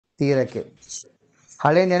ತೀರಕ್ಕೆ.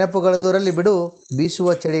 ಹಳೆ ನೆನಪುಗಳದರಲ್ಲಿ ಬಿಡು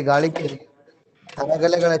ಬೀಸುವ ಚಳಿ ಗಾಳಿಗೆ,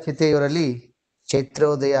 ತರಗಲೆಗಳ ಚಿತೆಯವರಲ್ಲಿ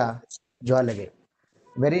ಚೈತ್ರೋದಯ ಜ್ವಾಲೆಗೆ.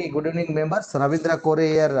 Very good evening, members. Ravindra Kore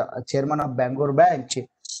here, chairman of Bangalore branch.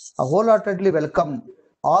 I wholeheartedly welcome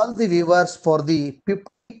all the viewers for the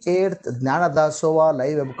 58th Jnana Dasoha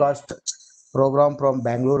live webcast program from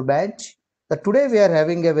Bangalore branch. Today we are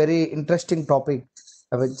having a very interesting topic,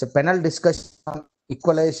 which is a panel discussion on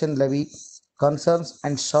equalization levy, concerns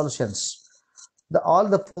and solutions. All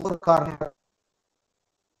the four corners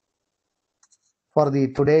for the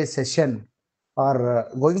today's session are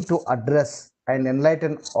going to address and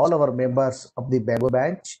enlighten all our members of the Bangalore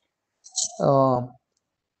branch.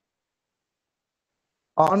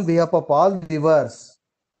 On behalf of all the viewers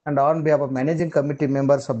and on behalf of managing committee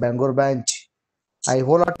members of Bangalore branch, I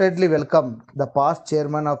wholeheartedly welcome the past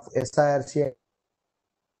chairman of SIRC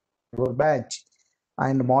Bangalore branch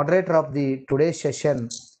and moderator of the today's session,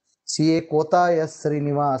 CA Cotha S.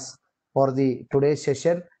 Srinivas, for the today's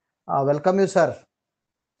session. Welcome you, sir.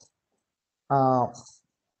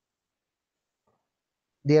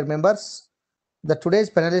 Dear members, the today's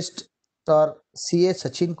panelists are CA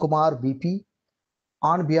Sachin Kumar B.P.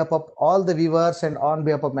 On behalf of all the viewers and on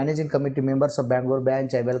behalf of managing committee members of Bangalore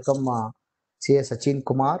branch, I welcome CA Sachin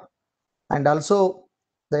Kumar, and also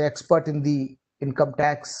the expert in the income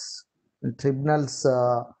tax tribunals.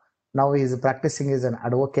 Now he is practicing as an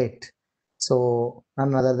advocate. So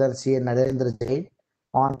none other than CA Narendra J Jain.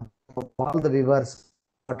 On all the viewers,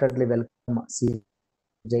 heartedly welcome CA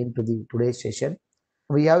Jain to the today's session.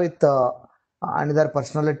 We have with another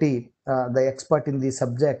personality, the expert in the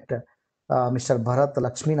subject, Mr. Bharath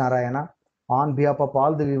Lakshminarayana. On behalf of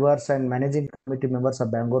all the viewers and managing committee members of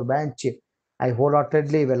Bangalore branch, I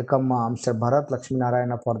wholeheartedly welcome Mr. Bharath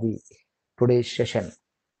Lakshminarayana for the today's session.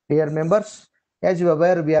 Dear members, as you are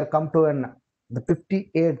aware, we are come to the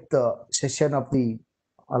 58th session of the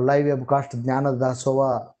live webcast Jnana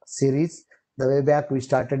Dasoha series. The way back we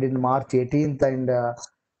started in March 18th, and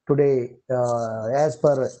today, as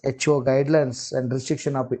per HO guidelines and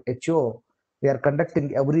restriction of HO, we are conducting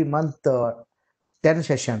every month 10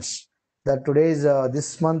 sessions. That today is this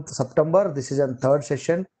month September. This is a third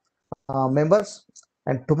session, members.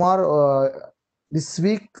 And tomorrow, this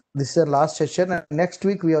week, this is the last session. And next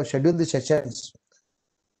week we have scheduled the sessions,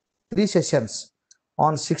 3 sessions.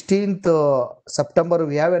 On 16th September,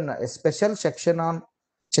 we have a special session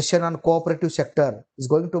on cooperative sector. Is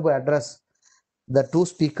going to be addressed the 2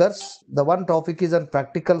 speakers. The one topic is on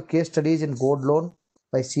practical case studies in gold loan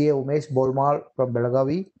by CA Umesh Bolmal from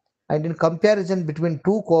Belagavi, and in comparison between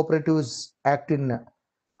 2 cooperatives act in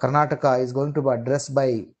Karnataka is going to be addressed by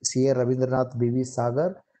CA Ravindranath B.V. Sagar,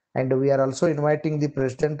 and we are also inviting the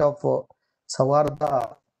president of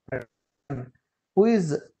Savarda, who is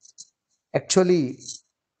actually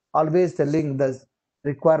always telling the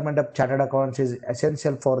requirement of chartered accounts is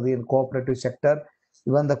essential for the cooperative sector.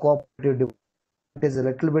 Even the cooperative is a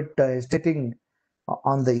little bit hesitating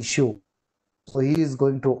on the issue, so he is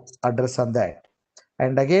going to address on that.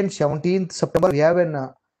 And again, 17th September, we have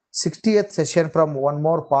a 60th session from one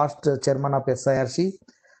more past chairman of SIRC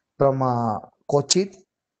from Kochi.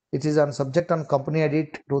 It is on subject on company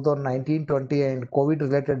audit 2019-20 and COVID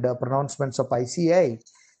related pronouncements of ICI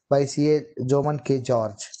by CA Joman K.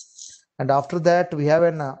 George. And after that, we have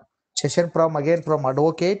a session from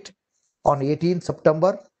advocate on 18th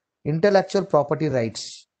September, intellectual property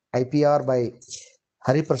rights, IPR by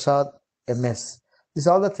Hari Prasad MS. These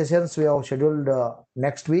are all the sessions we have scheduled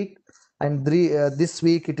next week, and this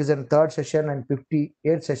week it is in third session and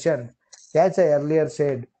 58th session. As I earlier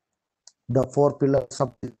said, the 4 pillars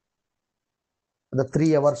of the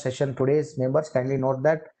 3-hour session today's members, kindly note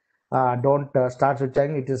that. Don't start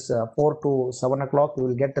switching. It is 4 to 7 o'clock. We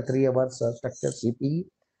will get the 3 hours structure CPE.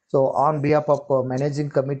 So on behalf of managing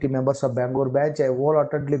committee members of Bangalore branch, I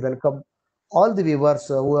wholeheartedly welcome all the viewers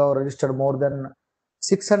who have registered. More than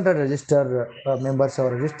 600 registered members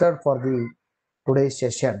have registered for the today's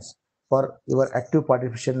sessions for your active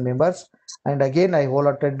participation members. And again, I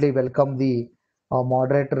wholeheartedly welcome the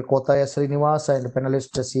moderator Cotha Srinivas and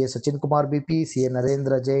panelist CA Sachin Kumar B.P, CA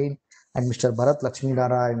Narendra Jain, and Mr. Bharath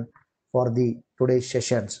Lakshminarayana for the today's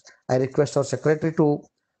sessions. I request our secretary to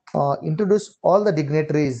introduce all the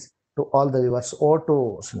dignitaries to all the viewers. Over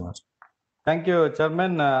to Srinivas. Thank you,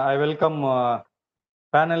 Chairman. I welcome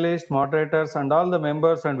panelists, moderators, and all the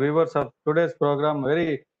members and viewers of today's program.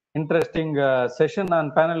 Very interesting session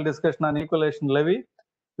on panel discussion on equalization levy.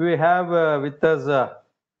 We have with us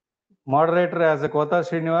moderator as a Cotha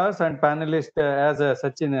Srinivas and panelist as a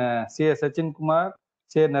CA Sachin Kumar,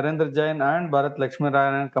 CA Narendra Jain, and Bharath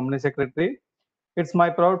Lakshminarayana, Company Secretary. It's my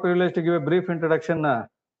proud privilege to give a brief introduction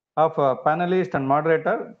of panelist and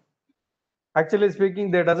moderator. Actually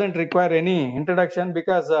speaking, they doesn't require any introduction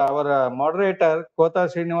because our moderator, Cotha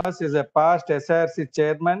Srinivas, is a past SIRC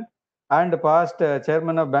chairman and past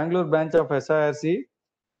chairman of Bangalore branch of SIRC,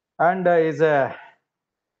 and is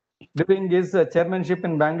during his chairmanship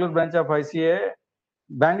in Bangalore branch of ICA.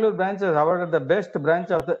 Bangalore branch is awarded the best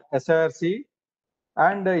branch of the SIRC,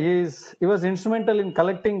 and he was instrumental in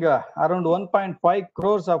collecting around 1.5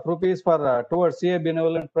 crores of rupees for towards CA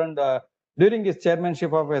Benevolent Fund during his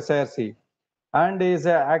chairmanship of SIRC. And he is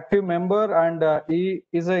an active member, and he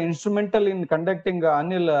is instrumental in conducting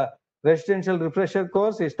annual residential refresher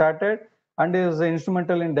course he started, and is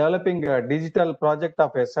instrumental in developing a digital project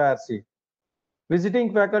of SIRC.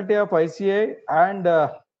 Visiting faculty of ICA, and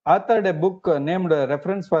authored a book named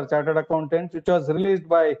Reference for Chartered Accountants, which was released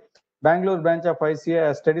by Bangalore branch of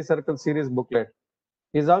ICA as Study Circle series booklet.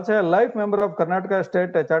 He is also a life member of Karnataka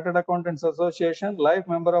State Chartered Accountants Association, life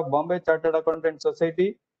member of Bombay Chartered Accountants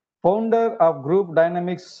Society, founder of Group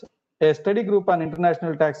Dynamics, a study group on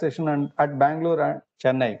international taxation at Bangalore and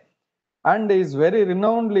Chennai, and is very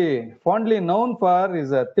fondly known for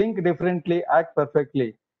his Think Differently, Act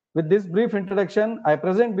Perfectly. With this brief introduction, I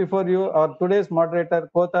present before you our today's moderator,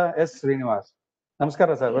 Cotha S. Srinivas.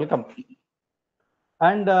 Namaskara, sir. Welcome.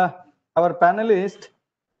 And our panelist,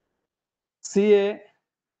 CA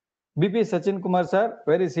B.P. Sachin Kumar sir,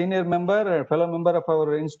 very senior member, fellow member of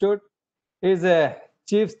our institute. He is a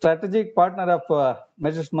chief strategic partner of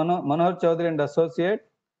Mrs. Manohar Chaudhary and Associate.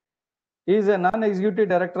 He is a non-executive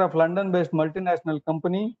director of London-based multinational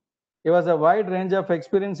company. He has a wide range of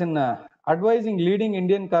experience in advising leading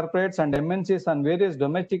Indian corporates and MNCs on various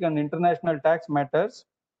domestic and international tax matters.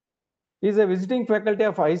 He is a visiting faculty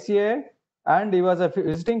of ICA, and he was a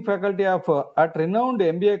visiting faculty of at renowned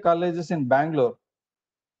MBA colleges in Bangalore.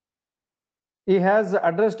 He has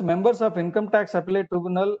addressed members of Income Tax Appellate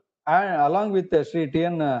Tribunal and along with Sri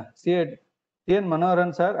T.N.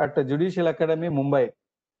 Manoharan sir at Judicial Academy, Mumbai.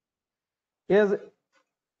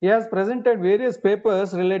 He has presented various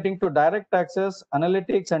papers relating to direct taxes,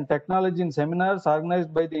 analytics, and technology in seminars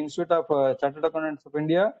organized by the Institute of Chartered Accountants of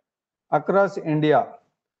India across India.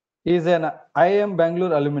 He is an IIM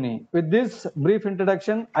Bangalore alumni. With this brief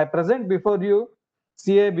introduction, I present before you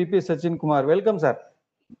CA B.P. Sachin Kumar. Welcome, sir.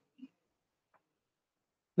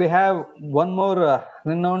 We have one more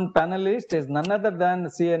renowned panelist, is none other than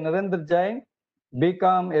CA Narendra Jain,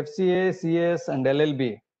 BCom, FCA, CS, and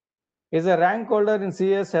LLB. He is a rank holder in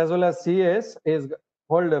CS as well as CS. He has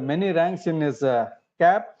hold many ranks in his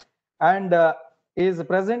cap, and is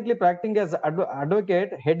presently practicing as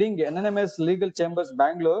advocate, heading NNMS Legal Chambers,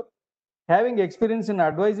 Bangalore, having experience in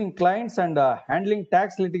advising clients and handling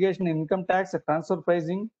tax litigation, income tax, transfer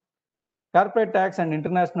pricing, corporate tax, and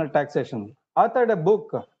international taxation. Authored a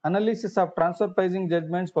book, Analysis of Transfer Pricing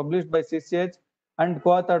Judgments, published by CCH, and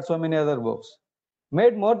co-authored so many other books.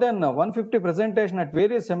 Made more than 150 presentations at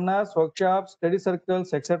various seminars, workshops, study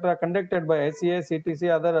circles, etc., conducted by ICA, CTC,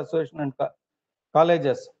 other associations and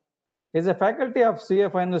colleges. Is a faculty of CA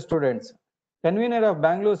final students, convener of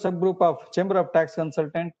Bangalore subgroup of Chamber of Tax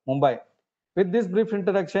Consultant, Mumbai. With this brief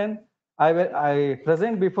introduction, I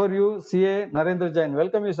present before you CA Narendra Jain.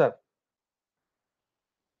 Welcome you, sir.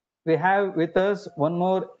 We have with us one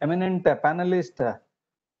more eminent panelist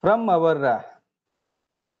from our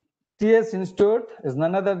TS Institute, is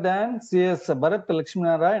none other than CS Bharath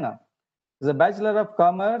Lakshminarayana. Is a Bachelor of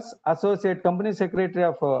Commerce, Associate Company Secretary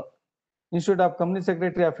of Institute of Company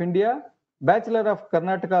Secretary of India, Bachelor of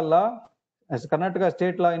Karnataka Law, as Karnataka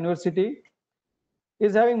State Law University.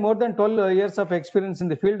 Is having more than 12 years of experience in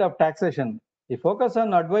the field of taxation. He focuses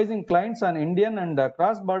on advising clients on Indian and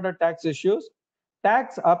cross-border tax issues,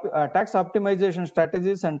 tax optimization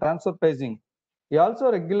strategies, and transfer pricing. He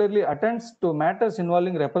also regularly attends to matters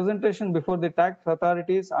involving representation before the tax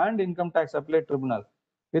authorities and income tax appellate tribunal.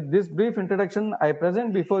 With this brief introduction, I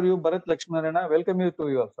present before you Bharath Lakshminarayana. Welcome you to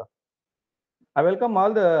you also. I welcome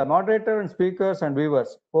all the moderator and speakers and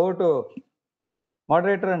viewers. Over to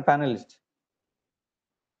moderator and panelist.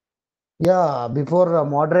 Yeah, before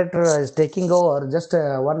moderator is taking over, just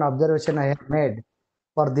one observation I have made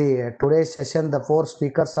for the today's session. The four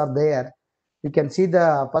speakers are there. You can see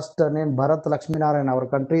the first name Bharath Lakshminarayan. Our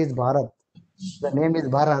country is Bharat. The name is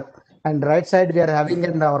Bharat. And right side we are having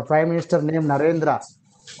in our Prime Minister name Narendra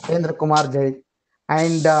Kumar Jain.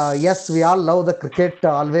 And yes, we all love the cricket.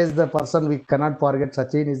 Always the person we cannot forget,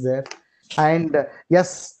 Sachin is there. And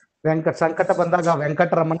yes, Sankata Bandaga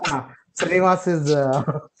Venkataramana Srinivas is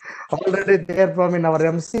already there from in our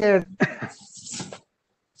MC and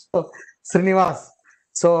Srinivas.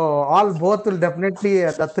 So all both will definitely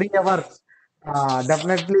the 3 hours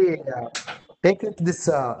definitely take it this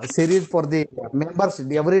series for the members.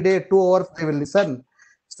 Every day, 2 hours they will listen.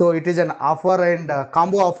 So it is an offer and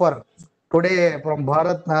combo offer today from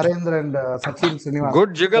Bharath, Narendra, and Sachin Srinivas.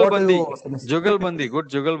 Good Over to Jugalbandi. you, Srinivas. Jugalbandi. Good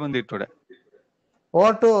Jugalbandi today.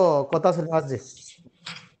 Over to Kotha Srinivas ji.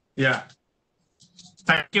 Yeah.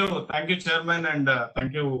 Thank you, Chairman, and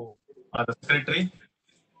thank you, the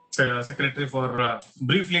Secretary, for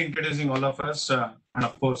briefly introducing all of us, and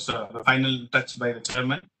of course, the final touch by the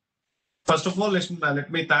Chairman. First of all,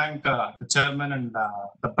 let me thank the Chairman and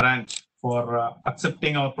the branch for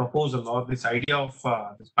accepting our proposal or this idea of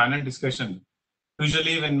this panel discussion.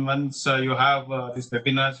 Usually, when once you have this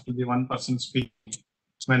webinars, it will be one person speaking.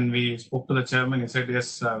 When we spoke to the Chairman, he said,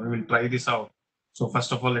 yes, we will try this out. So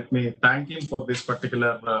first of all, let me thank him for this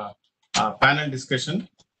particular panel discussion,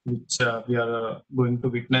 which we are going to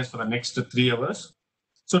witness for the next 3 hours.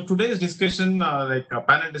 So today's discussion, like a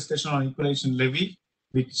panel discussion on equalization levy,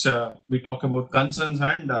 which we talk about concerns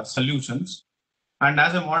and solutions. And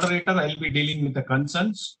as a moderator, I'll be dealing with the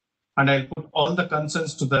concerns, and I'll put all the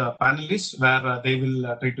concerns to the panelists where they will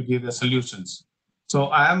try to give the solutions. So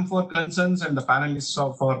I am for concerns and the panelists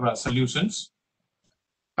are for solutions.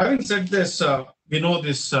 Having said this, we know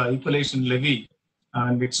this equalization levy,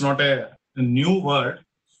 and it's not a new word,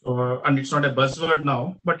 and it's not a buzzword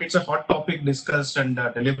now, but it's a hot topic discussed and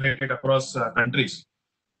deliberated across countries.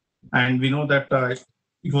 And we know that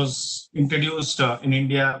it was introduced in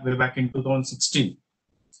India way back in 2016.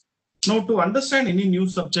 Now, to understand any new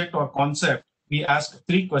subject or concept, we ask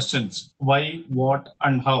 3 questions: why, what,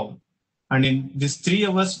 and how. And in this 3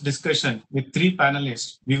 hours discussion with 3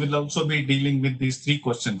 panelists, we will also be dealing with these 3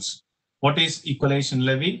 questions. What is equalization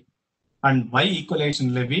levy, and why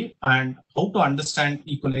equalization levy, and how to understand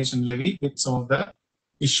equalization levy with some of the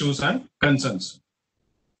issues and concerns.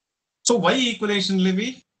 So why equalization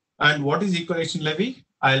levy and what is equalization levy?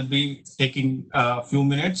 I'll be taking a few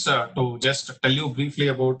minutes to just tell you briefly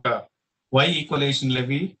about why equalization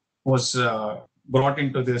levy was brought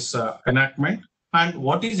into this enactment and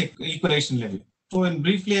what is equalization levy. So in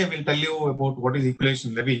briefly, I will tell you about what is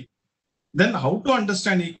equalization levy. Then how to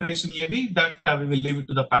understand equalization levy, that we will leave it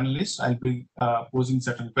to the panelists. I'll be posing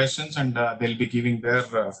certain questions and they'll be giving their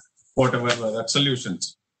whatever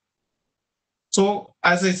solutions. So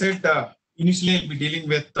as I said, initially I'll be dealing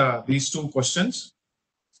with these 2 questions.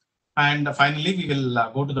 And finally, we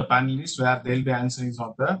will go to the panelists where they'll be answering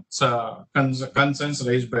some of the concerns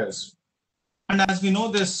raised by us. And as we know,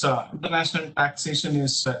 this international taxation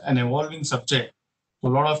is an evolving subject. So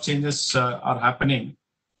a lot of changes are happening.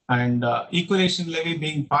 And equalization levy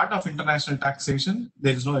being part of international taxation,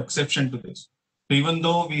 there is no exception to this. So even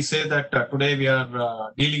though we say that today we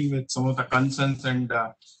are dealing with some of the concerns and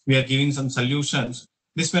we are giving some solutions,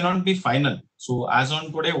 this may not be final. So as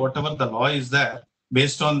on today, whatever the law is there,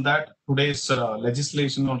 based on that, today's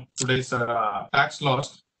legislation or today's tax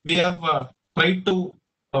laws, we have tried to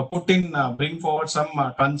bring forward some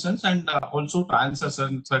concerns and also to answer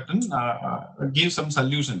give some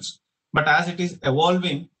solutions. But as it is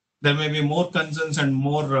evolving, there may be more concerns and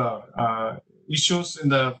more issues in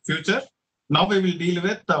the future. Now we will deal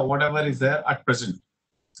with whatever is there at present.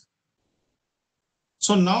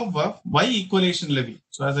 So now, why equalization levy?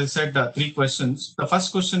 So as I said, 3 questions. The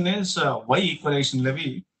first question is, why equalization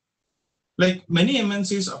levy? Like many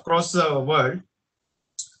MNCs across the world,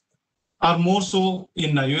 are more so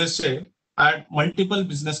in USA, had multiple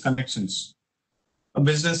business connections,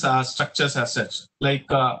 business structures as such. Like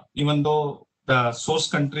even though the source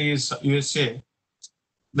country is USA,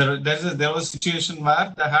 there was a situation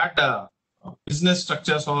where they had business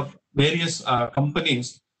structures or various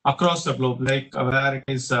companies across the globe, like where it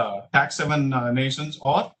is tax haven nations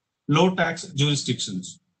or low tax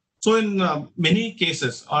jurisdictions. So in many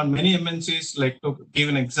cases, on many MNCs, like to give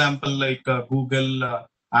an example, like Google,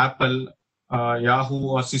 Apple, Yahoo,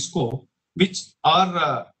 or Cisco, which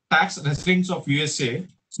are tax residents of USA,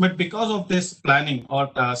 but because of this planning or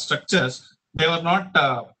structures, they were not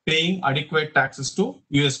paying adequate taxes to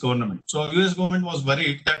US government. So US government was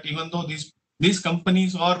worried that even though these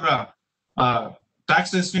companies are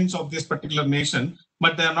tax residents of this particular nation,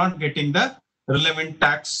 but they are not getting the relevant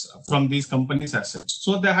tax from these companies as such.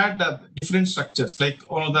 So they had different structures. Like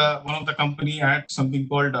one of the company had something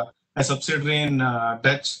called a subsidiary in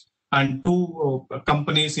Dutch and 2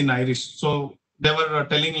 companies in Irish. So they were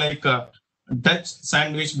telling like Dutch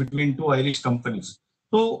sandwich between 2 Irish companies.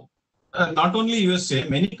 So not only USA,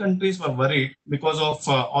 many countries were worried because of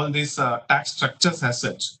all these tax structures as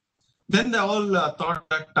such. Then they all thought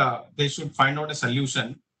that they should find out a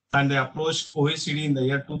solution, and they approached OECD in the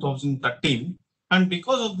year 2013. And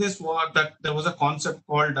because of this, there was a concept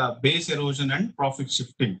called base erosion and profit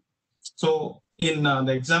shifting. So in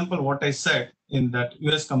the example, what I said in that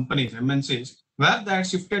US companies, MNCs, where they had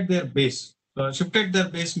shifted their base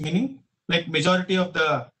meaning like majority of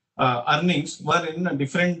the earnings were in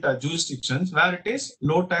different jurisdictions where it is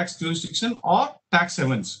low tax jurisdiction or tax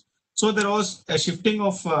havens. So there was a shifting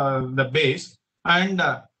of the base and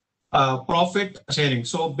profit sharing.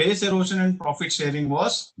 So base erosion and profit sharing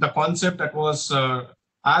was the concept that was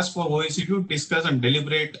asked for OECD to discuss and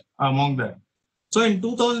deliberate among them. So in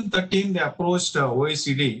 2013, they approached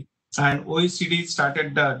OECD and OECD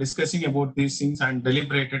started discussing about these things and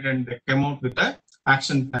deliberated, and they came out with an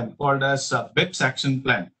action plan called as BEPS action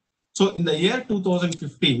plan. So in the year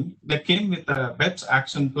 2015, they came with a BEPS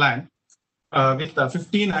action plan with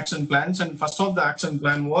 15 action plans, and first of the action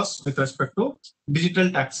plan was with respect to digital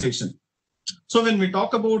taxation. So when we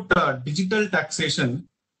talk about digital taxation,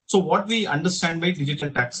 so what we understand by digital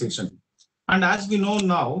taxation? And as we know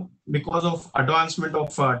now, because of advancement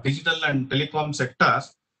of digital and telecom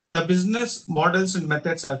sectors, the business models and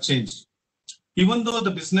methods have changed. Even though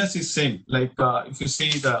the business is same, like if you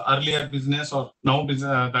see the earlier business or now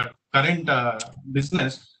the current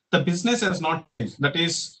business, the business has not changed. That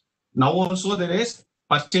is, now also there is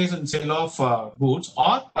purchase and sale of goods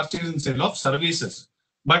or purchase and sale of services.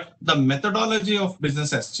 But the methodology of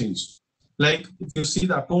business has changed. Like if you see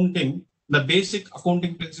the accounting, the basic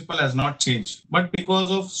accounting principle has not changed. But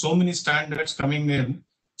because of so many standards coming in,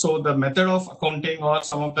 so the method of accounting or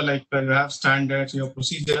some of the like you have standards, your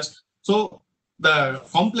procedures. So the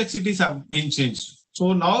complexities have been changed.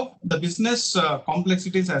 So now the business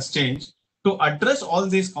complexities has changed. To address all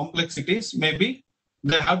these complexities, maybe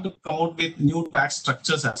they have to come out with new tax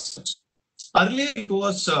structures as such. Earlier, it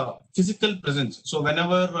was physical presence. So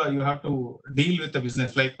whenever you have to deal with a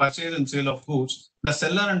business like purchase and sale of goods, the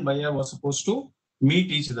seller and buyer was supposed to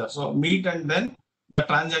meet each other. So meet and then the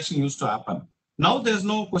transaction used to happen. Now there's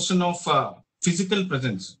no question of physical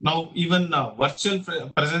presence. Now even virtual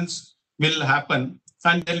presence will happen,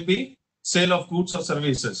 and there'll be sale of goods or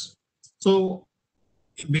services. So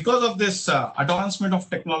because of this advancement of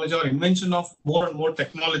technology or invention of more and more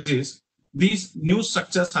technologies, these new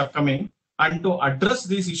structures are coming, and to address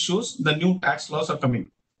these issues, the new tax laws are coming.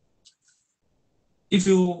 If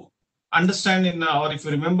you understand in or if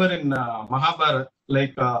you remember in Mahabharata,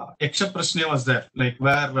 like Yaksha Prashna was there, like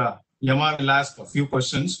where Yama will ask a few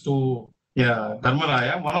questions to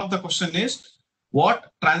Dharmaraya. One of the question is,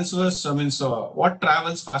 what transfers, what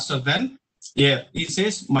travels faster than air? He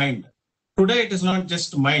says mind. Today, it is not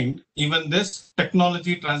just mind. Even this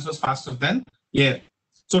technology transfers faster than air.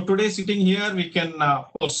 So today, sitting here, we can,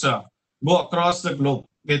 of course, go across the globe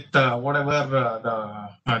with whatever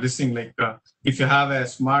this thing, like if you have a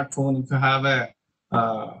smartphone, if you have a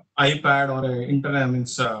iPad or a internet,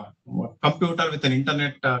 computer with an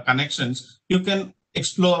internet connections, you can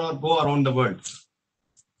explore or go around the world.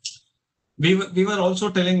 We were also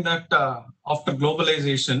telling that after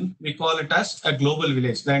globalization, we call it as a global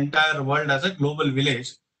village, the entire world as a global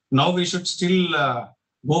village. Now we should still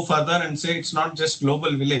go further and say it's not just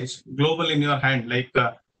global village, global in your hand. Like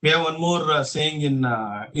we have one more saying in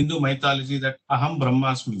Hindu mythology that Aham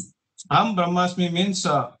Brahmasmi. Aham Brahmasmi means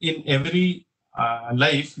in every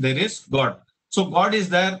life there is God. So God is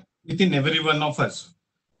there within every one of us.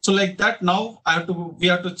 So like that, now we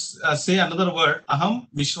have to say another word, Aham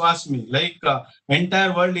Vishwasmi, like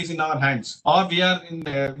entire world is in our hands, or we are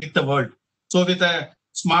with the world. So with a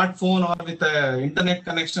smartphone or with an internet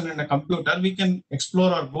connection and a computer, we can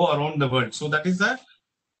explore or go around the world. So that is the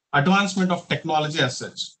advancement of technology as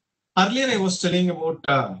such. Earlier, I was telling about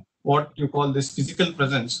what you call this physical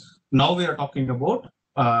presence. Now we are talking about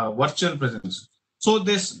virtual presence. So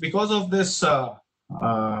this, because of this,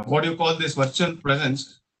 what you call this virtual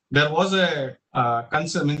presence, there was a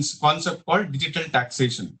concept called digital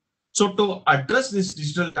taxation. So to address this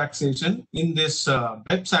digital taxation in this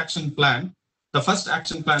BEPS action plan, the first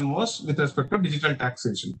action plan was with respect to digital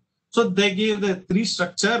taxation. So they gave the three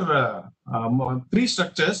structures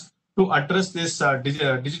to address this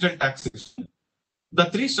digital taxation. The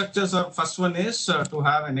three structures are, first one is to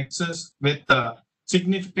have a nexus with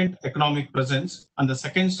significant economic presence, and the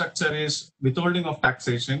second structure is withholding of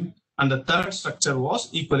taxation, and the third structure was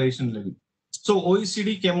equalization levy. So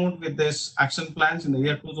OECD came out with this action plans in the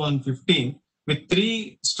year 2015 with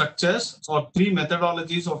three structures or three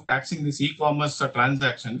methodologies of taxing these e-commerce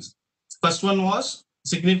transactions. First one was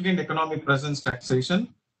significant economic presence taxation.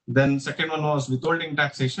 Then second one was withholding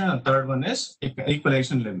taxation, and third one is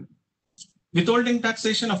equalization levy. Withholding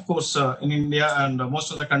taxation, of course, in India and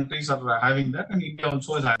most of the countries are having that, and India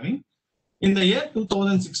also is having. In the year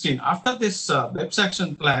 2016, after this BEPS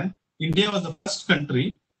action plan, India was the first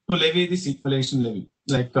country to levy this equalization levy.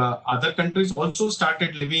 Like other countries also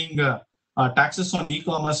started levying taxes on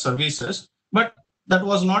e-commerce services, but that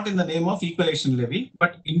was not in the name of equalization levy.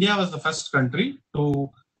 But India was the first country to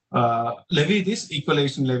levy this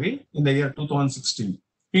equalization levy in the year 2016.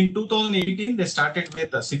 In 2018, they started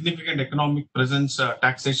with a significant economic presence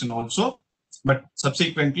taxation also, but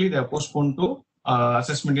subsequently they are postponed to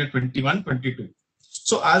assessment year 21-22.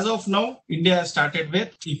 So as of now, India has started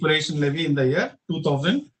with equalization levy in the year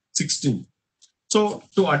 2016. So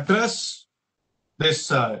to address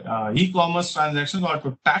this e-commerce transaction or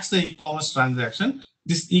to tax the e-commerce transaction,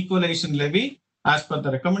 this equalization levy, as per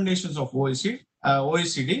the recommendations of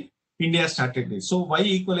OECD, India started this. So why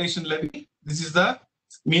equalization levy? This is the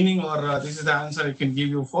meaning, or this is the answer I can give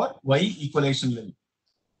you for why equalization levy.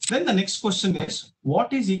 Then the next question is,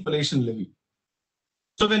 what is equalization levy?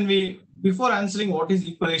 So before answering what is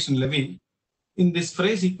equalization levy, in this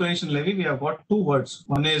phrase equalization levy, we have got two words.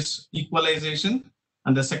 One is equalization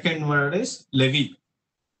and the second word is levy.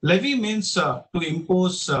 Levy means to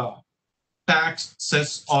impose tax,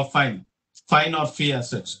 cess or fine or fee as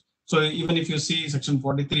such. So even if you see section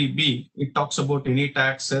 43B, it talks about any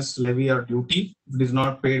tax, cess, levy or duty. If it is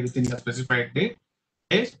not paid within a specified date,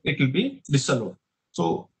 it will be disallowed.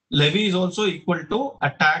 So levy is also equal to a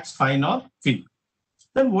tax, fine or fee.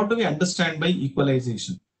 Then what do we understand by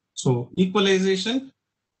equalization? So equalization,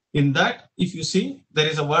 in that, if you see, there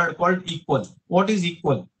is a word called equal. What is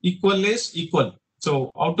equal? Equal is equal.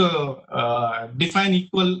 So how to define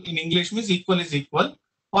equal in English means equal is equal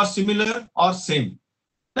or similar or same.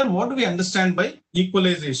 Then what do we understand by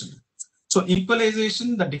equalization? So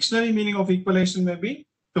equalization, the dictionary meaning of equalization may be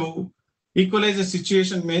to equalize a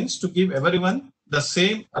situation means to give everyone the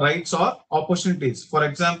same rights or opportunities. For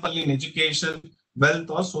example, in education, wealth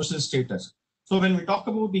or social status. So when we talk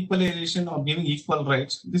about equalization or giving equal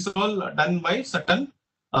rights, this is all done by certain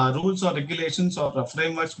rules or regulations or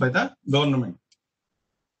frameworks by the government.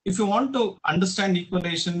 If you want to understand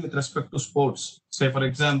equalization with respect to sports, say for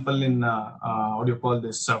example in what do you call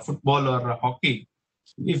this, football or hockey,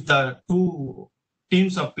 if the two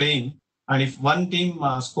teams are playing and if one team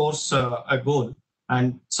scores a goal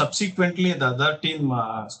and subsequently the other team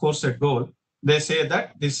scores a goal, they say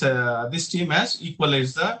that this team has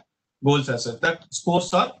equalized the goals as such, that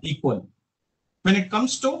scores are equal. When it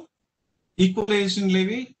comes to equalization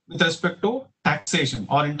levy with respect to taxation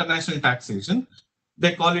or international taxation,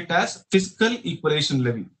 they call it as fiscal equalization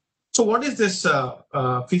levy. So what is this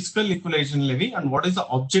fiscal equalization levy and what is the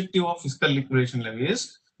objective of fiscal equalization levy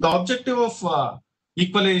is? The objective of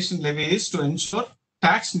equalization levy is to ensure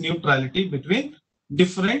tax neutrality between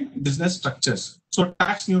different business structures. So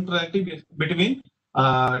tax neutrality between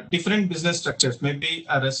different business structures, maybe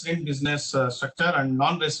a resident business structure and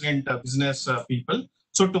non-resident business people.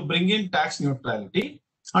 So to bring in tax neutrality,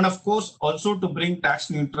 and of course also to bring tax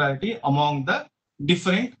neutrality among the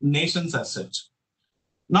different nations as such.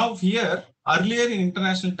 Now here, earlier in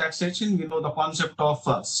international taxation, we know the concept of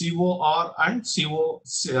COR and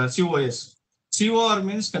COS. COR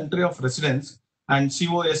means country of residence and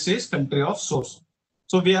COS is country of source.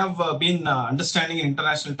 So we have been understanding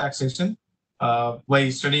international taxation by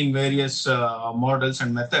studying various models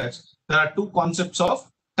and methods. There are two concepts of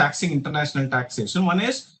taxing international taxation. One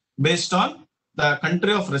is based on the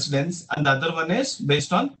country of residence and the other one is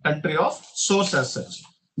based on country of source as such.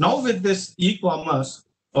 Now with this e-commerce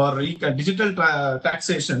or digital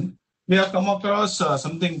taxation, we have come across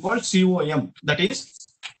something called COM, that is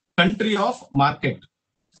country of market.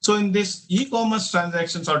 So in this e-commerce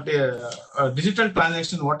transactions or digital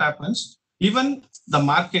transaction, what happens? Even the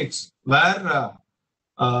markets where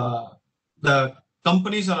the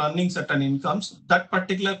companies are earning certain incomes, that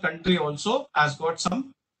particular country also has got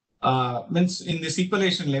some, means in this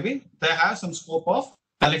equalization levy, they have some scope of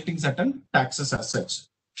collecting certain taxes as such.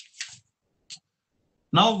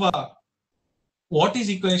 Now, what is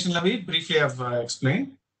equalization levy? Briefly, I have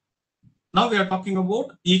explained. Now we are talking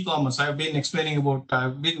about e-commerce. I've been mentioning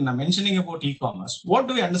about e-commerce. What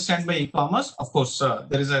do we understand by e-commerce? Of course,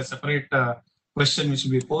 there is a separate question which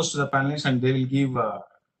will be posed to the panelists and they will give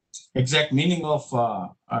exact meaning of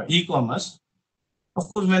e-commerce.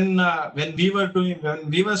 Of course, when we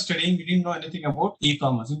were studying, we didn't know anything about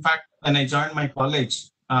e-commerce. In fact, when I joined my college,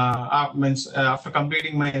 after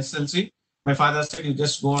completing my SLC, my father said, "You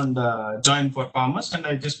just go and join for commerce," and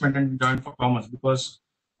I just went and joined for commerce because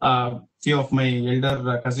few of my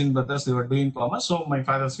elder cousin brothers, they were doing commerce. So my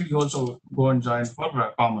father said, "You also go and join for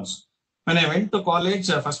commerce." When I went to college,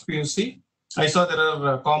 first PUC, I saw there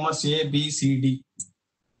are commerce A, B, C, D.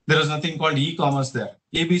 There was nothing called e-commerce there.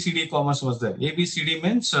 A, B, C, D commerce was there. A, B, C, D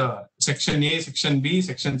means section A, section B,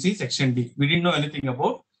 section C, section D. We didn't know anything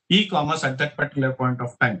about e-commerce at that particular point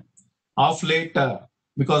of time. Of late,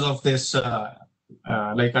 because of this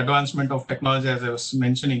like advancement of technology, as I was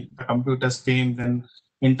mentioning, the computers came, then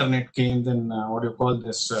internet came, then what do you call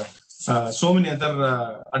this? So many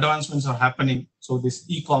other advancements are happening. So this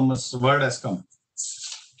e-commerce word has come.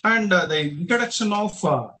 And the introduction of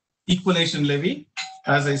equalization levy,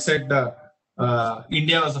 as I said,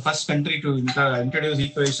 India was the first country to introduce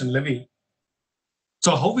equalization levy.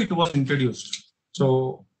 So how it was introduced?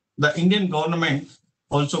 So the Indian government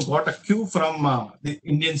also got a cue from the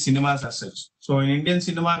Indian cinemas as such. So in Indian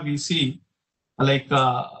cinema, we see like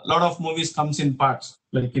a lot of movies comes in parts.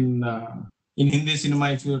 Like in Hindi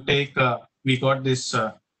cinema, if you take, we got this.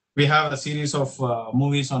 We have a series of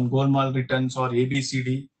movies on Golmaal Returns or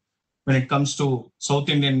ABCD. When it comes to South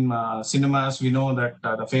Indian cinemas, we know that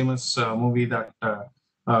the famous movie that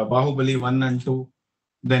Bahubali 1 and 2.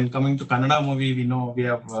 Then coming to Kannada movie, we know we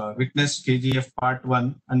have witnessed KGF Part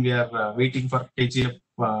 1 and we are waiting for KGF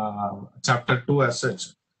Chapter 2 as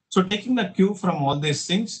such. So taking the cue from all these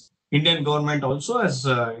things, Indian government also has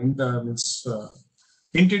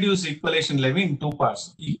introduced equalization levy in two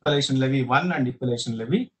parts, equalization levy 1 and equalization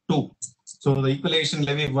levy 2. So the equalization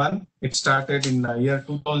levy 1, it started in the year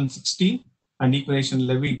 2016 and equalization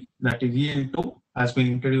levy, that is EL2, has been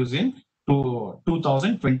introduced in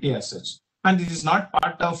 2020 as such. And this is not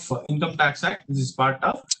part of Income Tax Act, this is part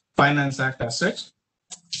of Finance Act as such.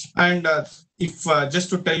 And if just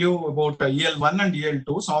to tell you about EL1 and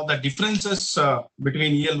EL2, some of the differences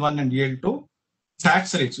between EL1 and EL2,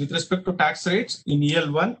 tax rates, with respect to tax rates, in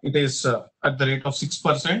EL1, it is at the rate of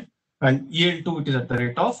 6%, and EL2, it is at the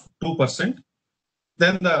rate of 2%.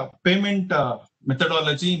 Then the payment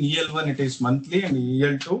methodology, in EL1, it is monthly, and in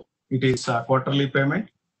EL2, it is quarterly payment.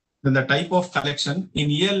 Then the type of collection, in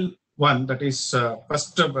EL1, that is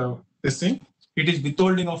first this thing, it is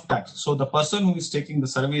withholding of tax. So the person who is taking the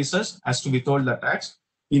services has to withhold the tax.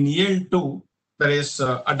 In EL2, there is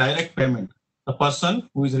a direct payment. The person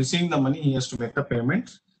who is receiving the money, he has to make the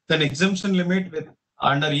payment. Then exemption limit with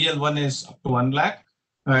under EL1 is up to 1 lakh,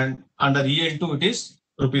 and under EL2 it is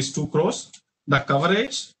rupees 2 crores. The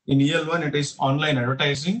coverage in EL1 it is online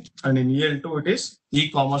advertising, and in EL2 it is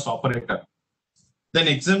e-commerce operator. Then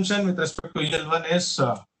exemption with respect to EL1 is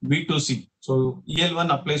B2C. So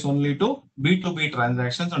EL1 applies only to B2B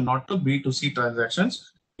transactions and not to B2C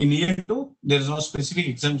transactions. In EL2, there is no specific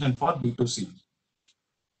exemption for B2C.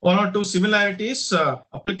 One or two similarities,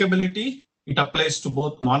 applicability, it applies to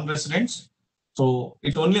both non-residents. So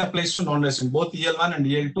it only applies to non-residents. Both EL1 and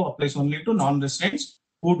EL2 applies only to non-residents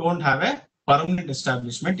who don't have a permanent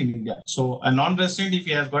establishment in India. So a non-resident, if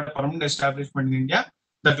he has got a permanent establishment in India,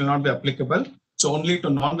 that will not be applicable. So only to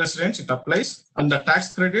non-residents it applies. And the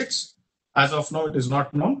tax credits, as of now, it is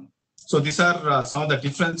not known. So these are some of the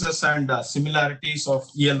differences and similarities of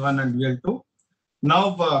EL1 and EL2.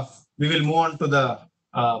 Now we will move on to the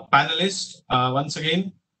panelists. Once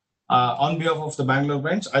again, on behalf of the Bangalore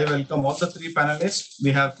branch, I welcome all the three panelists.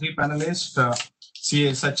 We have three panelists,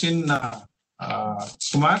 CA Sachin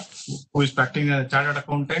Kumar, who is practicing as a chartered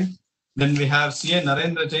accountant. Then we have CA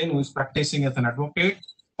Narendra Jain, who is practicing as an advocate.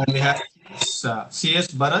 And we have CS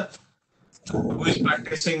Bharath, who is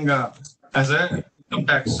practicing as a income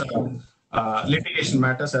tax litigation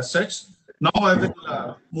matters as such. Now I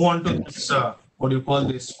will move on to this, what do you call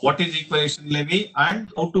this, what is equalization levy and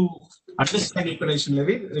how to understand equalization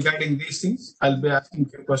levy. Regarding these things, I'll be asking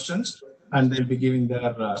few questions and they'll be giving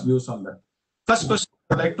their views on that. First question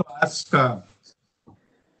I'd like to ask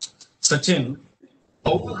Sachin,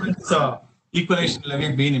 how has equalization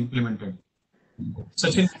levy been implemented?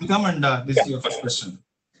 Sachin, welcome, and this is your first question.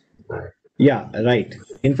 Yeah, right.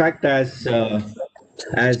 In fact, as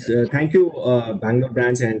thank you, Bangalore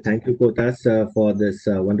branch, and thank you, Cotha, for this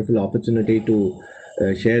wonderful opportunity to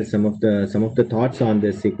share some of the thoughts on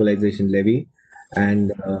this equalization levy.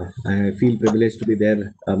 And I feel privileged to be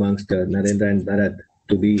there amongst Narendra and Bharath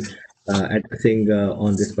to be addressing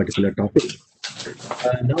on this particular topic.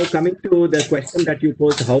 Now coming to the question that you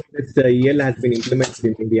posed, how this EL has been implemented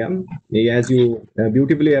in India, as you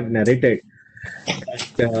beautifully have narrated,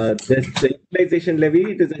 this equalization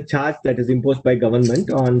levy, it is a charge that is imposed by government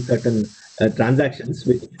on certain transactions,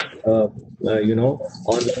 which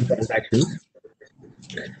online transactions,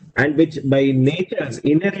 and which by nature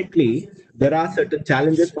inherently there are certain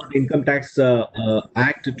challenges for the Income Tax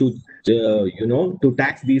Act to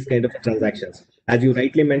tax these kind of transactions. As you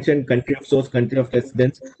rightly mentioned, country of source, country of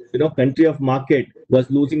residence, country of market was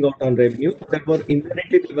losing out on revenue. Therefore,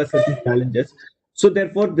 inherently there were certain challenges. So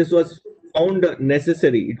therefore, this was found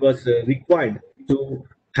necessary. It was required to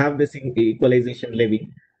have this equalization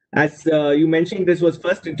levy. As you mentioned, this was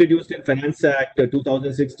first introduced in Finance Act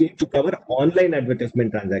 2016 to cover online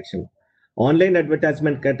advertisement transaction. Online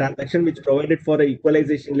advertisement transaction, which provided for a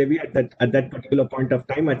equalization levy at that particular point of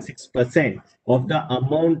time at 6% of the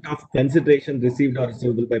amount of consideration received or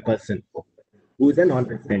receivable by person who is a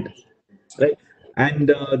non-resident, right?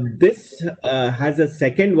 And this has a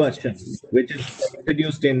second version, which is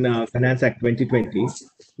introduced in Finance Act 2020,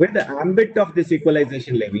 where the ambit of this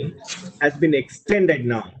equalization levy has been extended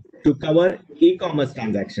now to cover e-commerce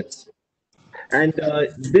transactions. And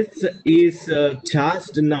this is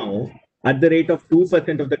charged now at the rate of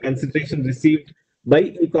 2% of the consideration received by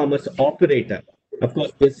e-commerce operator. Of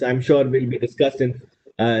course, this I'm sure will be discussed in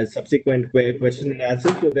subsequent question and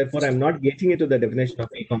answers. So therefore, I'm not getting into the definition of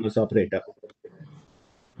e-commerce operator.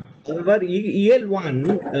 However,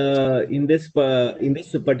 EL1 in this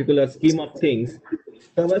particular scheme of things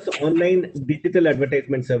covers online digital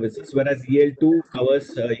advertisement services, whereas EL2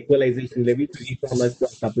 covers equalization levy to e-commerce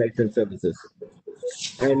supplies and services.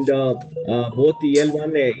 And both EL1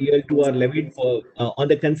 and EL2 are levied for on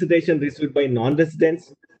the consideration received by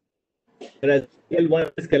non-residents, whereas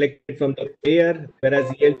EL1 is collected from the payer, whereas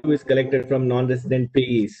EL2 is collected from non-resident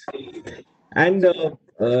payees. And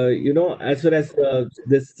as far as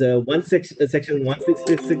this section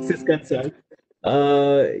 166 is concerned,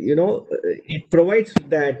 it provides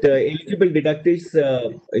that eligible deductees,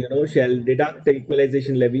 shall deduct the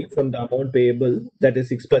equalization levy from the amount payable, that is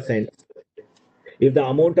 6%. If the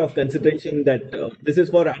amount of consideration that this is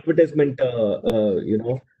for advertisement,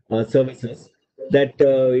 services, that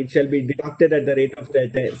it shall be deducted at the rate of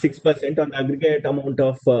 6% on the aggregate amount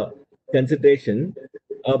of consideration,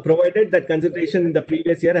 provided that consideration in the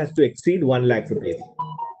previous year has to exceed 1 lakh rupees.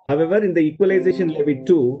 However, in the equalization levy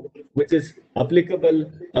 2, which is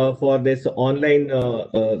applicable for this online,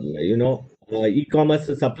 e-commerce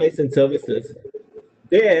supplies and services,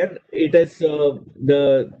 there it is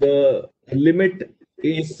the limit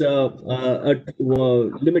is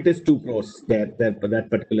limit is 2 crores there, that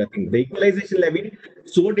particular thing. The equalization levy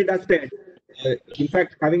so deducted. In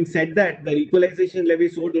fact, having said that, the equalization levy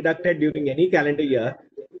so deducted during any calendar year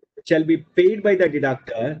shall be paid by the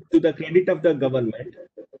deductor to the credit of the government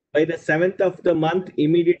by the 7th of the month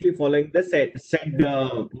immediately following the said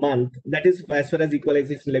month. That is as far as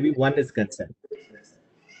equalization levy 1 is concerned.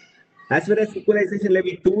 As far as equalization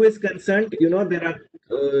levy 2 is concerned, there are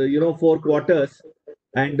 4 quarters,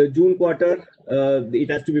 and the June quarter, it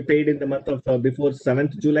has to be paid in the month of before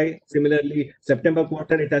 7th July. Similarly, September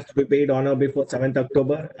quarter, it has to be paid on or before 7th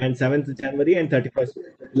October and 7th January and 31st.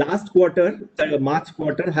 Last quarter, March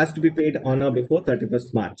quarter, has to be paid on or before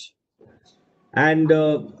 31st March. And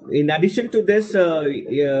in addition to this,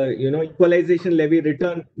 equalization levy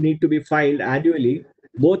return need to be filed annually,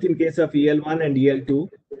 both in case of EL1 and EL2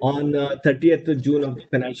 on 30th June of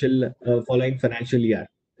the following financial year.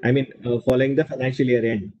 Following the financial year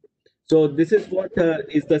end. So this is what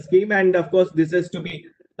is the scheme, and of course this is to be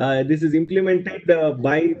this is implemented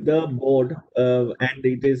by the board, and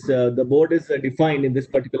it is the board is defined in this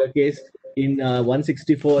particular case in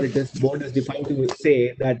 164. Board is defined to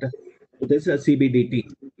say that it is a CBDT.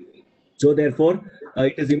 So therefore,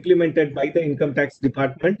 it is implemented by the Income Tax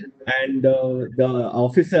Department, and the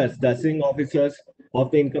officers, the assessing officers of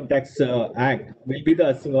the Income Tax Act will be the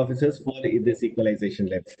assessing officers for this equalization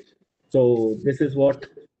levy. So this is what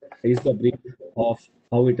is the brief of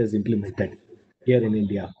how it is implemented here in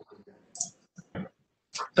India.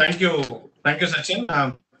 Thank you, Sachin.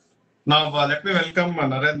 Now let me welcome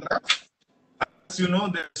Narendra. As you know,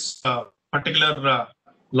 this particular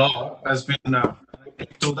law has been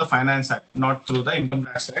through the Finance Act, not through the Income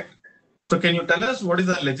Tax Act. So can you tell us what is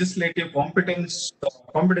the legislative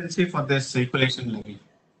competency for this equalization levy?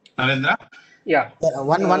 Narendra? Yeah.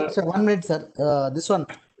 One minute, sir. This one.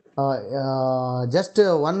 Just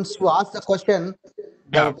once you ask the question,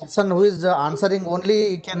 the person who is answering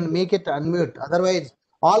only can make it unmute. Otherwise,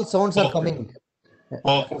 all sounds are coming.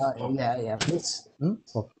 Yeah, please.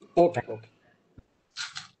 Okay.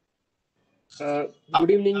 Good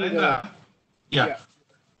evening.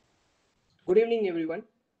 Good evening, everyone.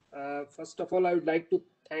 First of all, I would like to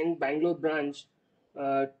thank Bangalore branch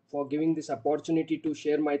for giving this opportunity to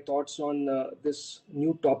share my thoughts on this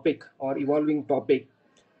new topic or evolving topic.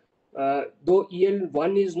 Though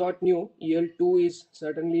EL1 is not new, EL2 is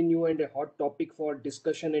certainly new and a hot topic for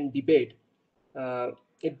discussion and debate.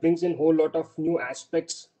 It brings in a whole lot of new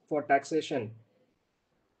aspects for taxation.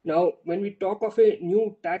 Now, when we talk of a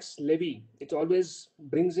new tax levy, it always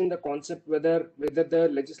brings in the concept whether the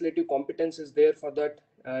legislative competence is there for that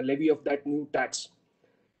levy of that new tax.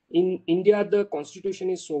 In India, the constitution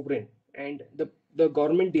is sovereign, and the the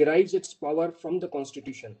government derives its power from the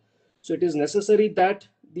constitution. So it is necessary that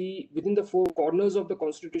within the four corners of the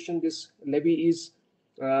constitution, this levy is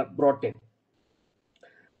brought in.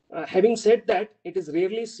 Having said that, it is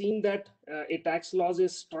rarely seen that a tax law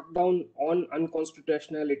is struck down on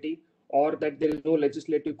unconstitutionality or that there is no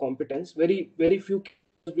legislative competence. Very, very few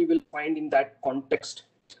cases we will find in that context.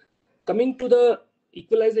 Coming to the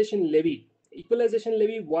equalization levy. Equalization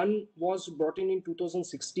levy 1 was brought in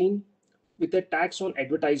 2016 with a tax on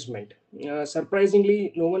advertisement.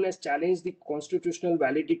 Surprisingly, no one has challenged the constitutional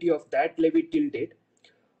validity of that levy till date.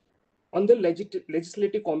 On the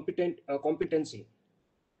legislative competency,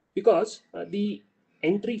 because the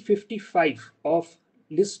entry 55 of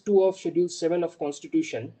list 2 of schedule 7 of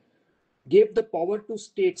constitution gave the power to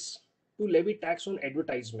states to levy tax on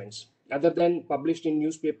advertisements other than published in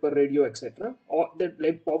newspaper, radio, etc., or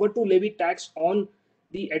the power to levy tax on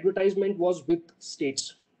the advertisement was with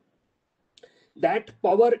states. That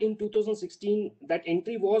power in 2016, that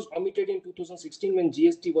entry was omitted in 2016 when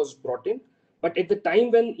GST was brought in, but at the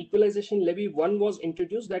time when equalization levy 1 was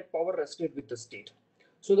introduced, that power rested with the state.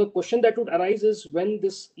 So the question that would arise is, when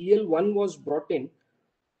this EL1 was brought in,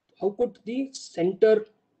 how could the center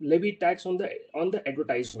levy tax on the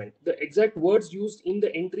advertisement? The exact words used in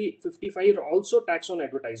the entry 55 are also tax on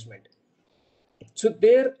advertisement. So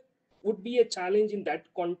there would be a challenge in that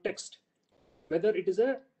context, whether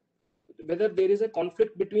there is a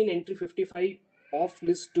conflict between entry 55 of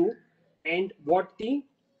list 2 and what the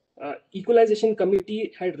equalization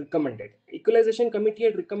committee had recommended. Equalization committee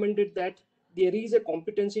had recommended that there is a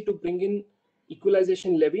competency to bring in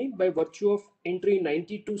equalization levy by virtue of entry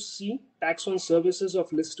 92C, tax on services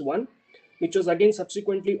of list 1, which was again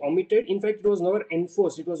subsequently omitted. In fact, it was never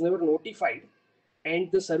enforced, it was never notified,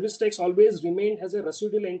 and the service tax always remained as a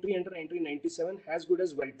residual entry under entry 97, as good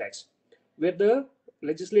as wealth tax, where the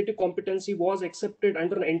legislative competency was accepted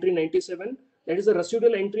under entry 97, that is a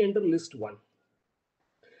residual entry under list 1.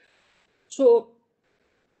 So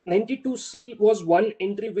 92C was one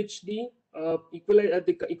entry which the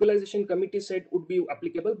equalization committee said would be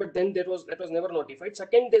applicable, but then that was never notified.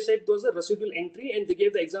 Second, they said there was a residual entry, and they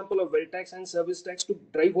gave the example of wealth tax and service tax to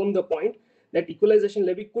drive home the point that equalization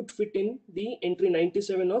levy could fit in the entry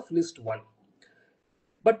 97 of list 1.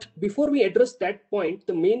 But before we address that point,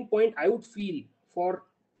 the main point I would feel for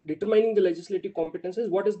determining the legislative competence is,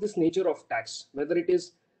 what is this nature of tax? Whether it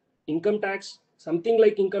is income tax, something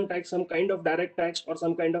like income tax, some kind of direct tax, or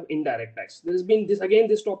some kind of indirect tax. There has been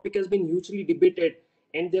this topic has been hugely debated,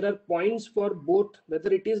 and there are points for both,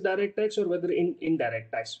 whether it is direct tax or whether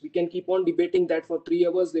indirect tax. We can keep on debating that for 3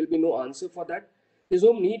 hours. There will be no answer for that. There's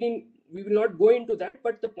no need we will not go into that,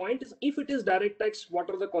 but the point is, if it is direct tax, what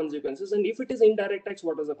are the consequences? And if it is indirect tax,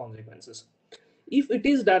 what are the consequences? If it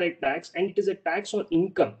is direct tax and it is a tax on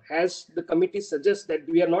income, as the committee suggests, that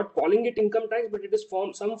we are not calling it income tax, but it is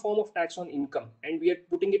some form of tax on income, and we are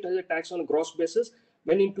putting it as a tax on gross basis,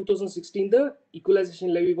 when in 2016 the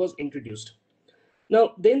equalization levy was introduced.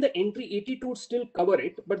 Now, then the entry 82 would still cover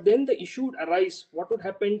it, but then the issue would arise, what would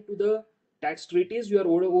happen to the tax treaties? You are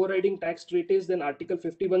overriding tax treaties, then Article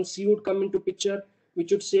 51C would come into picture,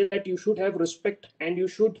 which would say that you should have respect, and you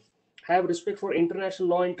should have respect for international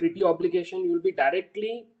law and treaty obligation. You will be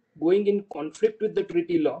directly going in conflict with the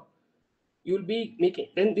treaty law. You will be making,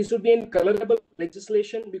 then this would be in colorable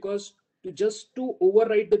legislation, because to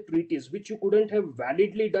override the treaties, which you couldn't have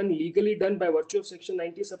validly done, legally done by virtue of section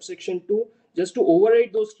 90 subsection 2, just to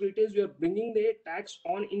override those treaties, you are bringing the tax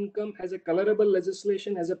on income as a colorable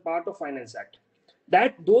legislation as a part of Finance Act.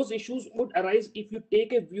 Those issues would arise if you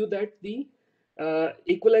take a view that the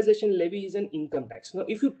equalization levy is an income tax. Now,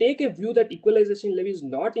 if you take a view that equalization levy is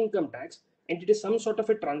not income tax and it is some sort of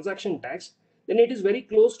a transaction tax, then it is very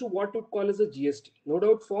close to what would call as a GST. No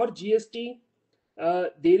doubt for GST,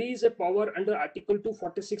 there is a power under Article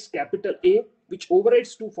 246 capital A, which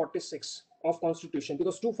overrides 246 of Constitution,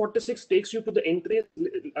 because 246 takes you to the entry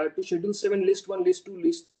to Schedule 7, List 1, List 2,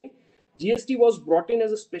 List 3. GST was brought in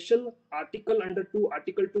as a special article under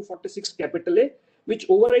Article 246 capital A, which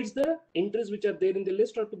overrides the entries which are there in the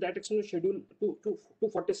list, or to that extent Schedule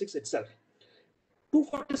 246 itself.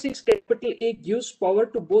 246 capital A gives power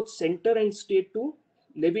to both center and state to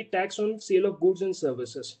levy tax on sale of goods and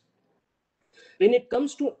services. When it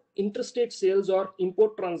comes to interstate sales or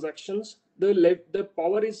import transactions, the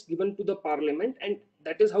power is given to the parliament, and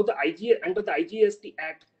that is how under the IGST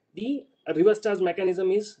Act, the reverse charge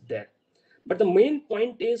mechanism is there. But the main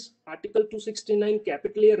point is Article 269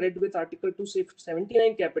 capital A read with Article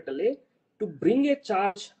 279 capital A. To bring a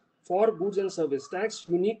charge for goods and service tax,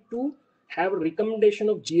 you need to have a recommendation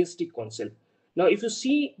of GST Council. Now, if you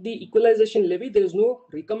see the equalization levy, there is no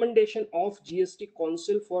recommendation of GST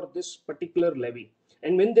Council for this particular levy.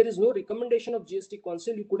 And when there is no recommendation of GST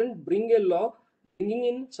Council, you couldn't bring a law bringing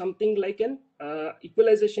in something like an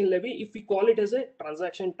equalization levy if we call it as a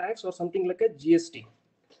transaction tax or something like a GST.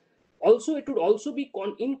 Also, it would also be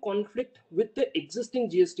in conflict with the existing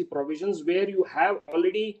GST provisions where you have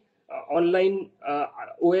already online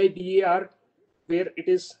OIBAR, where it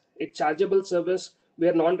is a chargeable service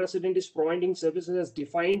where non-resident is providing services as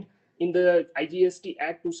defined in the IGST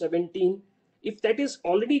Act 217. If that is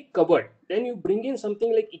already covered, then you bring in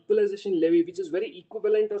something like equalization levy, which is very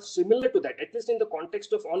equivalent or similar to that, at least in the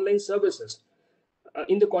context of online services.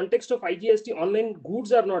 In the context of IGST, online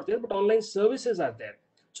goods are not there, but online services are there.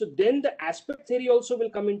 So then the aspect theory also will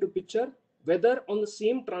come into picture, whether on the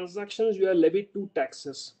same transactions you are levied two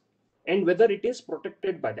taxes and whether it is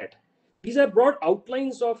protected by that. These are broad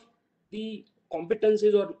outlines of the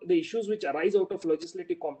competencies or the issues which arise out of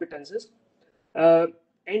legislative competences.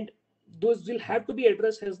 And those will have to be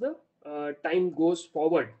addressed as the time goes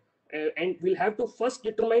forward. And we'll have to first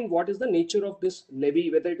determine what is the nature of this levy,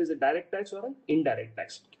 whether it is a direct tax or an indirect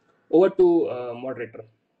tax. Over to moderator.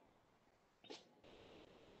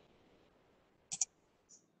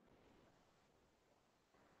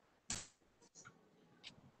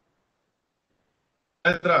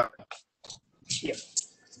 Yeah.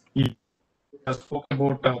 You spoke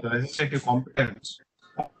about the legislative competence.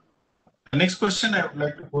 The next question I would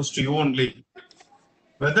like to pose to you only,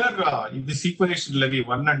 whether this equalization levy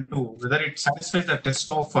 1 and 2, whether it satisfies the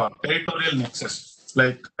test of territorial nexus,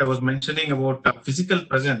 like I was mentioning about physical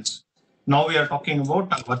presence. Now we are talking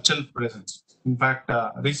about virtual presence. In fact,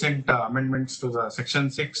 recent amendments to the Section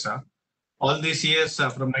 6, all these years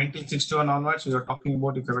from 1961 onwards, we are talking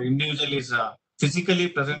about if an individual is physically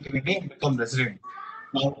present in India and become resident.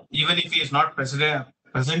 Now, even if he is not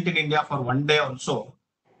present in India for one day also,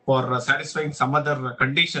 for satisfying some other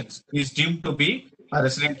conditions, he is deemed to be a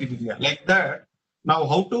resident in India. Like that, now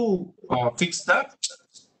how to fix the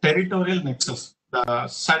territorial nexus,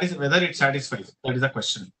 whether it satisfies, that is the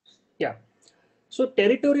question. Yeah. So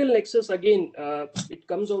territorial nexus, again, it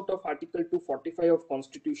comes out of Article 245 of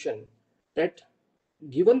Constitution, that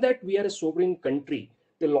given that we are a sovereign country,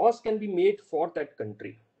 the laws can be made for that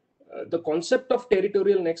country. The concept of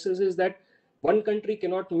territorial nexus is that one country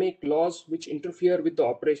cannot make laws which interfere with the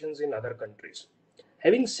operations in other countries.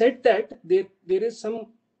 Having said that, we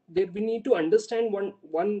need to understand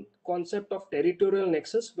one concept of territorial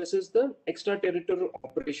nexus versus the extraterritorial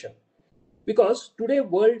operation. Because today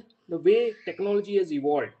world, the way technology has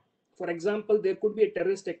evolved, for example, there could be a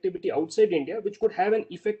terrorist activity outside India which could have an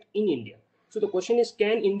effect in India. So the question is,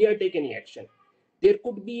 can India take any action? There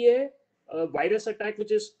could be a virus attack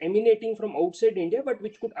which is emanating from outside India, but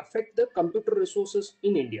which could affect the computer resources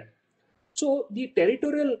in India. So the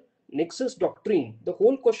territorial nexus doctrine, the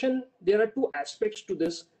whole question, there are two aspects to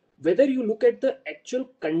this. Whether you look at the actual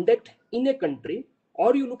conduct in a country,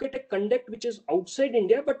 or you look at a conduct which is outside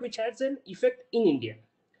India, but which has an effect in India.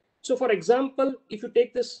 So for example, if you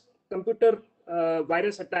take this computer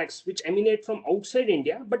virus attacks which emanate from outside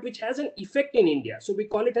India, but which has an effect in India. So we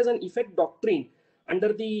call it as an effect doctrine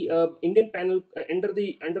under the Indian panel, under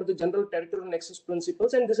the general territorial nexus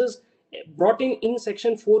principles. And this is brought in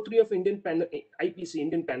section 4.3 of Indian panel, IPC,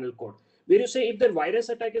 Indian Penal Code, where you say if the virus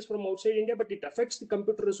attack is from outside India, but it affects the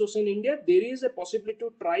computer resource in India, there is a possibility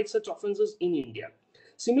to try such offenses in India.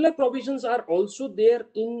 Similar provisions are also there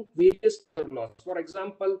in various laws. For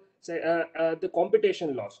example, say, the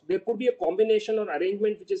competition laws. There could be a combination or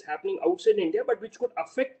arrangement which is happening outside India, but which could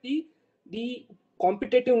affect the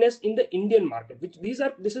competitiveness in the Indian market.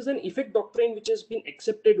 This is an effect doctrine which has been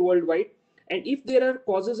accepted worldwide. And if there are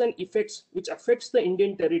causes and effects which affects the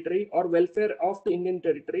Indian territory or welfare of the Indian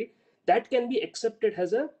territory, that can be accepted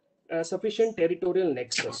as a sufficient territorial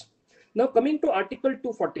nexus. Now coming to Article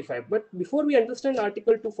 245, but before we understand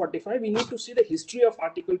Article 245, we need to see the history of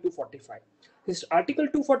Article 245. This Article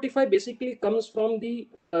 245 basically comes from the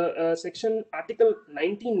Article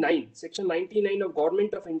 99, Section 99 of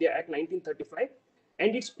Government of India Act 1935,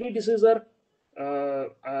 and its predecessor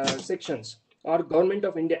sections or Government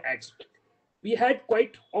of India Acts. We had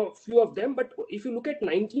quite a few of them, but if you look at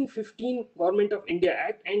 1915 Government of India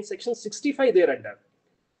Act and Section 65 thereunder,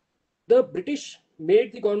 the British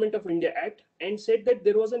made the Government of India Act and said that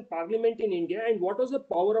there was a parliament in India. And what was the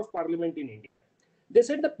power of parliament in India? They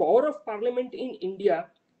said the power of parliament in India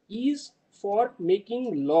is for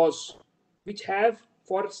making laws which have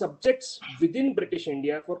for subjects within British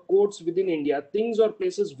India, for courts within India, things or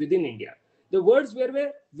places within India. The words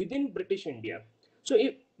were within British India. So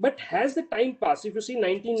But has the time passed, if you see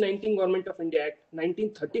 1919 Government of India Act,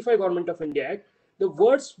 1935 Government of India Act, the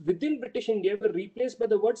words within British India were replaced by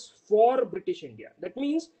the words for British India. That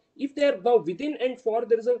means if they are now within and for,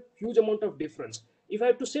 there is a huge amount of difference. If I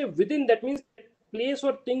have to say within, that means place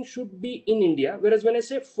or thing should be in India. Whereas when I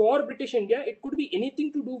say for British India, it could be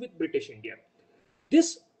anything to do with British India.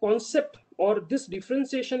 This concept or this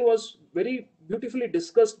differentiation was very beautifully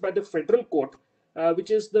discussed by the Federal Court,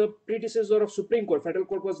 which is the predecessor of Supreme Court. Federal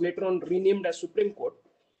Court was later on renamed as Supreme Court.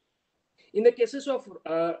 In the cases of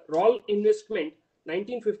Roll Investment,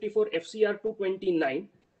 1954 FCR 229,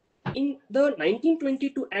 in the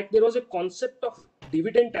 1922 Act, there was a concept of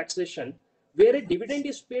dividend taxation where a dividend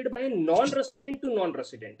is paid by a non-resident to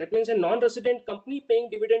non-resident. That means a non-resident company paying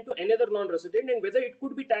dividend to another non-resident, and whether it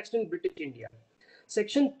could be taxed in British India.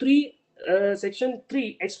 Section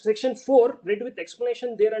 4, read with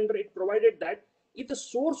explanation thereunder, it provided that if the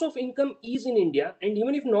source of income is in India, and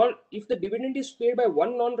even if the dividend is paid by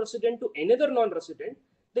one non-resident to another non-resident,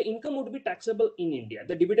 the income would be taxable in India.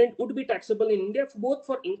 The dividend would be taxable in India, both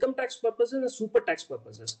for income tax purposes and super tax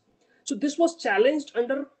purposes. So this was challenged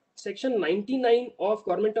under Section 99 of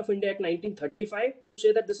Government of India Act 1935, to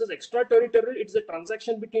say that this is extraterritorial, it's a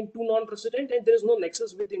transaction between two non-resident and there is no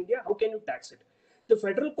nexus with India. How can you tax it? The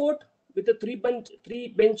Federal Court, with a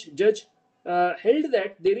three-bench judge, held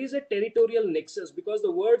that there is a territorial nexus because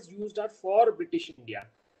the words used are for British India.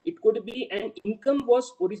 It could be an income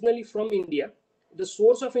was originally from India. The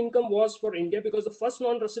source of income was for India because the first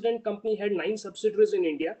non-resident company had 9 subsidiaries in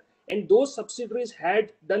India, and those subsidiaries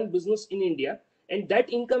had done business in India, and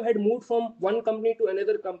that income had moved from one company to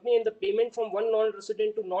another company, and the payment from one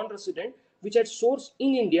non-resident to non-resident, which had source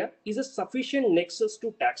in India, is a sufficient nexus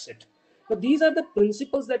to tax it. But these are the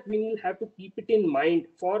principles that we will have to keep it in mind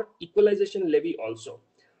for equalization levy also.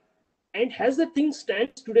 And as the thing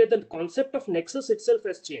stands today, the concept of nexus itself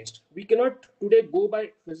has changed. We cannot today go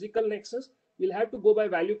by physical nexus. We'll have to go by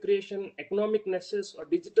value creation, economic nexus, or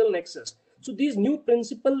digital nexus. So these new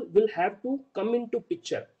principles will have to come into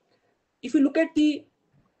picture. If you look at the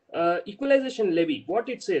equalization levy, what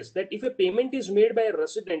it says that if a payment is made by a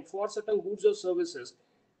resident for certain goods or services,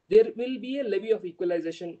 there will be a levy of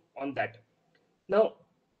equalization on that. Now,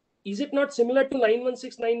 is it not similar to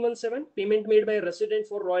 916, 917? Payment made by a resident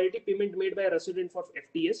for royalty, payment made by a resident for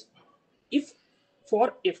FTS. If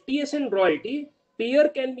for FTS and royalty, payer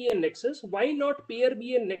can be a nexus, why not payer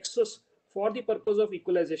be a nexus for the purpose of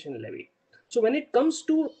equalization levy? So when it comes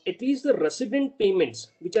to at least the resident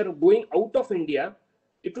payments which are going out of India,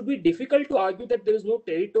 it would be difficult to argue that there is no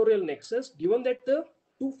territorial nexus, given that the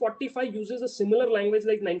 245 uses a similar language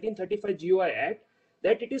like 1935 GOI Act,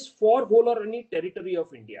 that it is for whole or any territory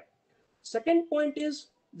of India. Second point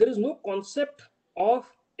is there is no concept of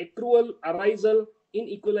accrual arisal in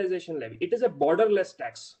equalization levy. It is a borderless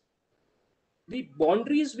tax. The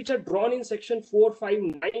boundaries which are drawn in Section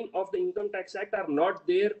 459 of the Income Tax Act are not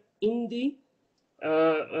there in the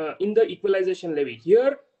equalization levy.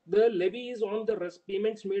 Here, the levy is on the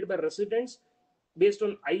payments made by residents based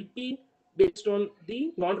on IP, based on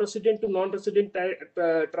the non-resident to non-resident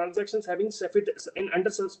transactions having under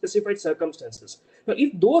specified circumstances. Now,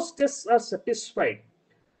 if those tests are satisfied,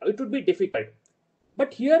 it would be difficult.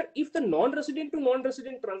 But here, if the non-resident to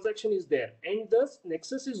non-resident transaction is there and the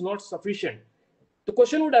nexus is not sufficient, the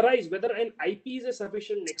question would arise whether an IP is a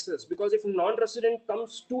sufficient nexus, because if a non-resident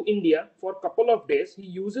comes to India for a couple of days, he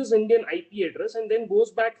uses Indian IP address and then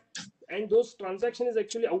goes back, and those transaction is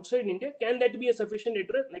actually outside India, can that be a sufficient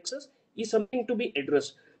nexus? Is something to be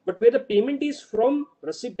addressed. But where the payment is from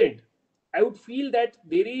resident, I would feel that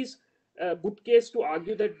there is a good case to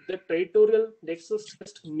argue that the territorial nexus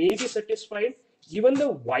test may be satisfied, given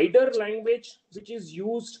the wider language which is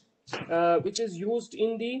used in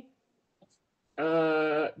the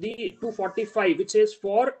 245, which says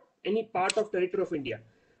for any part of territory of India.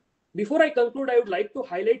 Before I conclude, I would like to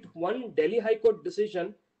highlight one Delhi High Court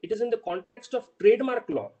decision. It is in the context of trademark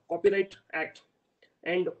law, Copyright Act,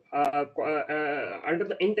 and under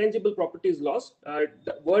the intangible properties laws,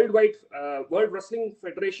 the World Wrestling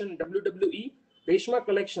Federation, WWE, Reshma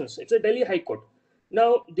Collections. It's a Delhi High Court.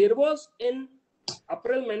 Now, there was an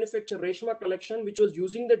apparel manufacturer, Reshma Collection, which was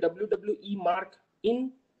using the WWE mark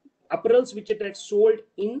in apparels which it had sold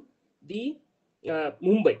in the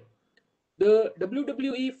Mumbai. The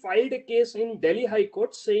WWE filed a case in Delhi High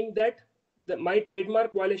Court saying that my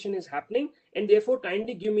trademark violation is happening and therefore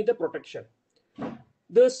kindly give me the protection.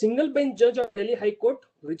 The single bench judge of Delhi High Court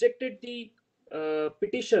rejected the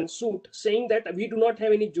petition suit, saying that we do not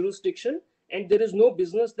have any jurisdiction and there is no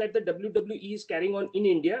business that the WWE is carrying on in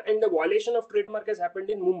India, and the violation of trademark has happened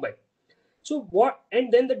in Mumbai. So what,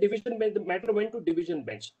 and then the division bench, the matter went to division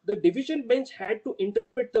bench. The division bench had to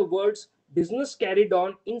interpret the words business carried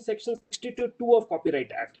on in section 62 of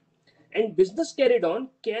Copyright Act. And business carried on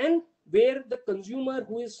can, where the consumer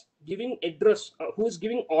who is giving address, who is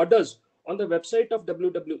giving orders on the website of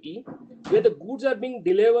WWE, where the goods are being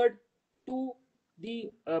delivered to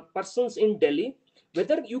the persons in Delhi,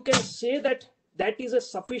 whether you can say that that is a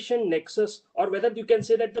sufficient nexus, or whether you can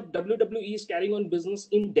say that the WWE is carrying on business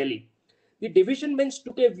in Delhi. The division bench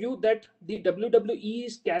took a view that the WWE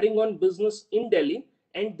is carrying on business in Delhi,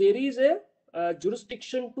 and there is a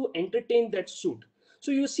jurisdiction to entertain that suit.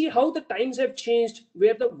 So you see how the times have changed,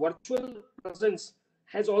 where the virtual presence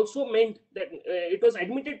has also meant that it was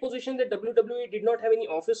admitted position that WWE did not have any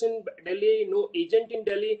office in Delhi, no agent in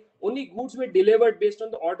Delhi, only goods were delivered based on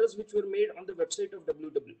the orders which were made on the website of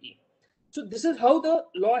WWE. So this is how the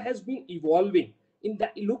law has been evolving. In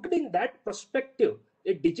that, looked in that perspective,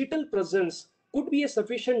 a digital presence could be a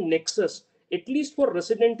sufficient nexus, at least for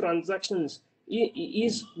resident transactions,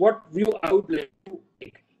 is what view I would like to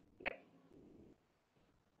take.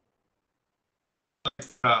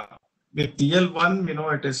 With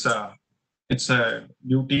TL1, it's a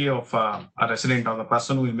duty of a resident or the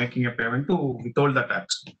person who is making a payment to withhold the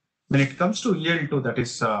tax. When it comes to EL2, that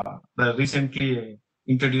is the recently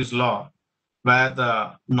introduced law, where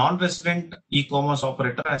the non-resident e-commerce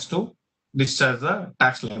operator has to discharge the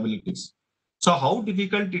tax liabilities. So how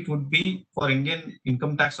difficult it would be for Indian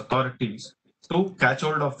income tax authorities to catch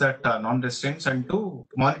hold of that non-residents and to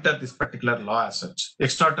monitor this particular law as such,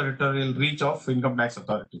 extraterritorial reach of income tax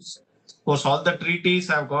authorities. Of course, all the treaties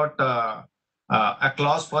have got a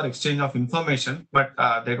clause for exchange of information, but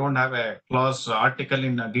they don't have a clause article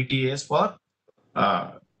in DTAs for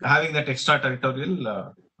having that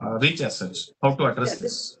extraterritorial reach as such. How to address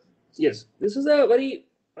this? Yes, this is a very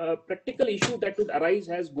practical issue that would arise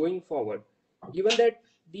as going forward, given that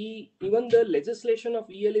even the legislation of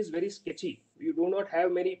EL is very sketchy. You do not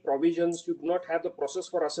have many provisions. You do not have the process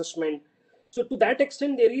for assessment. So to that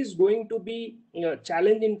extent, there is going to be a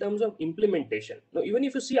challenge in terms of implementation. Now, even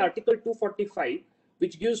if you see Article 245,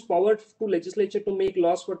 which gives power to legislature to make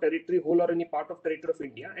laws for territory, whole or any part of territory of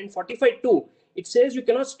India, and 45(2), it says you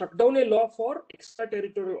cannot struck down a law for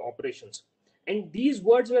extraterritorial operations. And these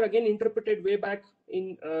words were again interpreted way back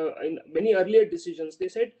in many earlier decisions. They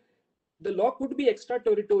said the law could be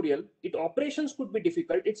extraterritorial, its operations could be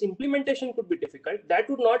difficult, its implementation could be difficult. That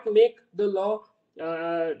would not make the law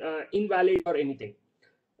invalid or anything.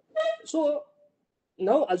 So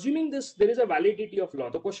now, assuming this, there is a validity of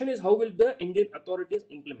law. The question is, how will the Indian authorities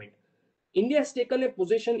implement? India has taken a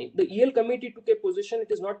position, the EL committee took a position,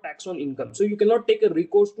 it is not tax on income. So you cannot take a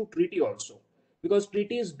recourse to treaty also, because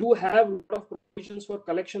treaties do have a lot of provisions for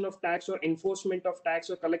collection of tax or enforcement of tax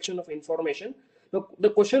or collection of information. Now, the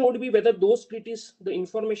question would be whether those treaties, the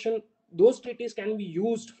information, those treaties can be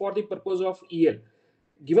used for the purpose of EL.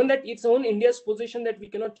 Given that it's on India's position that we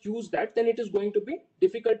cannot use that, then it is going to be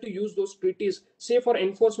difficult to use those treaties, say for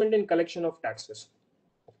enforcement and collection of taxes.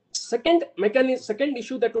 Second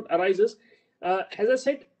issue that would arise is, as I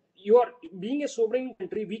said, you are being a sovereign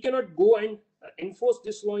country, we cannot go and enforce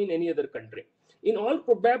this law in any other country. In all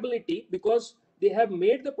probability, because they have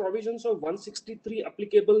made the provisions of 163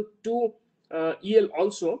 applicable to EL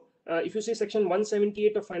also. If you see section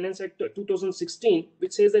 178 of Finance Act 2016,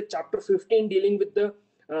 which says that chapter 15 dealing with the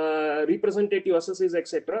representative assesses,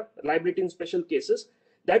 etc., liability in special cases,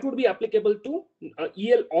 that would be applicable to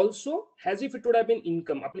EL also, as if it would have been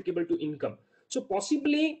income, applicable to income. So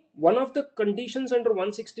possibly one of the conditions under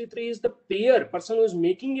 163 is the payer, person who is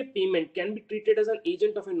making a payment, can be treated as an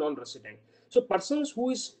agent of a non-resident. So persons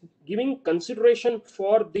who is giving consideration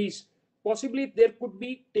for these, possibly there could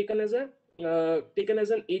be taken as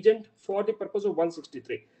an agent for the purpose of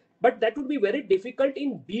 163. But that would be very difficult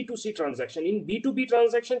in B2C transaction. In B2B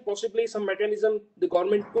transaction, possibly some mechanism the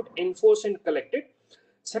government could enforce and collect it.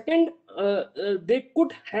 Second, they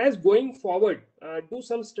could, as going forward, do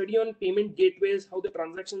some study on payment gateways, how the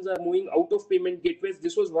transactions are moving out of payment gateways.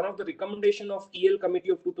 This was one of the recommendation of EL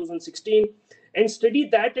Committee of 2016, and study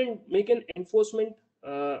that and make an enforcement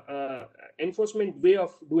way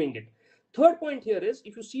of doing it. Third point here is,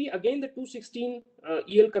 if you see again the 2016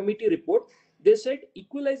 EL Committee report, they said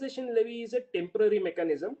equalization levy is a temporary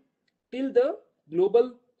mechanism till the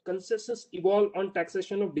global consensus evolve on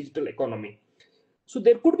taxation of digital economy. So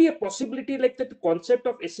there could be a possibility like that the concept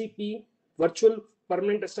of SEP, virtual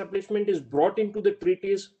permanent establishment, is brought into the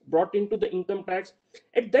treaties, brought into the income tax.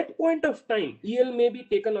 At that point of time, EL may be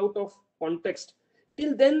taken out of context.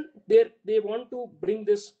 Till then, they want to bring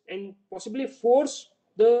this and possibly force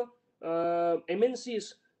the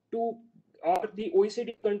MNCs to or the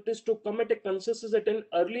OECD countries to come at a consensus at an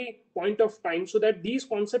early point of time, so that these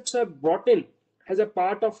concepts are brought in as a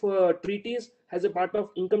part of treaties, as a part of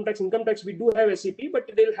income tax. Income tax, we do have SEP, but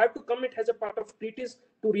they'll have to come it as a part of treaties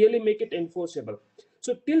to really make it enforceable.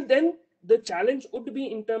 So till then, the challenge would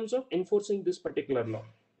be in terms of enforcing this particular law.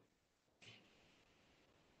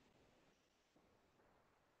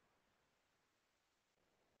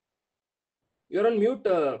 You're on mute,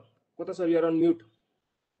 Kotha sir, you're on mute.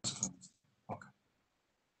 Okay.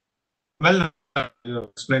 Well, you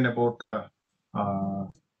explained about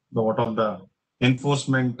what all the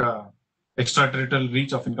enforcement extraterritorial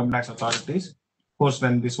reach of income tax authorities. Of course,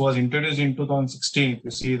 when this was introduced in 2016,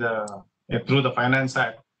 you see through the Finance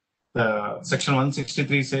Act, the Section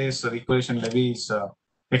 163 says the equalization levy is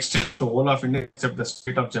extended to all of India except the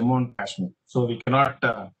state of Jammu and Kashmir. So we cannot,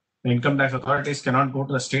 the income tax authorities cannot go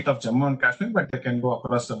to the state of Jammu and Kashmir, but they can go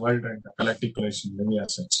across the world and collect equalization levy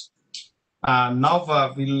as such. Now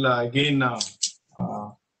we'll again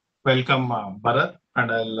welcome Bharath, and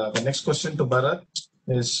the next question to Bharath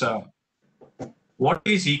is, what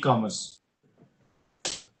is e-commerce?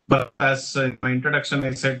 But as in my introduction,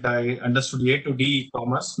 I said I understood A to D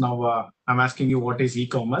e-commerce. Now I'm asking you, what is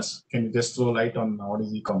e-commerce? Can you just throw light on what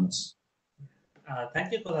is e-commerce?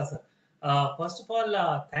 Thank you, Cotha sir. First of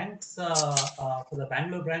all, thanks for the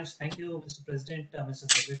Bangalore branch. Thank you, Mr. President,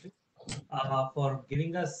 Mr. Secretary, for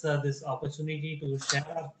giving us this opportunity to share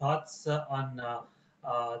our thoughts on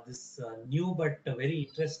this new but very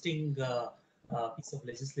interesting piece of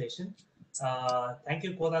legislation. Thank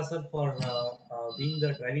you, Kotha sir, for being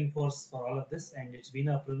the driving force for all of this, and it's been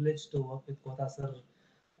a privilege to work with Kotha sir,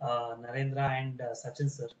 Narendra, and Sachin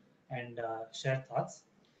sir, and share thoughts.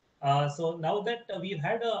 So now that we've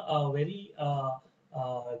had a very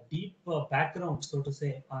deep background, so to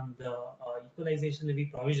say, on the equalization levy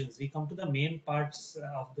provisions, we come to the main parts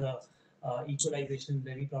of the equalization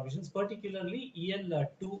levy provisions, particularly EL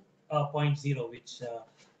 2.0, which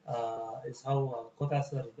is how Kotha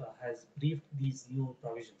sir has briefed these new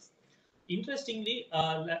provisions. Interestingly,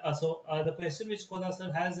 the question which Kotha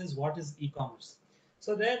sir has is, what is e-commerce?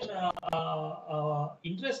 So there,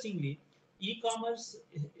 interestingly, e-commerce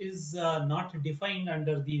is not defined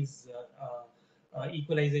under these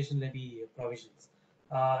equalization levy provisions.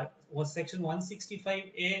 Was Section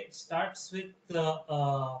 165A starts with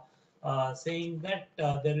saying that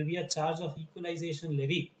there will be a charge of equalization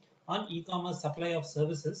levy on e-commerce supply of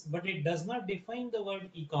services, but it does not define the word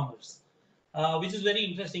e-commerce, which is very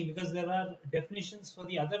interesting because there are definitions for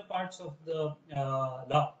the other parts of the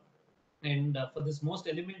law. And for this most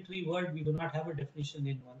elementary word, we do not have a definition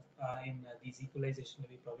in these equalization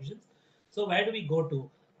levy provisions. So where do we go to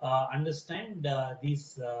understand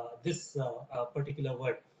this particular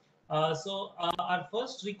word? So our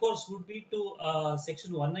first recourse would be to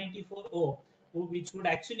Section 194O, which would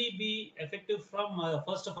actually be effective from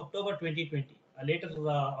 1st of October 2020, later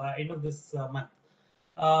end of this month.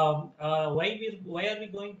 Why are we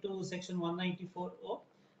going to Section 194O?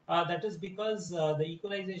 That is because the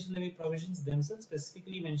equalization levy provisions themselves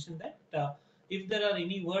specifically mention that if there are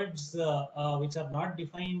any words which are not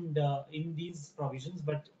defined in these provisions,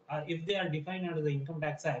 but if they are defined under the Income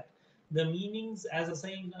Tax Act, the meanings as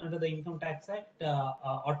assigned under the Income Tax Act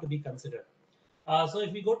ought to be considered. So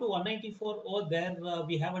if we go to 194O, there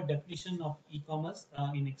we have a definition of e-commerce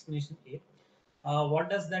in explanation A. What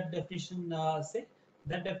does that definition say?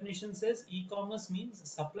 That definition says e-commerce means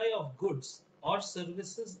supply of goods or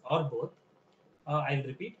services or both. I'll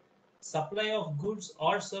repeat, supply of goods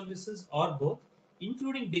or services or both,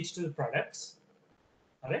 including digital products,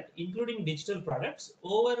 all right, including digital products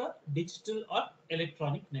over a digital or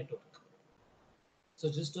electronic network.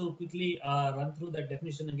 So just to quickly run through that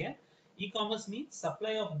definition again, e-commerce means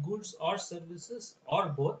supply of goods or services or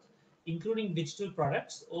both, including digital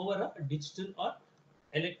products over a digital or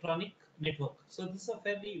electronic network. So this is a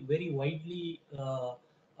fairly very widely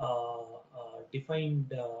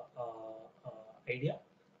defined idea,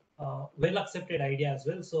 well accepted idea as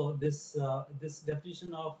well. So this this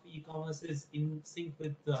definition of e-commerce is in sync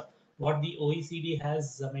with what the OECD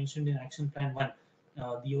has mentioned in Action Plan 1.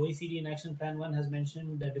 The OECD in Action Plan 1 has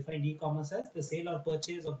mentioned defined e-commerce as the sale or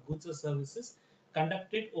purchase of goods or services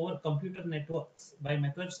conducted over computer networks by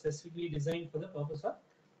methods specifically designed for the purpose of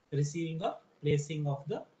receiving or placing of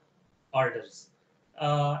the orders.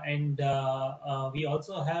 We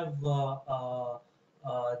also have the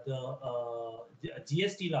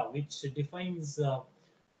GST law, which defines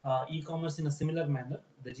e-commerce in a similar manner.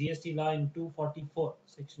 The GST law in 244,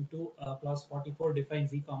 section 2, clause 44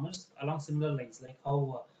 defines e-commerce along similar lines, like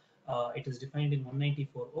how it is defined in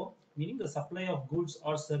 194O. meaning the supply of goods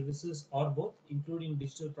or services or both, including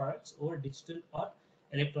digital products over digital or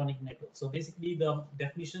electronic networks. So basically, the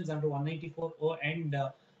definitions under 194O and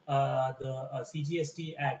the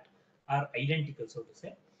CGST Act are identical, so to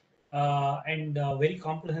say, and very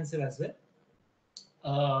comprehensive as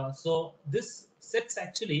well. So this sets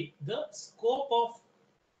actually the scope of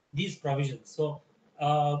these provisions. So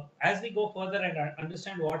as we go further and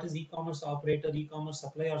understand what is e-commerce operator, e-commerce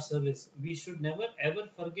supply or service, we should never ever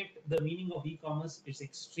forget the meaning of e-commerce. It's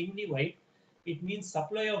extremely wide. It means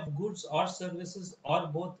supply of goods or services or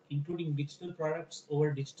both, including digital products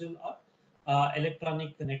over digital or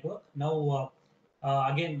electronic network. Now,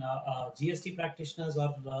 again, GST practitioners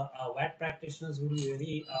or VAT practitioners will be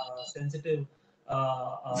very sensitive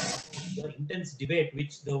about the intense debate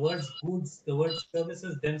which the words goods, the words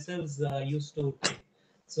services themselves used to take.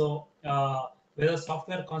 So whether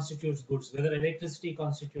software constitutes goods, whether electricity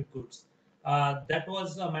constitutes goods, that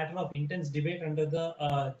was a matter of intense debate under the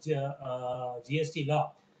GST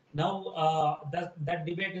law. Now that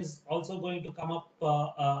debate is also going to come up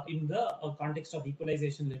in the context of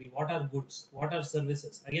equalization levy. What are goods? What are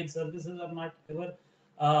services? Again, services are not ever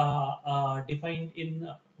defined in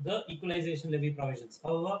the equalization levy provisions.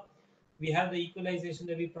 However, we have the equalization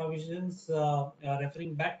levy provisions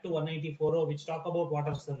referring back to 194O, which talk about what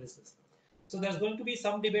are services. So there's going to be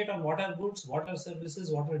some debate on what are goods, what are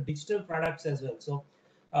services, what are digital products as well. So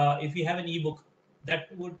if you have an ebook,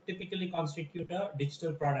 that would typically constitute a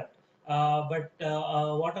digital product. But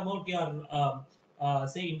what about your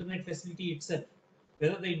say internet facility itself?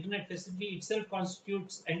 Whether the internet facility itself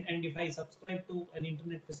constitutes, and if I subscribe to an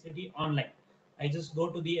internet facility online, I just go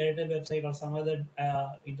to the Airtel website or some other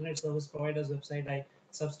internet service provider's website, I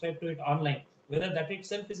subscribe to it online. Whether that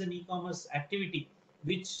itself is an e-commerce activity,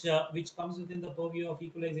 which comes within the purview of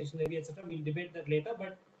equalization levy, etc. We'll debate that later.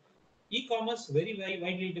 But e-commerce, very, very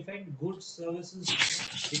widely defined: goods, services,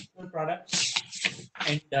 digital products,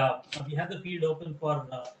 and we have the field open for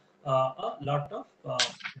a lot of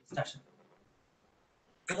discussion.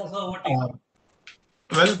 So that's what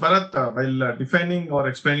Well, Bharath, while defining or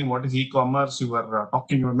explaining what is e-commerce, you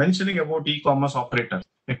were mentioning about e-commerce operator.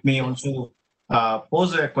 Let me also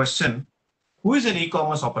pose a question. Who is an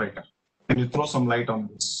e-commerce operator? Can you throw some light on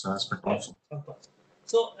this aspect also? Of course.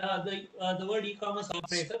 So the word e-commerce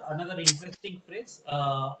operator, another interesting phrase,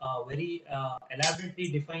 very elaborately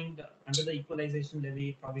defined under the equalization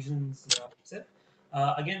levy provisions itself.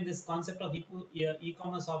 Again, this concept of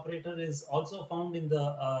e-commerce operator is also found in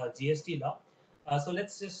the GST law. So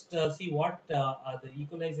let's just see what the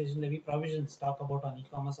equalization levy provisions talk about on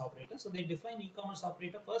e-commerce operator. So they define e-commerce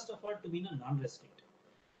operator first of all to mean a non-resident.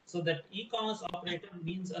 So that e-commerce operator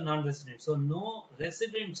means a non-resident. So no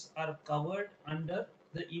residents are covered under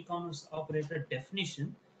the e-commerce operator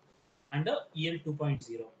definition under EL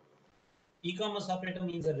 2.0. E-commerce operator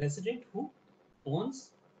means a resident who owns,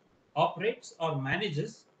 operates or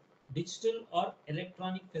manages digital or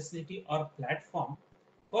electronic facility or platform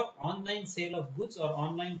for online sale of goods or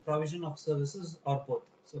online provision of services or both.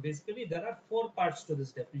 So basically there are four parts to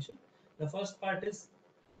this definition. The first part is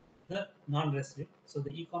the non-resident. So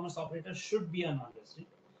the e-commerce operator should be a non-resident.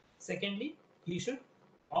 Secondly, he should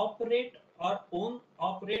operate or own,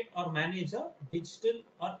 operate or manage a digital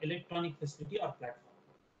or electronic facility or platform.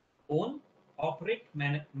 Own, operate,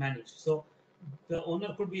 manage. So the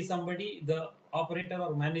owner could be somebody, the operator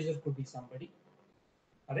or manager could be somebody.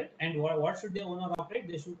 All right. And what should the owner operate?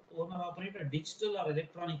 They should operate a digital or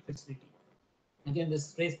electronic facility. Again,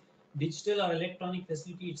 this phrase digital or electronic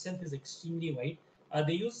facility itself is extremely wide.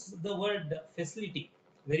 They use the word facility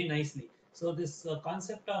very nicely. So this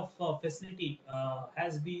concept of facility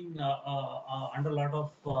has been under a lot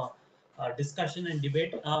of discussion and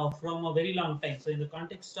debate from a very long time. So in the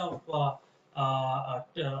context of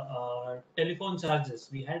telephone charges,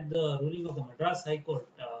 we had the ruling of the Madras High Court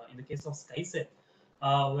in the case of SkyCell,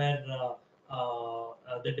 where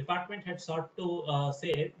the department had sought to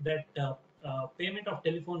say that payment of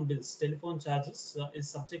telephone bills, telephone charges is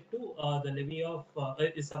subject to the levy of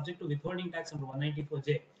is subject to withholding tax under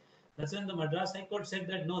 194J. That's when the Madras High Court said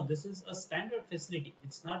that no, this is a standard facility.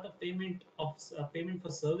 It's not a payment of payment for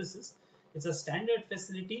services. It's a standard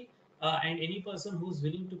facility, and any person who's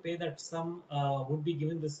willing to pay that sum would be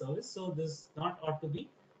given this service. So this not ought to be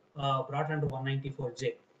brought under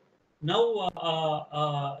 194J. Now,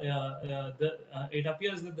 it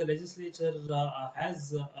appears that the legislature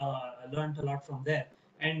has learned a lot from there,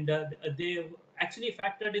 and they actually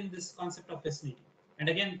factored in this concept of facility. And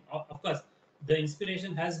again, of course, the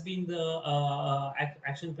inspiration has been the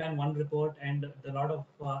Action Plan 1 report and the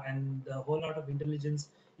whole lot of intelligence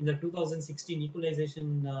in the 2016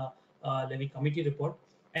 Equalization Levy Committee report.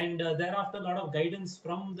 And thereafter, a lot of guidance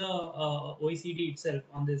from the OECD itself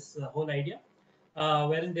on this whole idea,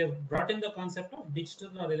 wherein they've brought in the concept of digital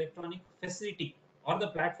or electronic facility or the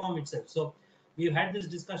platform itself. So we've had this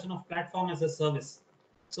discussion of platform as a service.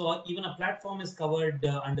 So even a platform is covered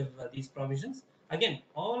under these provisions. Again,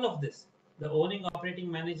 all of this, the owning, operating,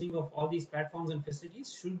 managing of all these platforms and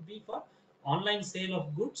facilities should be for online sale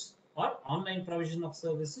of goods or online provision of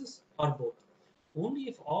services or both. Only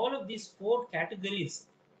if all of these four categories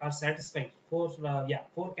are satisfied,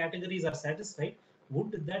 four categories are satisfied,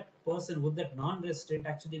 would that person, would that non-resident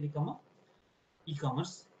actually become a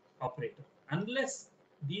e-commerce operator. Unless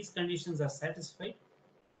these conditions are satisfied,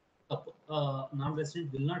 a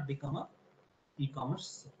non-resident will not become a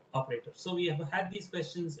e-commerce operator. So we have had these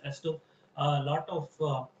questions as to a lot of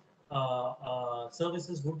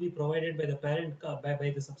services would be provided by the parent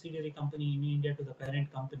by the subsidiary company in India to the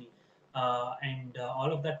parent company, and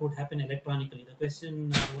all of that would happen electronically. The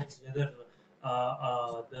question was whether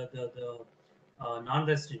the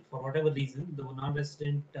non-resident, for whatever reason, the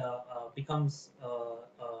non-resident becomes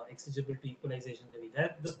exigible to equalization levy.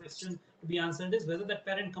 That the question to be answered is whether that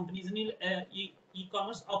parent company is an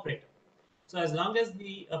e-commerce operator. So as long as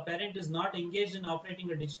the parent is not engaged in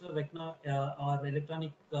operating a digital or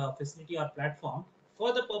electronic facility or platform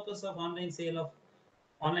for the purpose of online sale or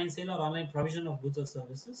online provision of goods or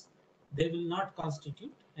services, they will not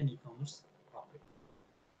constitute an e-commerce operator.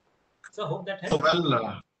 So I hope that helps.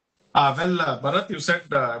 So Bharath, you said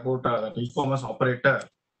about the e-commerce operator,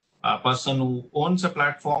 a person who owns a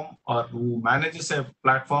platform or who manages a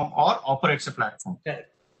platform or operates a platform. Correct.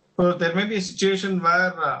 So there may be a situation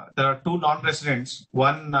where there are two non-residents.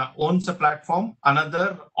 One owns a platform,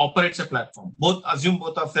 another operates a platform. Assume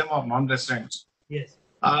both of them are non-residents. Yes.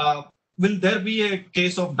 Will there be a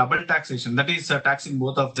case of double taxation? That is taxing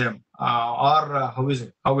both of them, or how is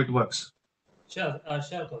it? How it works? Sure,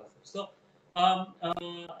 Cotha. So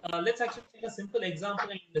let's actually take a simple example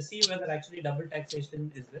and see whether actually double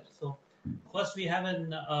taxation is there. So first we have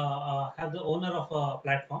the owner of a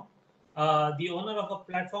platform. The owner of a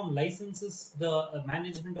platform licenses the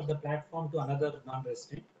management of the platform to another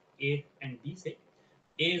non-resident, A and B. Say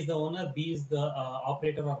A is the owner, B is the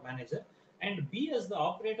operator or manager, and B as the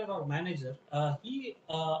operator or manager, he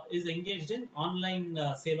is engaged in online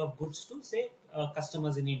sale of goods to say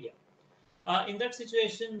customers in India. In that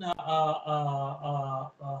situation, how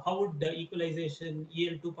would the equalization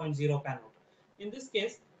EL 2.0 pan out? In this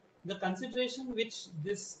case, the consideration which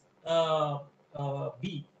this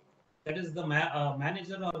B, that is the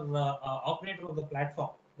manager or operator of the platform,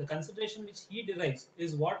 the consideration which he derives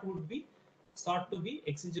is what would be sought to be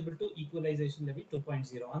exigible to equalization levy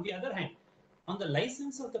 2.0. On the other hand, on the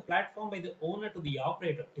license of the platform by the owner to the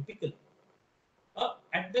operator, typically,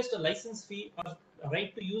 at best a license fee or a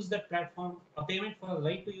right to use that platform, a payment for a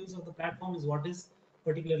right to use of the platform is what is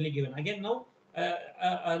particularly given. Again, now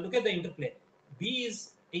look at the interplay. B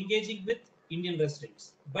is engaging with Indian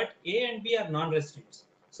residents, but A and B are non-residents.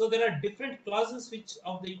 So there are different clauses which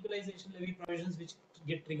of the equalization levy provisions which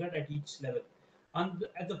get triggered at each level.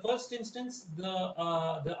 At the first instance,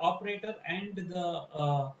 the operator and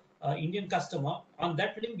the Indian customer, on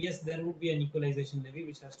that limb, yes, there would be an equalization levy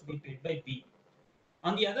which has to be paid by B.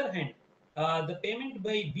 On the other hand, the payment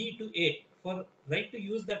by B to A for right to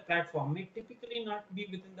use that platform may typically not be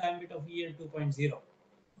within the ambit of EL 2.0.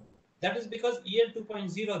 That is because EL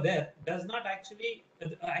 2.0 there does not actually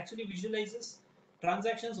visualizes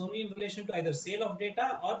transactions only in relation to either sale of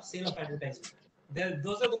data or sale of advertisement.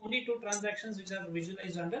 Those are the only two transactions which are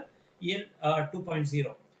visualized under EL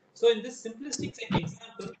 2.0. So in this simplistic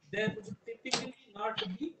example, there would typically not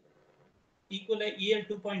be equal EL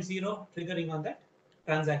 2.0 triggering on that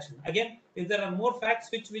transaction. Again, if there are more facts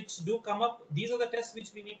which do come up, these are the tests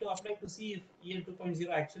which we need to apply to see if EL 2.0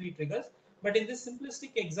 actually triggers. But in this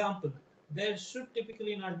simplistic example, there should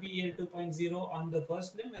typically not be EL 2.0 on the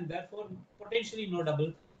first limb, and therefore potentially no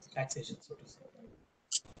double taxation, so to say.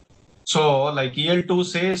 So, like EL2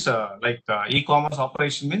 says, e-commerce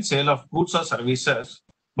operation means sale of goods or services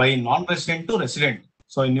by non-resident to resident.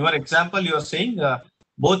 So, in your example, you are saying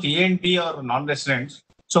both A and B are non-residents.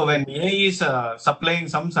 So, when A is supplying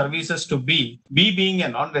some services to B, B being a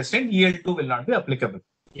non-resident, EL2 will not be applicable.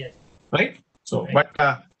 Yes. Right? So, Right.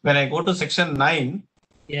 But when I go to section 9,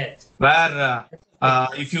 yes, where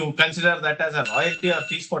if you consider that as a royalty or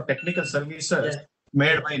fees for technical services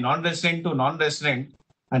made by non-resident to non-resident,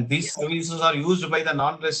 and these services are used by the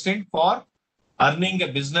non-resident for earning a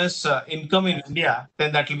business income in India,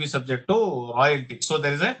 then that will be subject to royalty. So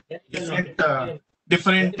there is a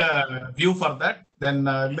different view for that. Then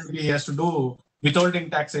maybe he has to do withholding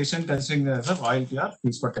taxation considering as a royalty or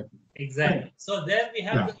fees for technical. Exactly. So there we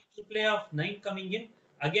have Yeah. the interplay of 9 coming in.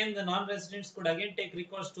 Again, the non-residents could again take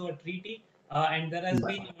recourse to a treaty, and there has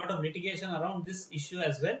been a lot of litigation around this issue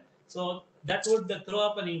as well. So that would throw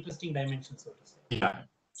up an interesting dimension, so to say. Yeah.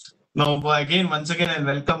 Now, once again, I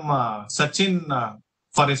welcome Sachin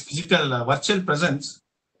for his physical virtual presence.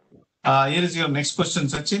 Here is your next question,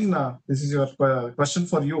 Sachin. This is your question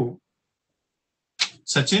for you.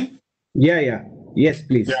 Sachin? Yeah. Yes,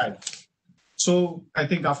 please. Yeah. So I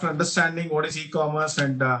think after understanding what is e-commerce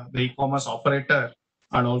and the e-commerce operator,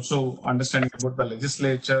 and also understanding about the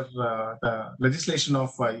legislation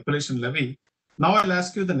of Equalisation Levy, now I'll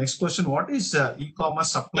ask you the next question. What is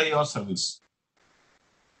e-commerce supply or service?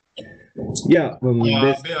 Yeah.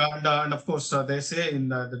 And of course, they say in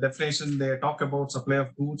the definition, they talk about supply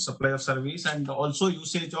of goods, supply of service, and also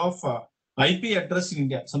usage of IP address in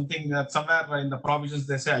India. Something that somewhere in the provisions,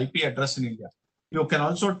 they say IP address in India. You can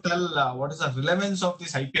also tell what is the relevance of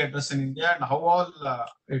this IP address in India and how all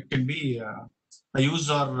it can be used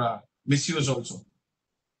or misused also.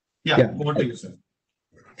 Yeah, over to you, sir.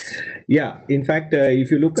 Yeah, in fact, if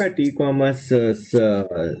you look at e-commerce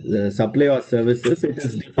supply or services, it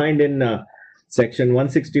is defined in Section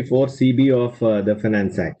 164 CB of the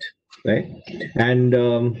Finance Act, right? And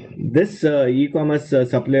this e-commerce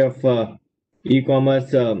supply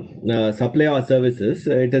or services,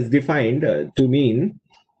 it is defined to mean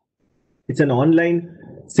it's an online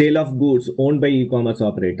sale of goods owned by e-commerce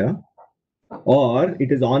operator, or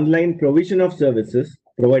it is online provision of services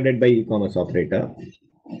provided by e-commerce operator,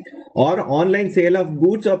 or online sale of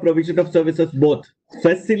goods or provision of services both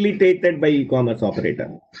facilitated by e-commerce operator,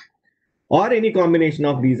 or any combination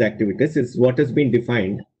of these activities is what has been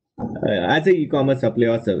defined as a e-commerce supply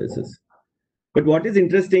or services. But what is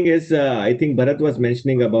interesting is I think Bharath was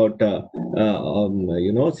mentioning about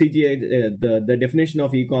CGA, the definition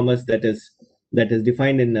of e-commerce that is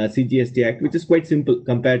defined in CGST Act, which is quite simple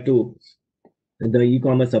compared to the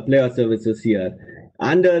e-commerce supply or services here.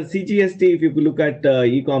 Under CGST, if you look at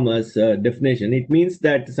e-commerce definition, it means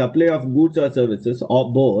that supply of goods or services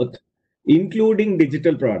or both, including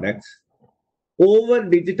digital products, over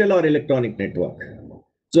digital or electronic network.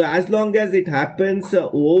 So as long as it happens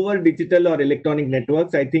over digital or electronic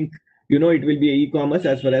networks, I think it will be e-commerce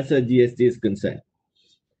as far as GST is concerned.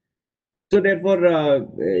 So therefore,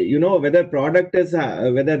 whether product is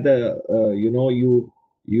whether the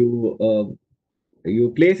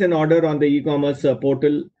you place an order on the e-commerce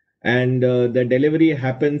portal and the delivery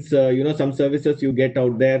happens, some services you get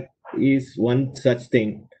out there is one such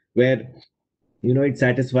thing where it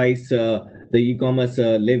satisfies the e-commerce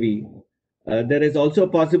levy. There is also a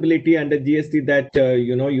possibility under GST that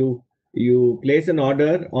you place an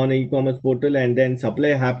order on an e-commerce portal and then supply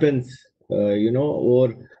happens,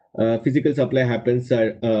 or physical supply happens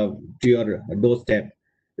to your doorstep.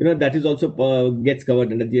 That is also gets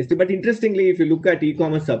covered under GST. But interestingly, if you look at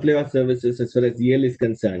e-commerce supply of services as far as EL is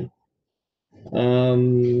concerned,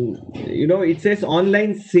 it says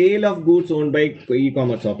online sale of goods owned by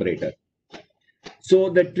e-commerce operator. So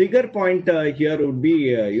the trigger point here would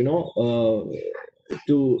be, it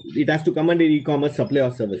has to come under e-commerce supply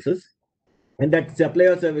of services, and that supply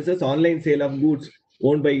of services online sale of goods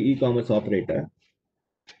owned by e-commerce operator.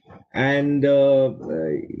 And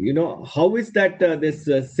how is that this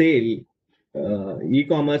sale,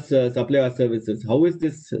 e-commerce supply or services, how is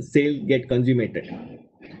this sale get consummated?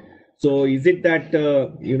 So is it that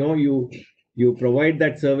you provide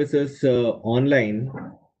that services online,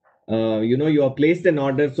 you have placed an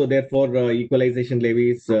order, so therefore equalization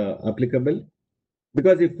levy is applicable?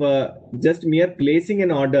 Because if just mere placing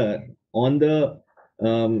an order on the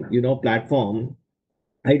platform,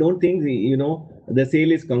 I don't think the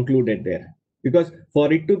sale is concluded there, because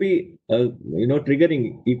for it to be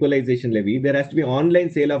triggering equalization levy, there has to be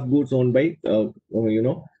online sale of goods owned by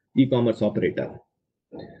e-commerce operator.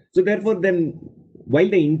 So therefore, then while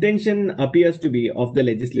the intention appears to be of the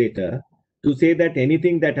legislator to say that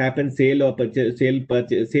anything that happens sale or purchase,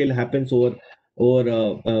 sale happens over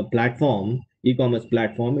a platform, e-commerce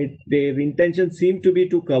platform, their intention seemed to be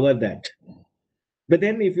to cover that. But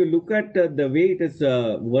then if you look at the way it is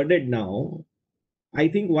worded now, I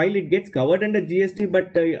think while it gets covered under GST,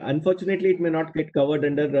 but unfortunately it may not get covered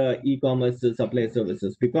under e-commerce supply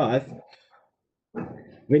services, because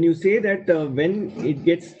when you say that when it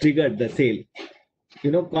gets triggered, the sale,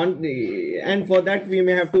 and for that we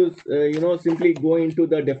may have to simply go into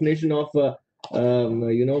the definition of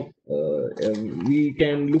we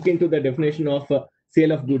can look into the definition of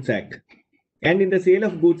Sale of Goods Act. And in the Sale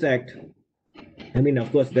of Goods Act, I mean,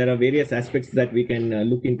 of course, there are various aspects that we can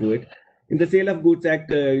look into it. In the Sale of Goods Act,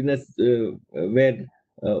 where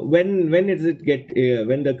when is it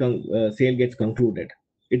when the sale gets concluded?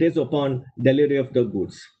 It is upon delivery of the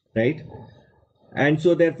goods, right? And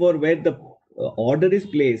so therefore, where the order is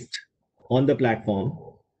placed on the platform,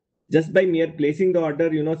 just by mere placing the order,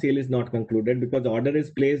 sale is not concluded, because order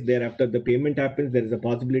is placed. Thereafter the payment happens. There is a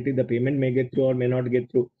possibility the payment may get through or may not get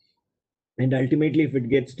through, and ultimately if it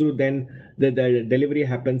gets through, then the delivery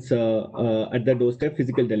happens at the doorstep,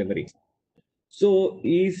 physical delivery. So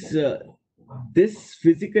is this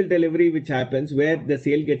physical delivery which happens where the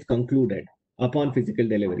sale gets concluded upon physical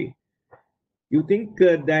delivery, you think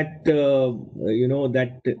that that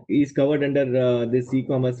is covered under this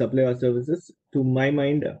e-commerce supply or services? To my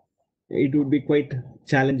mind, it would be quite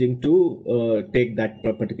challenging to take that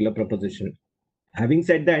particular proposition. Having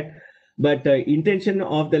said that, but intention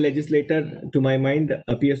of the legislator, to my mind,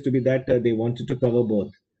 appears to be that they wanted to cover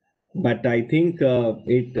both. But I think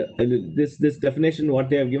this definition what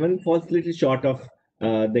they have given falls a little short of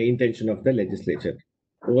the intention of the legislature.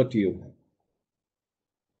 Over to you.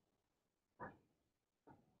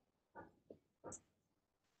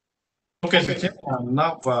 Okay, Sachin.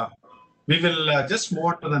 Now we will just move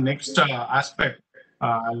on to the next aspect.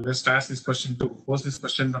 I'll just ask this question to pose this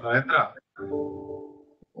question to Narendra.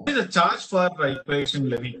 What is the charge for equalization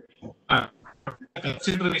levy?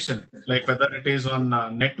 Consideration, like whether it is on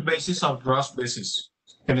net basis or gross basis.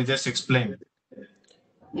 Can you just explain?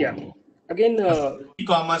 Yeah. Again,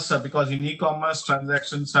 e-commerce, because in e-commerce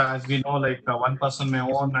transactions, as we know, like one person may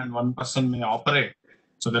own and one person may operate.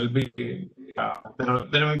 So there will be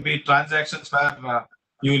there will be transactions where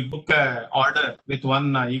you will book an order with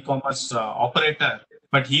one e-commerce operator,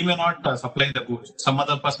 but he may not supply the goods. Some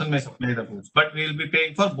other person may supply the goods, but we will be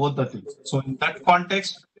paying for both the things. So in that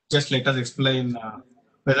context, just let us explain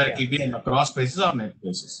whether it will be on a gross basis or net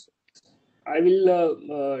basis. I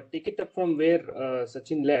will take it up from where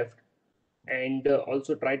Sachin left, and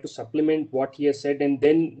also try to supplement what he has said, and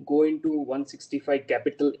then go into 165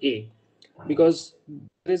 capital A, because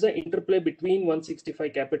there is an interplay between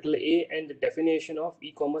 165 capital A and the definition of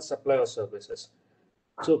e-commerce supply or services.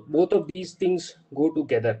 So both of these things go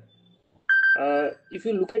together. If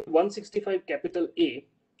you look at 165 capital A,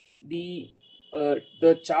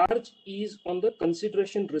 the charge is on the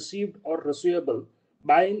consideration received or receivable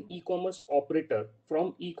by an e-commerce operator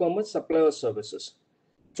from e-commerce supplier services.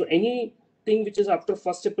 So anything which is after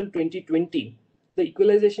 1st April 2020, the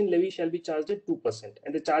equalization levy shall be charged at 2%,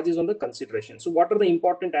 and the charge is on the consideration. So what are the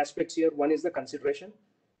important aspects here? One is the consideration,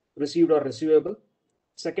 received or receivable.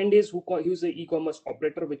 Second is who is the e-commerce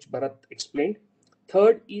operator, which Bharath explained.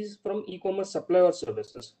 Third is from e-commerce supplier or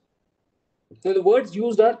services. So the words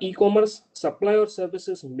used are e-commerce supply or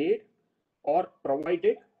services made or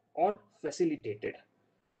provided or facilitated.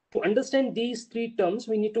 To understand these three terms,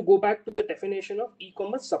 we need to go back to the definition of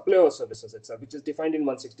e-commerce supply or services itself, which is defined in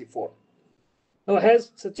 164. Now,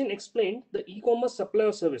 as Sachin explained, the e-commerce supply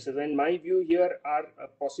or services, and my view here, are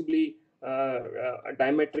possibly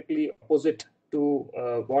diametrically opposite to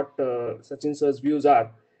what Sachin sir's views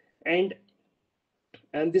are. And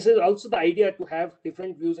this is also the idea to have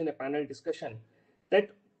different views in a panel discussion, that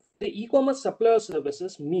the e-commerce supplier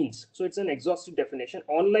services means, so it's an exhaustive definition,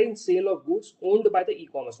 online sale of goods owned by the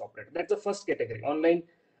e-commerce operator. That's the first category, online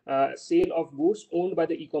sale of goods owned by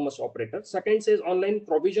the e-commerce operator. Second says online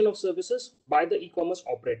provision of services by the e-commerce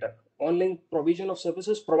operator, online provision of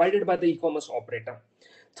services provided by the e-commerce operator.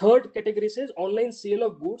 Third category says online sale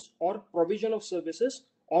of goods or provision of services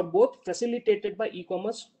or both facilitated by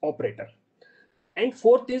e-commerce operator. And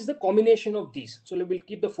fourth is the combination of these. So we'll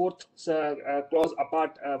keep the fourth clause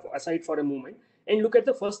apart, aside for a moment, and look at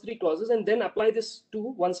the first three clauses and then apply this to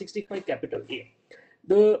 165 capital A.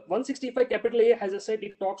 The 165 capital A, as I said,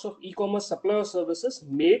 it talks of e-commerce supplier services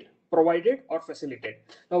made, provided, or facilitated.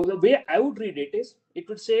 Now, the way I would read it is, it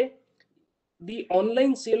would say the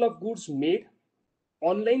online sale of goods made,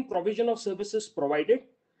 online provision of services provided,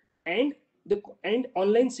 and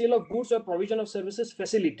online sale of goods or provision of services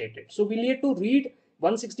facilitated. So we need to read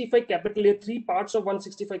 165 capital A, three parts of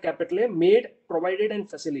 165 capital A: made, provided, and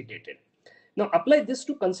facilitated. Now apply this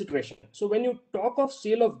to consideration. So when you talk of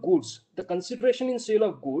sale of goods, the consideration in sale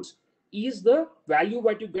of goods is the value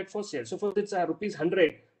what you get for sale. So for it's rupees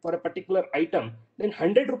 100 for a particular item, then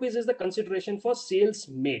 100 rupees is the consideration for sales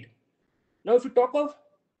made. Now if you talk of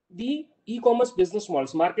the e-commerce business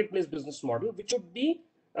models, marketplace business model, which would be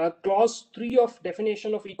clause 3 of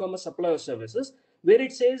definition of e-commerce supplier services, where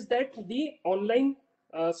it says that the online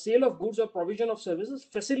sale of goods or provision of services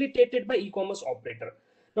facilitated by e-commerce operator.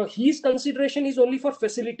 Now his consideration is only for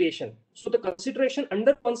facilitation. So the consideration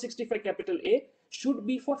under 165 capital A should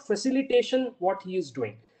be for facilitation what he is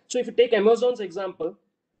doing. So if you take Amazon's example,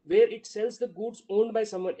 where it sells the goods owned by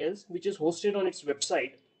someone else, which is hosted on its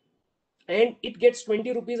website, and it gets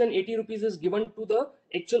 20 rupees and 80 rupees is given to the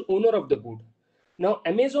actual owner of the good. Now,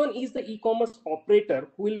 Amazon is the e-commerce operator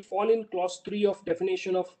who will fall in clause 3 of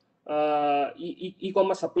definition of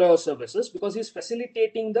e-commerce supplier services, because he's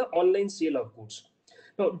facilitating the online sale of goods.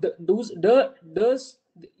 Now,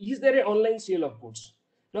 is there an online sale of goods?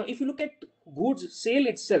 Now, if you look at goods sale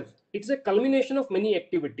itself, it's a culmination of many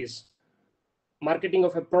activities. Marketing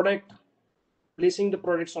of a product, placing the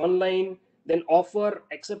products online, then offer,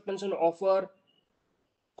 acceptance and offer,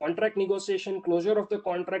 contract negotiation, closure of the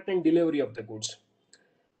contract, and delivery of the goods.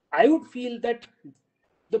 I would feel that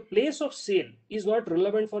the place of sale is not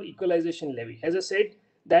relevant for equalization levy. As I said,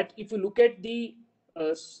 that if you look at the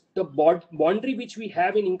boundary which we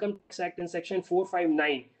have in Income Tax Act in section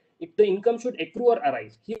 459, if the income should accrue or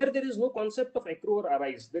arise. Here there is no concept of accrue or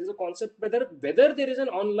arise. There is a concept whether there is an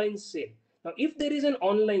online sale. Now, if there is an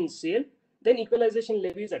online sale, then equalization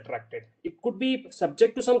levy is attracted. It could be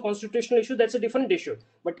subject to some constitutional issue, that's a different issue.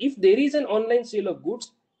 But if there is an online sale of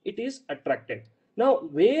goods, it is attracted. Now,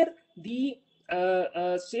 where the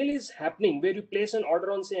sale is happening, where you place an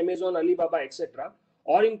order on, say, Amazon, Alibaba, etc.,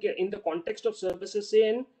 or in the context of services, say,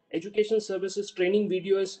 an education services, training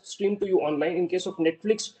videos streamed to you online. In case of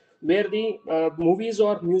Netflix, where the movies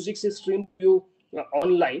or music is streamed to you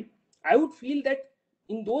online, I would feel that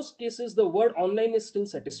in those cases, the word online is still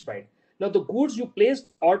satisfied. Now, the goods you place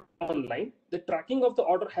order online, the tracking of the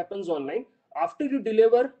order happens online. After you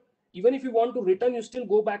deliver, even if you want to return, you still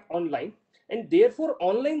go back online. And therefore,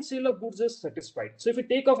 online sale of goods is satisfied. So if you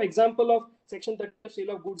take of example of Section 30 of Sale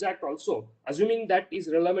of Goods Act also, assuming that is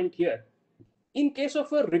relevant here, in case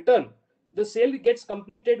of a return, the sale gets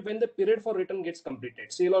completed when the period for return gets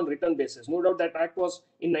completed, sale on return basis. No doubt that act was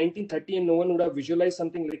in 1930 and no one would have visualized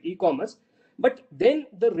something like e-commerce. But then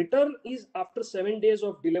the return is after 7 days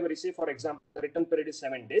of delivery. Say, for example, the return period is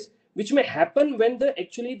 7 days, which may happen when the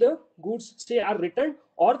goods, say, are returned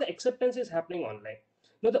or the acceptance is happening online.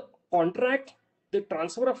 Now, the contract, the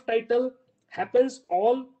transfer of title happens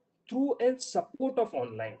all through a support of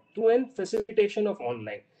online, through a facilitation of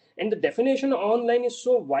online. And the definition of online is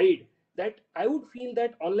so wide that I would feel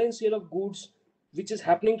that online sale of goods, which is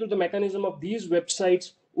happening through the mechanism of these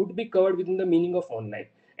websites, would be covered within the meaning of online.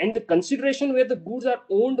 And the consideration where the goods are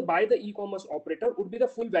owned by the e-commerce operator would be the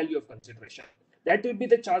full value of consideration. That will be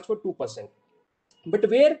the charge for 2%. But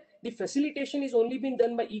where the facilitation is only been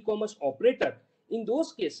done by e-commerce operator, in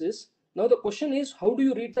those cases, now the question is, how do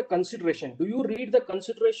you read the consideration? Do you read the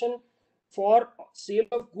consideration for sale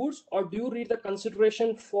of goods, or do you read the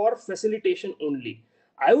consideration for facilitation only?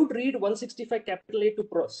 I would read 165 capital A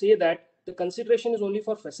to say that the consideration is only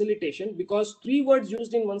for facilitation, because 3 words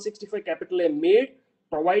used in 165 capital A, made,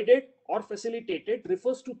 provided, or facilitated,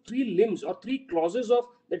 refers to 3 limbs or 3 clauses of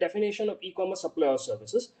the definition of e-commerce supplier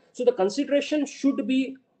services. So the consideration should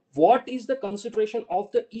be, what is the consideration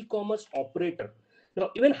of the e-commerce operator?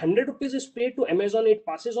 Now, even 100 rupees is paid to Amazon, it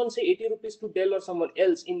passes on, say, 80 rupees to Dell or someone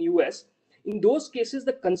else in US. In those cases,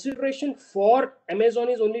 the consideration for Amazon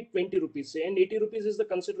is only 20 rupees, say, and 80 rupees is the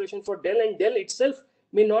consideration for Dell, and Dell itself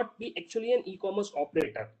may not be actually an e-commerce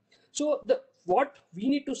operator. So what we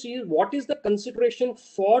need to see is what is the consideration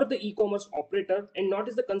for the e-commerce operator and not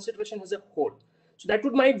is the consideration as a whole. So that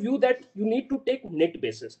would my view, that you need to take net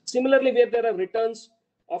basis. Similarly, where there are returns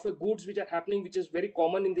of a goods which are happening, which is very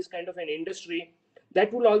common in this kind of an industry,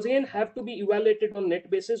 that will also have to be evaluated on net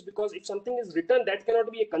basis, because if something is returned, that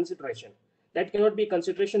cannot be a consideration. That cannot be a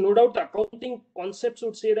consideration. No doubt the accounting concepts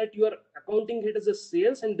would say that you are accounting it as a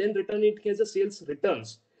sales and then returning it as a sales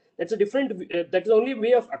returns. That's a different, that's the only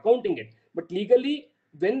way of accounting it. But legally,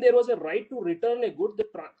 when there was a right to return a good,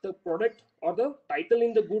 the product or the title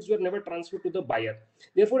in the goods were never transferred to the buyer.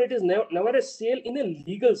 Therefore, it is never a sale in a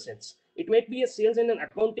legal sense. It might be a sales in an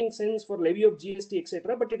accounting sense for levy of GST,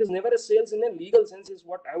 etc., but it is never a sales in a legal sense, is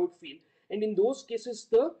what I would feel. And in those cases,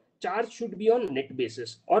 the charge should be on net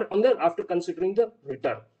basis or on the after considering the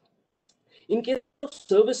return. In case of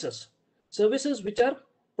services which are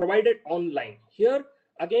provided online, here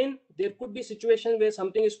again there could be situations where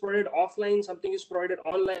something is provided offline, something is provided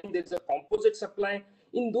online, there's a composite supply.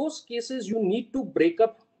 In those cases, you need to break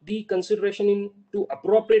up the consideration into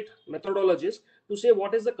appropriate methodologies to say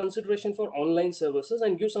what is the consideration for online services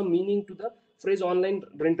and give some meaning to the phrase online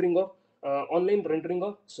rendering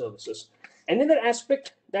of services. Another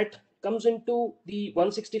aspect that comes into the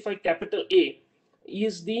 165 capital A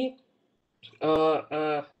is the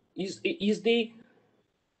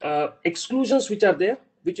exclusions which are there,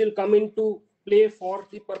 which will come into play for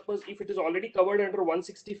the purpose. If it is already covered under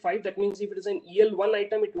 165, that means if it is an EL1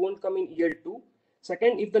 item, it won't come in EL2.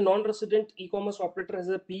 Second, if the non-resident e-commerce operator has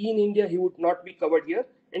a PE in India, he would not be covered here.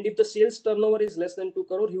 And if the sales turnover is less than 2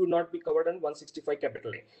 crore, he would not be covered on 165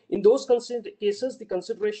 capital A. In those cases, the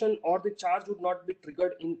consideration or the charge would not be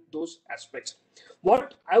triggered in those aspects.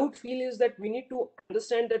 What I would feel is that we need to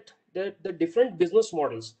understand that the different business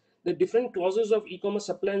models, the different clauses of e-commerce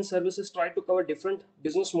supply and services try to cover different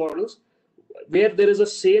business models. Where there is a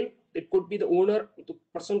sale, it could be the owner, the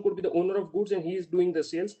person could be the owner of goods and he is doing the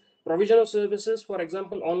sales. Provision of services, for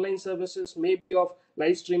example, online services, maybe of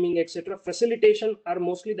live streaming, etc. Facilitation are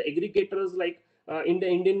mostly the aggregators, like in the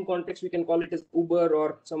Indian context, we can call it as Uber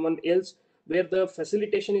or someone else, where the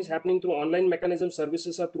facilitation is happening through online mechanism,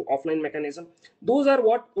 services are through offline mechanism. Those are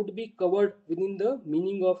what would be covered within the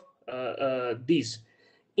meaning of these.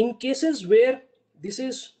 In cases where this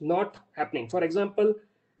is not happening, for example,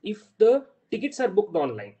 if the tickets are booked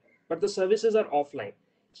online, but the services are offline,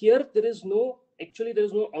 here there is no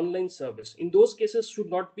online service. In those cases, should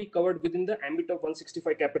not be covered within the ambit of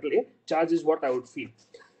 165 capital A charge is what I would feel.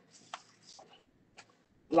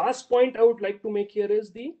 Last point I would like to make here is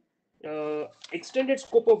the extended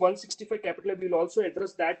scope of 165 capital A. We will also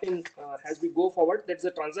address that in as we go forward. That's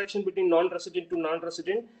the transaction between non-resident to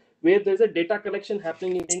non-resident, where there's a data collection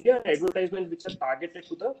happening in India and advertisement which are targeted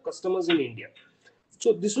to the customers in India.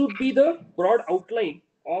 So this would be the broad outline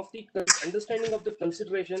of the understanding of the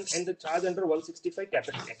consideration and the charge under 165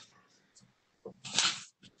 capital A.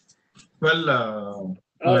 Well,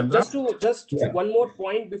 just one more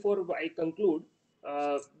point before I conclude.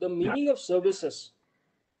 The meaning of services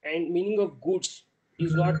and meaning of goods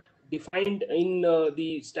is not defined in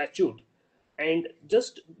the statute, and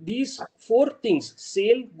just these four things,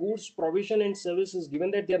 sale, goods, provision and services,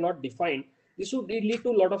 given that they are not defined, this would lead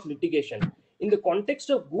to a lot of litigation. In the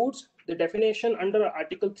context of goods, the definition under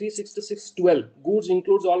article 366(12), goods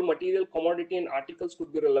includes all material, commodity and articles,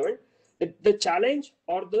 could be relevant. The challenge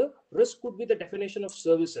or the risk could be the definition of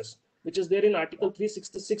services, which is there in article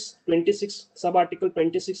 366(26), sub-article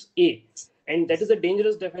 26A. And that is a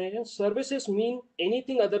dangerous definition. Services mean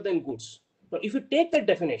anything other than goods. Now, if you take that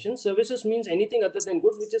definition, services means anything other than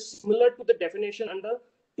goods, which is similar to the definition under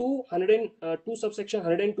 2 subsection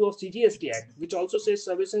 102 of CGST Act, which also says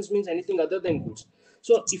services means anything other than goods.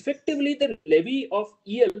 So effectively, the levy of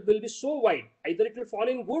EL will be so wide, either it will fall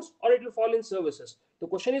in goods or it will fall in services. The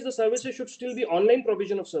question is, the services should still be online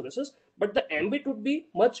provision of services, but the ambit would be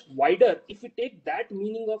much wider if we take that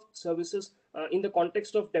meaning of services in the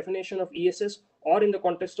context of definition of ESS, or in the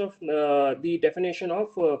context of the definition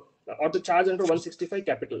of or the charge under 165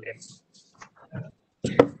 capital A.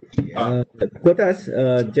 Kotas,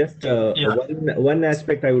 just one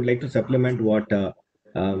aspect I would like to supplement what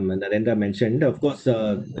Narendra mentioned. Of course,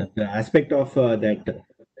 the aspect of that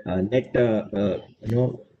net, the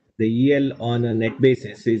EL on a net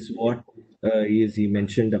basis is what he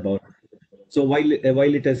mentioned about. So while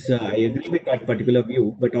it is, I agree with that particular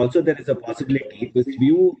view, but also there is a possibility. This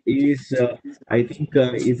view is, I think,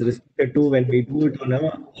 is restricted to when we do it on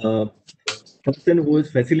a person who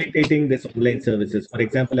is facilitating this online services, for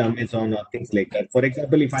example, Amazon or things like that. For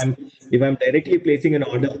example, if I'm directly placing an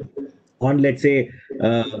order on, let's say,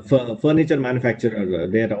 furniture manufacturer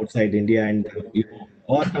there outside India, and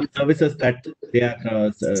or some services that they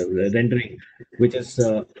are rendering, which is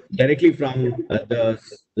directly from the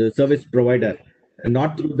service provider,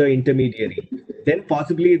 not through the intermediary, then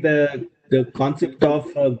possibly the concept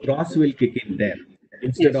of gross will kick in there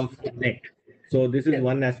instead of net. So this is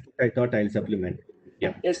one aspect I thought I'll supplement.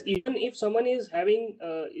 Yeah. Yes, even if someone is having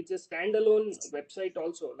it's a standalone website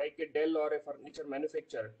also, like a Dell or a furniture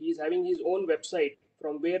manufacturer, he is having his own website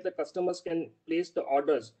from where the customers can place the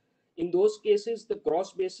orders. In those cases, the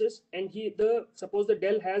gross basis, and suppose the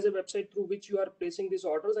Dell has a website through which you are placing these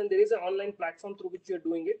orders, and there is an online platform through which you are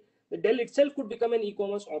doing it. The Dell itself could become an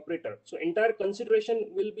e-commerce operator. So entire consideration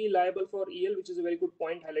will be liable for EL, which is a very good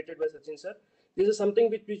point highlighted by Sachin sir. This is something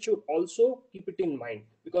which we should also keep it in mind,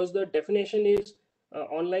 because the definition is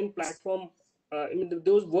online platform. I mean,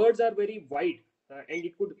 those words are very wide, and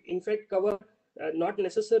it could in fact cover not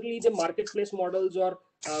necessarily the marketplace models or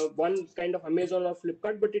one kind of Amazon or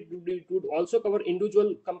Flipkart, but it would also cover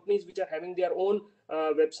individual companies which are having their own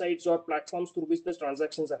websites or platforms through which the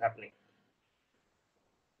transactions are happening.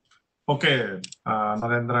 Okay,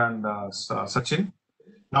 Narendra and Sachin.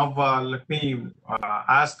 Now let me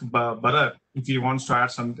ask Bharath if he wants to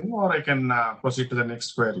add something, or I can proceed to the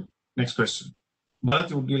next question.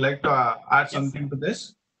 Bharath, would you like to add something to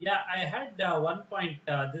this? Yeah, I had one point.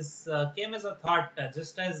 This came as a thought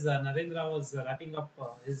just as Narendra was wrapping up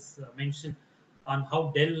his mention on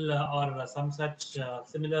how Dell or some such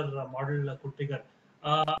similar model could trigger.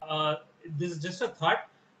 This is just a thought.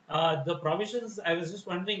 The provisions, I was just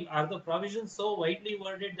wondering, are the provisions so widely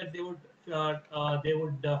worded that they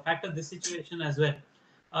would factor this situation as well?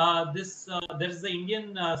 There is the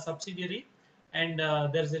Indian subsidiary, and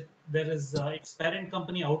there is its parent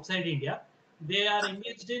company outside India. They are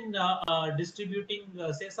engaged in distributing,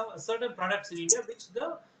 say, some certain products in India, which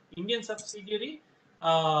the Indian subsidiary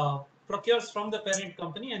procures from the parent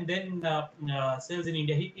company and then sells in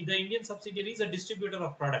India. The Indian subsidiary is a distributor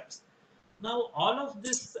of products. Now, all of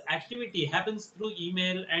this activity happens through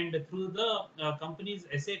email and through the company's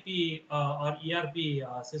SAP or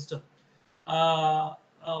ERP system.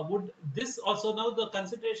 Would this also, now the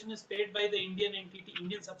consideration is paid by the Indian entity,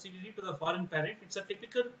 Indian subsidiary to the foreign parent? It's a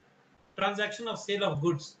typical transaction of sale of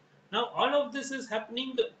goods. Now, all of this is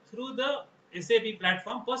happening through the SAP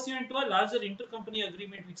platform pursuant to a larger intercompany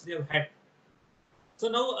agreement which they have had. So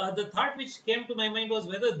now the thought which came to my mind was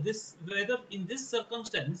whether in this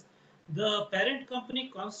circumstance the parent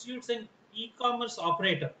company constitutes an e-commerce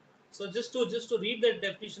operator. So just to read that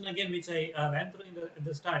definition again, which I ran through at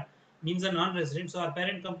the start, means a non-resident. So our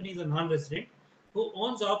parent company is a non-resident who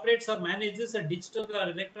owns, operates, or manages a digital or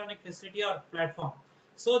electronic facility or platform.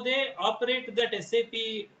 So they operate that SAP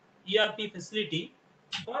ERP facility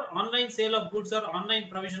for online sale of goods or online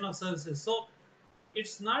provision of services. So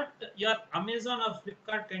it's not your Amazon or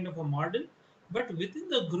Flipkart kind of a model, but within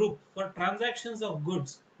the group for transactions of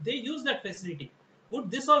goods, they use that facility. Would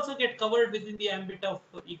this also get covered within the ambit of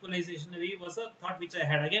equalization? Was a thought which I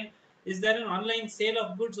had. Again, is there an online sale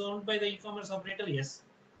of goods owned by the e-commerce operator? Yes,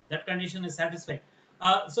 that condition is satisfied.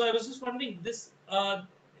 So I was just wondering,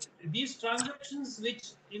 these transactions which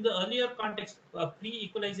in the earlier context,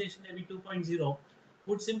 pre-equalization levy 2.0,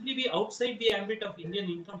 would simply be outside the ambit of Indian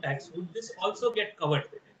income tax, would this also get covered?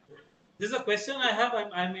 This is a question I have.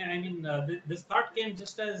 This thought came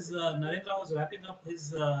just as Narendra was wrapping up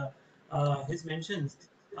his mentions.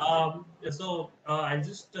 I'll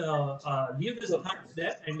just leave this thought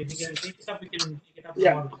there, and if we can take it up, we can take it up.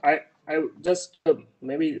 Yeah, I just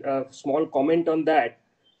maybe a small comment on that.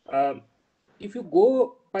 If you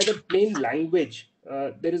go by the plain language,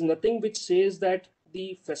 there is nothing which says that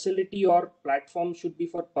the facility or platform should be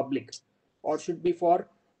for public or should be for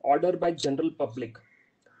order by general public.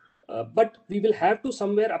 But we will have to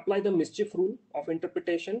somewhere apply the mischief rule of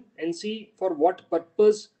interpretation and see for what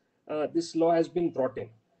purpose this law has been brought in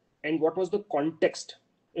and what was the context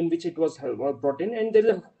in which it was brought in. And there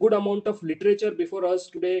is a good amount of literature before us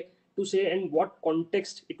today to say in what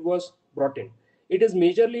context it was brought in. It is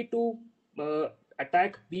majorly to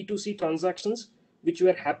attack B2C transactions which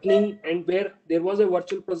were happening and where there was a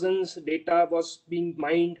virtual presence, data was being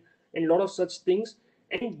mined, and a lot of such things.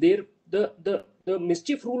 And there the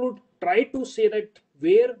mischief rule would try to say that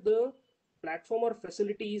where the platform or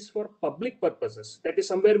facility is for public purposes, that is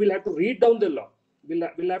somewhere we'll have to read down the law.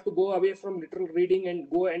 We'll have to go away from literal reading and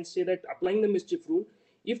go and say that applying the mischief rule,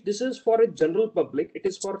 if this is for a general public, it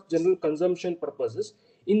is for general consumption purposes.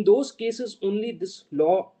 In those cases, only this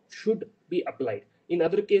law should be applied. In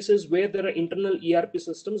other cases where there are internal ERP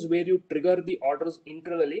systems where you trigger the orders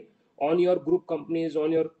internally on your group companies,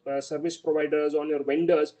 on your service providers, on your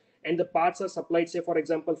vendors, and the parts are supplied, say for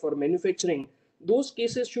example, for manufacturing, those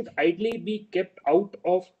cases should ideally be kept out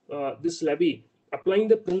of this levy, applying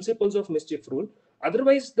the principles of mischief rule.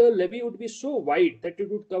 Otherwise, the levy would be so wide that it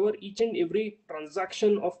would cover each and every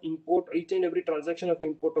transaction of import, each and every transaction of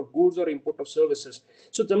import of goods or import of services.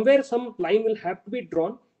 So somewhere some line will have to be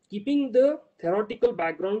drawn, keeping the theoretical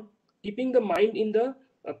background, keeping the mind in the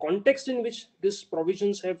context in which these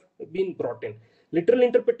provisions have been brought in. Literal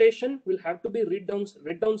interpretation will have to be read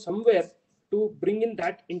down somewhere to bring in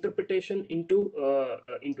that interpretation into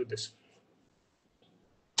this.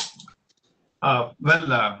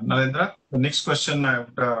 Narendra, the next question I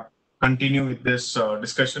would continue with this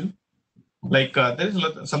discussion. Like there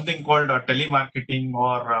is something called telemarketing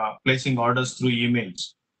or placing orders through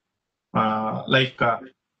emails.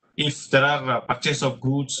 If there are purchase of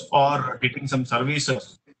goods or getting some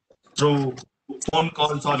services through phone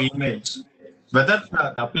calls or emails, whether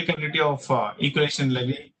the applicability of equalization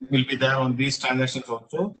levy will be there on these transactions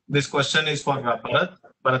also. This question is for Bharath.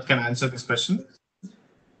 Bharath can answer this question.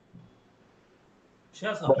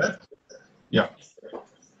 Sure, sir. Bharath? Yeah.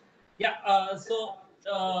 Yeah.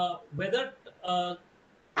 Whether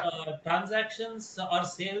transactions or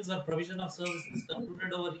sales or provision of services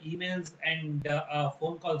concluded over emails and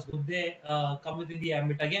phone calls, would they come within the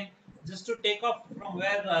ambit? Again, just to take off from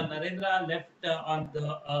where Narendra left on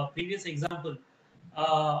the previous example,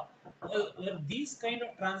 were these kind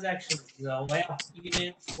of transactions via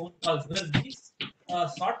emails, phone calls, were these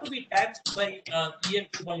sought to be taxed by EL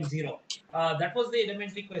 2.0? That was the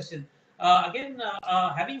elementary question.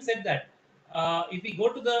 Having said that, if we go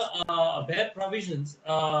to the bare provisions,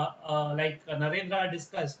 like Narendra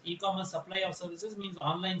discussed, e-commerce supply of services means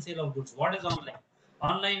online sale of goods. What is online?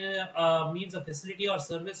 Online means a facility or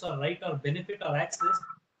service or right or benefit or access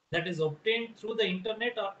that is obtained through the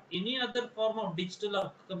internet or any other form of digital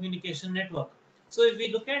or communication network. So if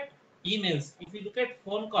we look at emails, if we look at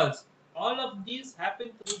phone calls, all of these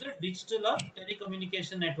happen through the digital or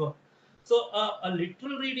telecommunication network. So a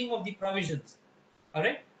literal reading of the provisions, all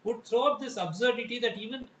right, would throw up this absurdity that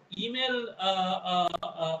even email or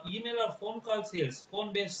phone call sales,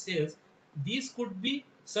 phone-based sales, these could be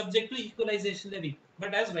subject to equalization levy.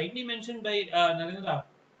 But as rightly mentioned by Narendra,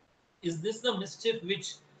 is this the mischief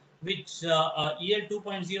which EL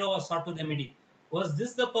 2.0 was sought to remedy? Was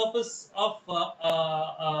this the purpose of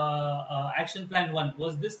Action Plan 1?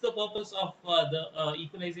 Was this the purpose of the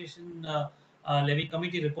Equalization Levy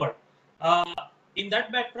Committee report? Uh, in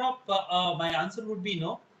that backdrop, my answer would be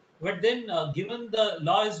no. But then, given the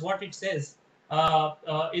law is what it says,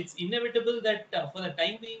 it's inevitable that for the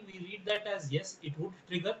time being, we read that as yes, it would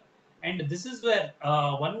trigger. And this is where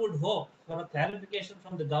one would hope for a clarification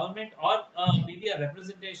from the government or maybe a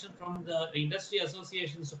representation from the industry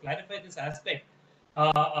associations to clarify this aspect,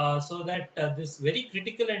 so that this very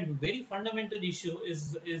critical and very fundamental issue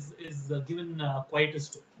is given quietus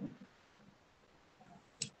to.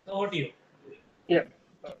 So over to you. Yeah.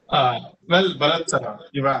 Well, Bharath,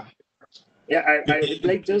 you are. Yeah, I would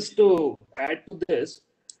like just to add to this.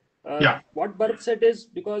 What Bharat said is,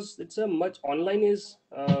 because it's a much online is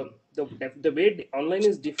the way online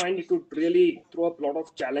is defined, it would really throw up a lot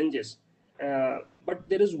of challenges. But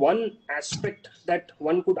there is one aspect that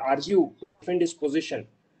one could argue to defend his position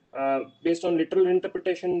based on literal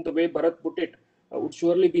interpretation. The way Bharat put it would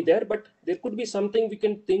surely be there, but there could be something we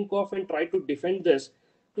can think of and try to defend this,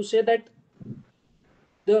 to say that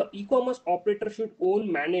the e-commerce operator should own,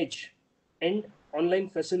 manage an online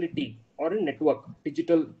facility or a network,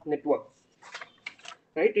 digital network,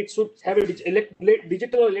 right? It should have a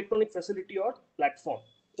digital or electronic facility or platform,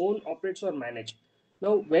 own, operates or manage.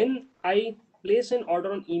 Now, when I place an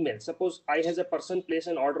order on email, suppose I as a person place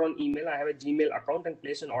an order on email, I have a Gmail account and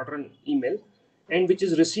place an order on email, and which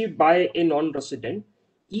is received by a non-resident,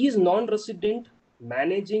 is non-resident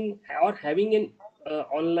managing or having an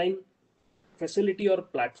online facility or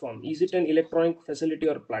platform? Is it an electronic facility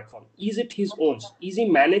or platform? Is it his own? Is he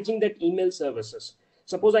managing that email services?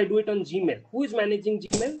 Suppose I do it on Gmail. Who is managing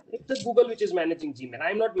Gmail? It's the Google which is managing Gmail.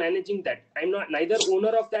 I'm not managing that. I'm not neither owner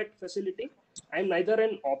of that facility. I'm neither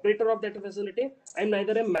an operator of that facility. I'm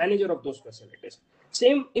neither a manager of those facilities.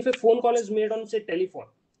 Same if a phone call is made on, say, telephone.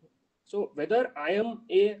 So whether am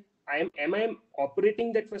I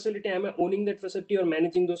operating that facility, am I owning that facility or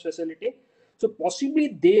managing those facility? So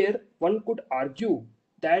possibly there one could argue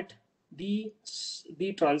that the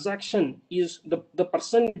transaction is the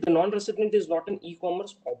person, the non-resident is not an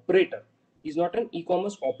e-commerce operator. Is not an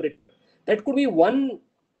e-commerce operator. That could be one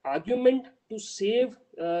argument to save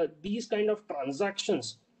these kind of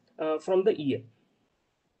transactions from the EL.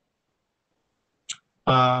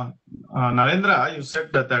 Narendra, you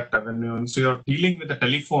said that when you're dealing with the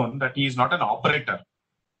telephone, that he is not an operator.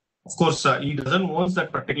 Of course, he doesn't own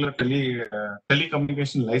that particular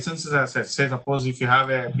telecommunication licenses as such. Say, suppose if you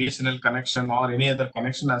have a BSNL connection or any other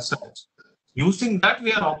connection as such, using that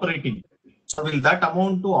we are operating. So will that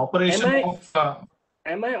amount to operation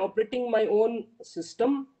am I operating my own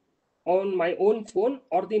system on my own phone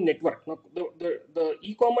or the network? Now, the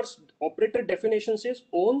e-commerce operator definition says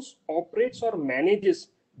owns, operates or manages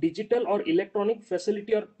digital or electronic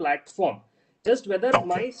facility or platform. Just whether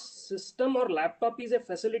my system or laptop is a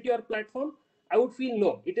facility or platform, I would feel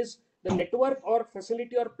no. It is the network or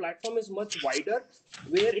facility or platform is much wider,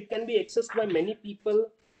 where it can be accessed by many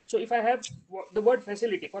people. So if I have the word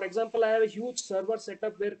facility, for example, I have a huge server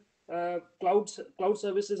setup where cloud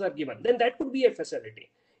services are given, then that could be a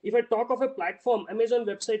facility. If I talk of a platform, Amazon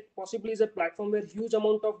website possibly is a platform where huge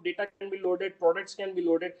amount of data can be loaded, products can be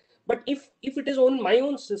loaded. But if it is on my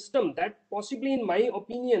own system, that possibly, in my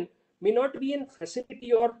opinion, may not be a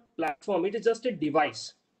facility or platform. It is just a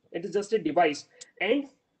device. It is just a device. And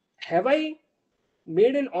have I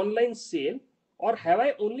made an online sale, or have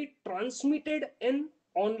I only transmitted an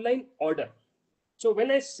online order? So when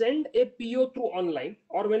I send a PO through online,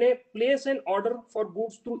 or when I place an order for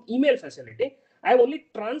goods through email facility, I have only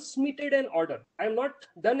transmitted an order. I have not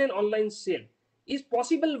done an online sale. Is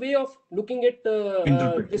possible way of looking at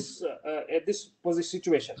this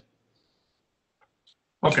situation.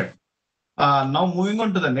 Okay. Now moving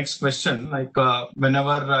on to the next question, like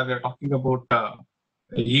whenever we are talking about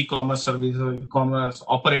e-commerce service or e-commerce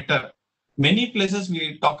operator, many places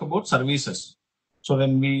we talk about services. So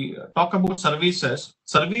when we talk about services,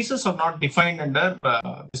 services are not defined under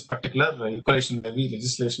this particular equalization levy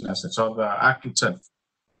legislation as such or the act itself.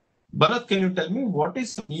 Bharat, can you tell me what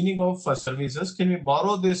is the meaning of services? Can we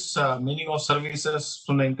borrow this meaning of services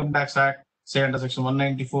from the Income Tax Act, say under section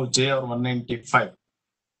 194J or 195?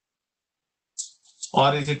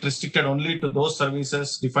 Or is it restricted only to those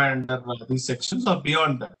services defined under these sections or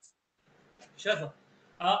beyond that? Sure, sir.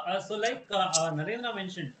 So, like Narendra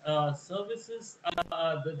mentioned, services,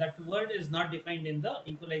 that word is not defined in the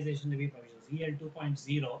equalization levy provisions. EL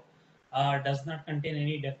 2.0 does not contain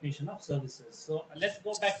any definition of services. So, let's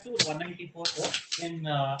go back to 194O. Again,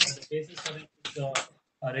 the basis for it is the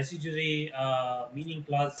residuary meaning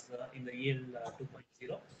clause in the EL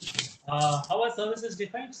 2.0. How are services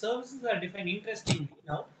defined? Services are defined interestingly.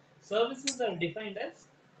 Now, services are defined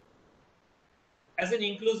as an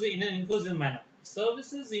inclusive manner.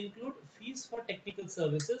 Services include fees for technical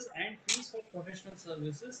services and fees for professional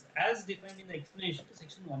services as defined in the explanation to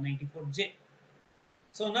section 194J.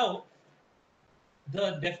 So now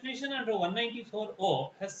the definition under 194O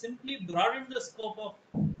has simply broadened the scope of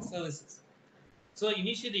services. So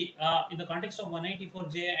initially, in the context of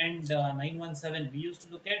 194J and 917, we used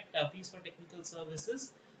to look at fees for technical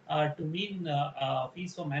services to mean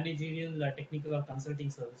fees for managerial, technical or consulting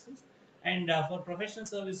services. And for professional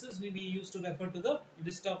services, we used to refer to the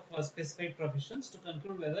list of specified professions to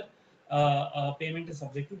conclude whether payment is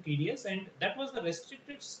subject to TDS. And that was the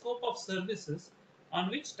restricted scope of services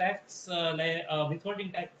on which tax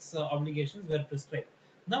withholding tax obligations were prescribed.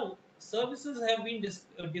 Now, services have been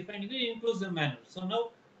defined in an inclusive manner. So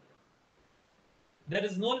now there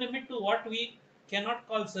is no limit to what we cannot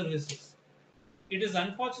call services. It is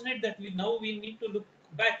unfortunate that we need to look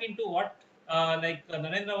back into what, like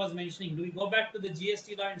Narendra was mentioning, do we go back to the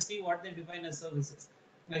GST law and see what they define as services?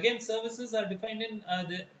 Again, services are defined in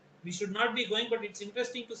we should not be going, but it's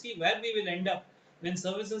interesting to see where we will end up when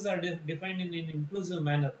services are defined in an inclusive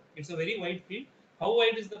manner. It's a very wide field. How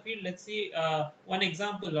wide is the field? Let's see. One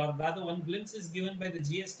example, or rather one glimpse, is given by the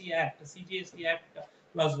GST Act, the CGST Act,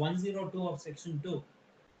 clause 102 of section 2.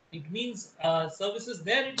 It means services.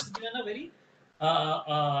 There it's given a very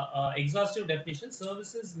exhaustive definition.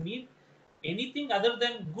 Services mean anything other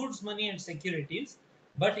than goods, money, and securities,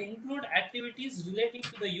 but include activities relating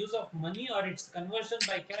to the use of money or its conversion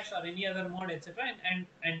by cash or any other mode, etc. And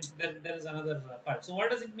there is another part. So what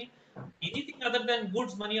does it mean? Anything other than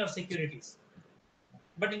goods, money, or securities,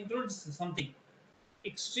 but includes something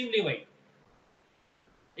extremely wide.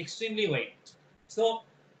 Extremely wide. So,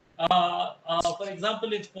 for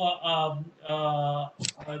example, if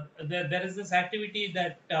there is this activity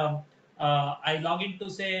that I log into,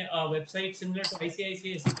 say, a website similar to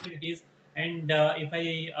ICICI Securities, and if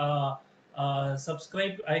I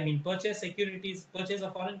purchase securities, purchase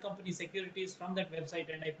a foreign company securities from that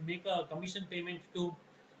website, and I make a commission payment to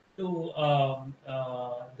the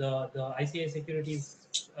ICICI Securities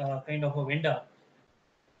kind of a vendor.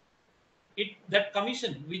 That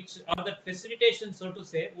commission, which or that facilitation, so to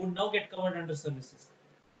say, would now get covered under services.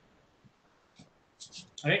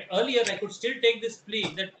 All right. Earlier, I could still take this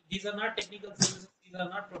plea that these are not technical services, these are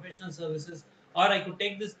not professional services, or I could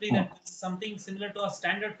take this plea that this is something similar to a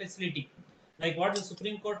standard facility, like what the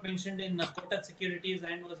Supreme Court mentioned in Cotha Securities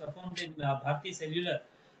and was affirmed in Bharti Cellular.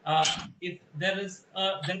 If there is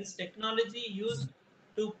technology used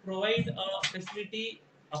to provide a facility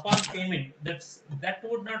upon payment, that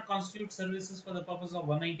would not constitute services for the purpose of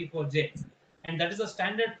 194J, and that is a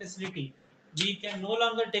standard facility. We can no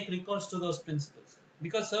longer take recourse to those principles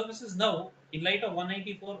because services now, in light of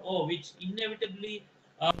 194O, which inevitably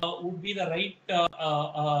would be the right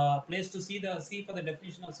place to see for the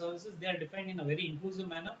definition of services, they are defined in a very inclusive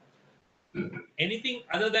manner. Anything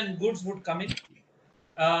other than goods would come in.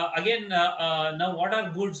 Again, now what are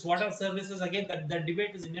goods, what are services? Again, that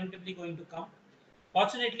debate is inevitably going to come.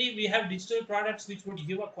 Fortunately, we have digital products which would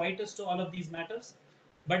give a quietus to all of these matters.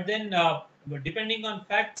 But then, depending on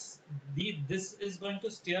facts, this is going to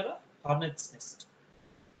steer a hornet's nest.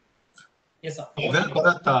 Yes, sir.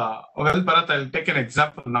 Bharat, I'll take an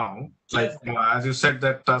example now. Like as you said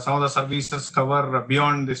that some of the services cover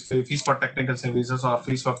beyond this fees for technical services or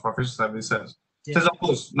fees for professional services. Yes. So of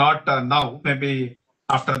course, not now. Maybe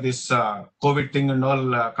after this COVID thing and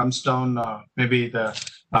all comes down, maybe the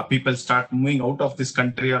people start moving out of this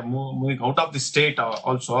country or moving out of the state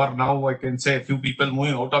also. Or now I can say a few people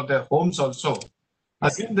moving out of their homes also. Yes. I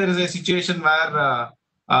think there is a situation where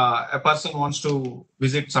a person wants to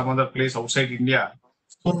visit some other place outside India.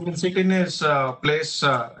 So he will sit in his place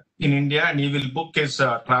in India and he will book his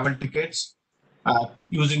travel tickets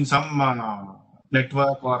using some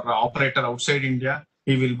network or operator outside India.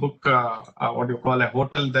 He will book what you call a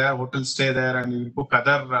hotel there, hotel stay there, and he will book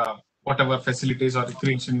other whatever facilities or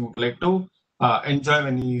recreation you would like to enjoy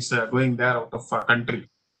when he is going there out of country.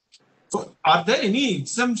 So, are there any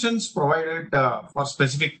exemptions provided for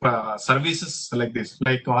specific services like this,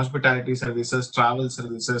 like hospitality services, travel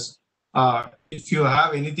services? If you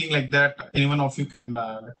have anything like that, anyone of you can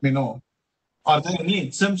let me know. Are there any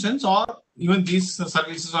exemptions, or even these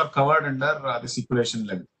services are covered under this equalization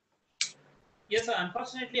levy? Yes, sir.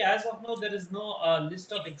 Unfortunately, as of now, there is no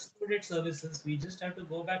list of excluded services. We just have to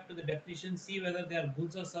go back to the definition, see whether they are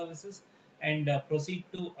goods or services, and proceed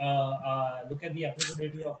to look at the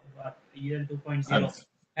applicability of EL 2.0.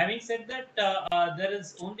 Having said that, there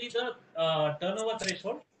is only the turnover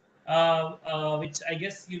threshold, which I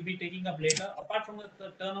guess you'll be taking up later. Apart from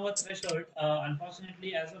the turnover threshold,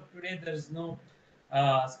 unfortunately, as of today, there is no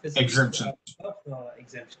specific Exemption.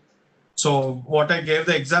 Exemptions. So what I gave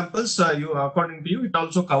the examples, you according to you, it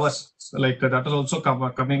also covers like that is also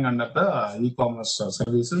coming under the e-commerce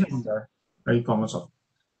services and e-commerce.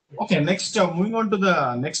 Okay, next moving on to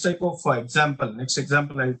the next type of example. Next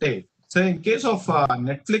example I'll take. So in case of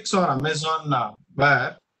Netflix or Amazon,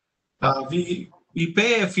 where we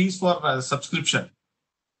pay a fees for subscription,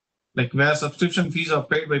 like where subscription fees are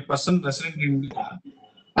paid by person resident in India,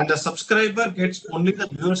 and the subscriber gets only the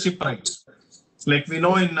viewership rights. Like we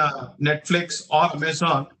know in Netflix or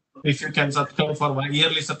Amazon, if you can subscribe for one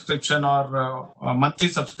yearly subscription or a monthly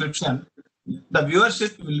subscription, the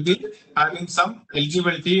viewership will be having some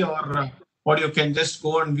eligibility or or you can just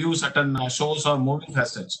go and view certain shows or movies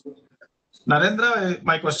as such. Narendra,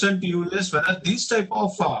 my question to you is whether these type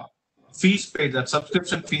of fees paid, that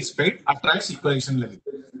subscription fees paid, attracts equalization levy.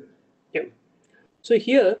 Yeah. So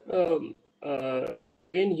here,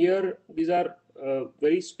 again, here these are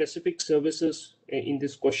very specific services in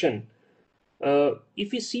this question.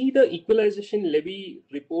 If you see the equalization levy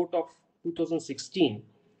report of 2016,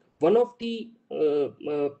 one of the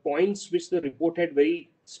points which the report had very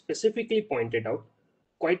specifically pointed out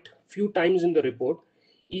quite few times in the report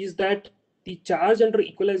is that the charge under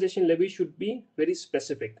equalization levy should be very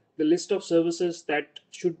specific. The list of services that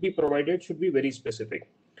should be provided should be very specific.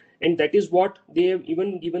 And that is what they have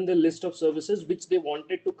even given the list of services which they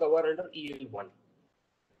wanted to cover under EL1.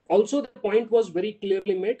 Also, the point was very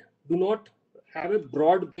clearly made, do not have a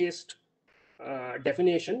broad-based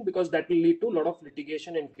definition because that will lead to a lot of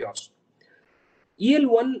litigation and chaos.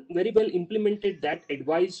 EL1 very well implemented that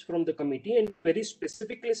advice from the committee and very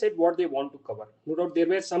specifically said what they want to cover. No doubt there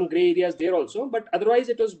were some gray areas there also, but otherwise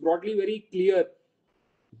it was broadly very clear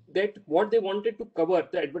that what they wanted to cover,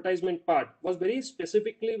 the advertisement part, was very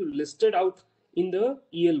specifically listed out in the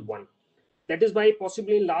EL1. That is why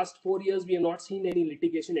possibly in last 4 years we have not seen any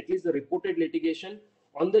litigation, at least the reported litigation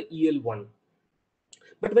on the EL1.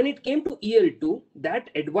 But when it came to EL2,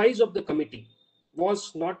 that advice of the committee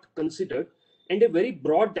was not considered and a very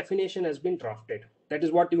broad definition has been drafted. That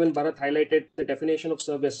is what even Bharath highlighted, the definition of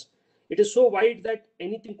service. It is so wide that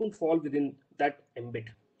anything could fall within that ambit.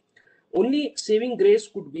 Only saving grace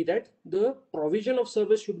could be that the provision of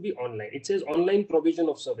service should be online. It says online provision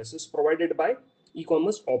of services provided by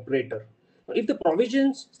e-commerce operator. Now, if the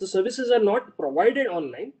provisions, the services are not provided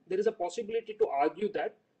online, there is a possibility to argue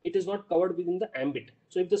that it is not covered within the ambit.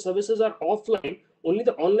 So if the services are offline, only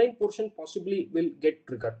the online portion possibly will get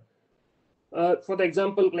triggered. For the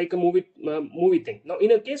example, like a movie thing. Now,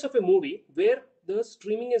 in a case of a movie where the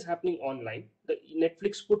streaming is happening online, the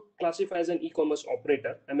Netflix could classify as an e-commerce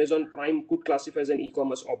operator, Amazon Prime could classify as an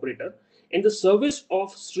e-commerce operator, and the service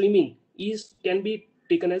of streaming can be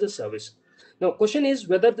taken as a service. Now, question is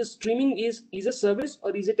whether the streaming is a service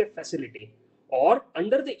or is it a facility? Or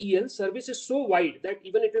under the EL, service is so wide that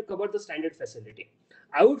even it will cover the standard facility.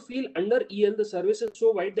 I would feel under EL, the service is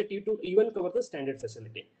so wide that it would even cover the standard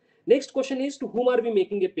facility. Next question is, to whom are we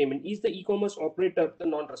making a payment? Is the e-commerce operator the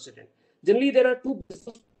non-resident? Generally, there are two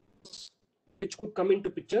businesses which could come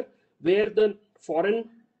into picture where the foreign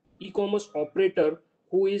e-commerce operator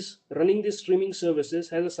who is running the streaming services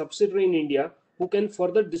has a subsidiary in India who can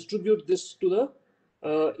further distribute this to the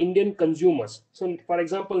Indian consumers. So, for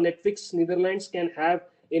example, Netflix Netherlands can have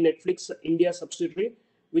a Netflix India subsidiary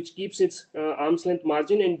which keeps its arm's length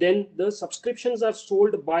margin, and then the subscriptions are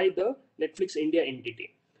sold by the Netflix India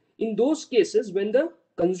entity. In those cases, when the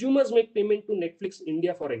consumers make payment to Netflix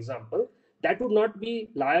India, for example, that would not be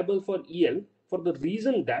liable for EL for the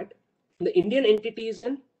reason that the Indian entity is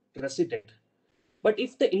a resident. But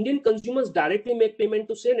if the Indian consumers directly make payment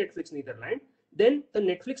to, say, Netflix Netherlands, then the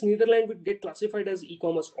Netflix Netherlands would get classified as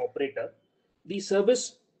e-commerce operator. The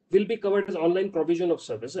service will be covered as online provision of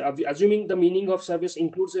service, assuming the meaning of service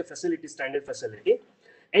includes a facility, standard facility,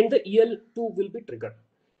 and the EL2 will be triggered.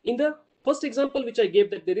 In the first example which I gave,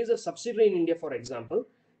 that there is a subsidiary in India, for example.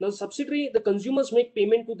 Now subsidiary, the consumers make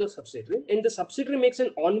payment to the subsidiary, and the subsidiary makes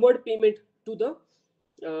an onward payment to the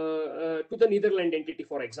Netherlands entity,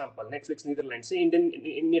 for example, Netflix Netherlands. Say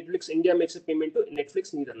Netflix India makes a payment to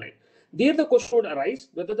Netflix Netherlands. There the question would arise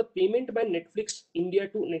whether the payment by Netflix India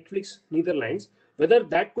to Netflix Netherlands, whether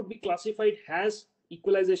that could be classified as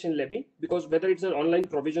equalization levy, because whether it's an online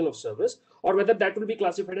provision of service, or whether that will be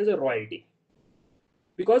classified as a royalty,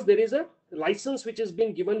 because there is a license which has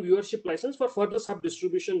been given, viewership license, for further sub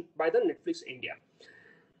distribution by the Netflix India.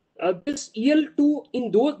 This EL2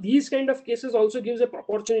 in these kind of cases also gives an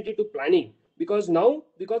opportunity to planning, because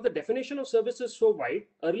the definition of service is so wide.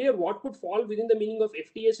 Earlier, what could fall within the meaning of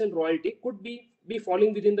FTS and royalty could be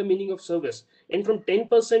falling within the meaning of service, and from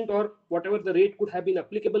 10% or whatever the rate could have been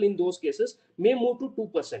applicable in those cases may move to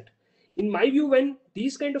 2%. In my view, when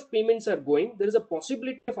these kind of payments are going, there is a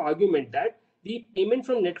possibility of argument that the payment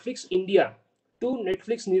from Netflix India to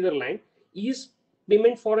Netflix Netherlands is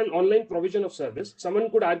payment for an online provision of service. Someone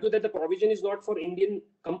could argue that the provision is not for Indian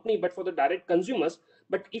company but for the direct consumers.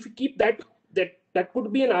 But if you keep that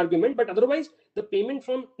could be an argument. But otherwise, the payment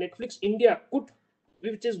from Netflix India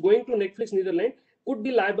which is going to Netflix Netherlands, could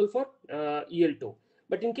be liable for EL2.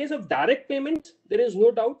 But in case of direct payment, there is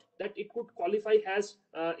no doubt that it could qualify as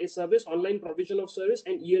a service, online provision of service,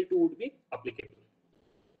 and EL2 would be applicable.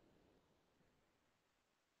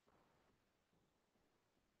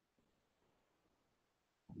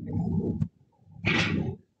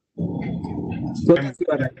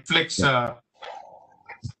 Netflix.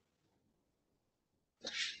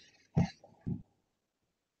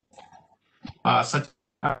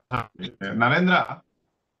 Narendra.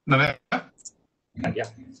 Yeah.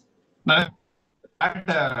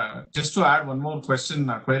 Just to add one more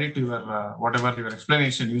question, query to your whatever your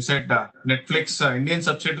explanation. You said Netflix Indian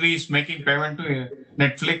subsidiary is making payment to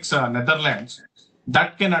Netflix Netherlands.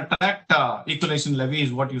 That can attract equalization levy,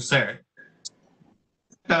 is what you said.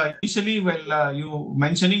 Initially,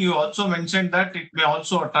 you also mentioned that it may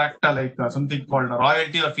also attract something called a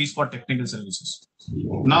royalty or fees for technical services.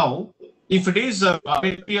 Now, if it is a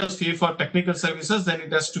royalty or fee for technical services, then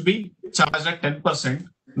it has to be charged at 10%.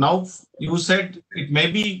 Now, you said it may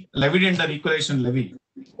be levied under equalization levy.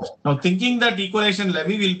 Now, thinking that equalization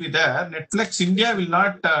levy will be there, Netflix India will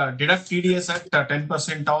not deduct TDS at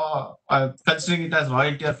 10% or considering it as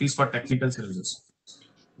royalty or fees for technical services.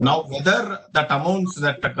 Now, whether that amounts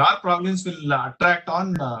that the GAR province will attract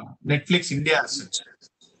on Netflix India as such.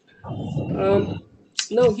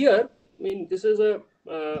 Now here, I mean, this is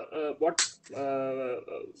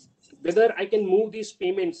whether I can move these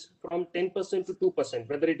payments from 10% to 2%,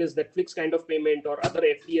 whether it is Netflix kind of payment or other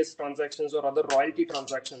FTS transactions or other royalty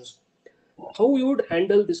transactions, how you would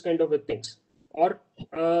handle this kind of things? Or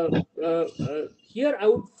here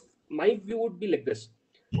my view would be like this.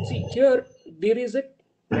 See, here there is a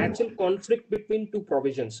natural conflict between two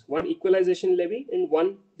provisions, one equalization levy and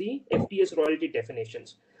one the FTS royalty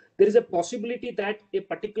definitions. There is a possibility that a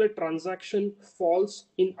particular transaction falls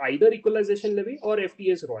in either equalization levy or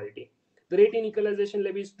FTS royalty. The rate in equalization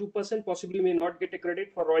levy is 2%, possibly you may not get a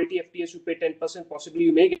credit. For royalty FTS, you pay 10%, possibly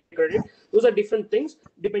you may get a credit. Those are different things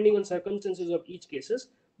depending on circumstances of each cases.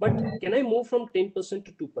 But can I move from 10%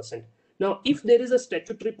 to 2%? Now, if there is a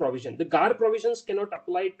statutory provision, the GAR provisions cannot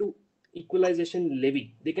apply to equalization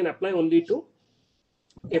levy. They can apply only to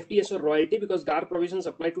FTS or royalty, because GAR provisions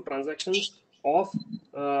apply to transactions of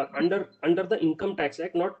under the Income Tax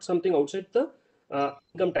Act, not something outside the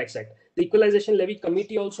Income Tax Act. The Equalization Levy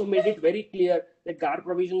Committee also made it very clear that GAR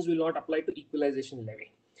provisions will not apply to equalization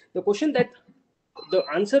levy. The question that the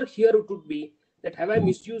answer here would be that have I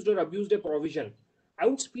misused or abused a provision? I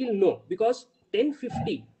would feel no, because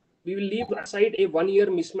 1050, we will leave aside a 1-year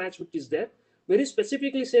mismatch which is there, very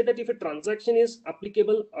specifically say that if a transaction is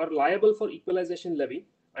applicable or liable for equalization levy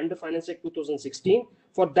under Finance Act 2016,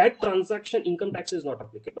 for that transaction, income tax is not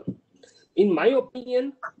applicable. In my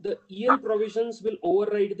opinion, the EL provisions will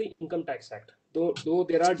override the Income Tax Act, though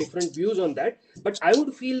there are different views on that. But I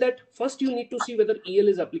would feel that first you need to see whether EL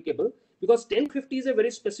is applicable, because 1050 is a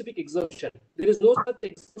very specific exemption. There is no such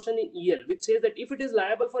exemption in EL which says that if it is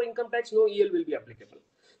liable for income tax, no EL will be applicable.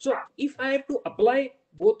 So if I have to apply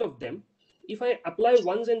both of them, if I apply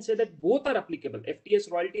once and say that both are applicable, FTS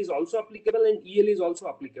royalty is also applicable and EL is also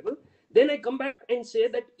applicable, then I come back and say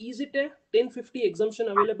that is it a 1050 exemption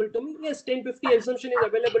available to me? Yes, 1050 exemption is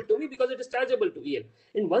available to me because it is chargeable to EL.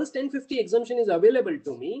 And once 1050 exemption is available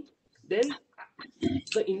to me, then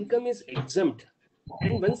the income is exempt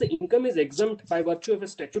And once the income is exempt by virtue of a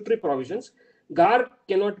statutory provisions, GAR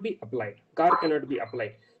cannot be applied. GAR cannot be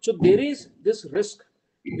applied. So there is this risk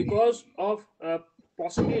because of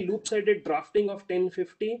possibly loop-sided drafting of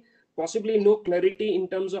 1050, possibly no clarity in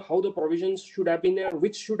terms of how the provisions should have been there,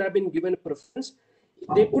 which should have been given preference.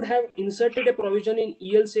 They could have inserted a provision in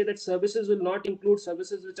EL say that services will not include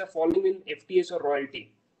services which are falling in FTS or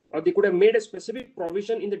royalty. Or they could have made a specific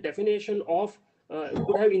provision in the definition of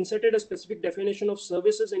could have inserted a specific definition of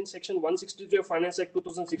services in section 163 of Finance Act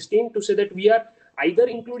 2016 to say that we are either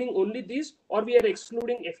including only these or we are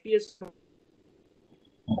excluding FTS.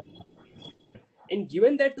 And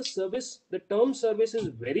given that the term service is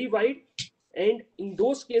very wide, and in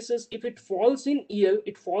those cases, if it falls in EL,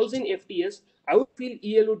 it falls in FTS, I would feel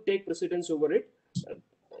EL would take precedence over it,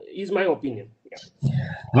 is my opinion. Yeah.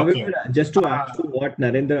 However, just to add to what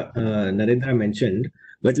Narendra mentioned,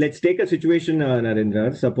 but let's take a situation,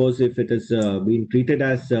 Narendra. Suppose if it is being treated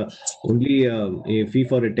as only a fee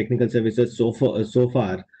for technical services so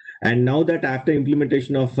far, and now that after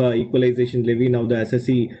implementation of equalization levy, now the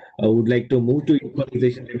SSE would like to move to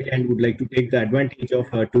equalization levy and would like to take the advantage of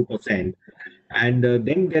 2%. And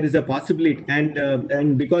then there is a possibility,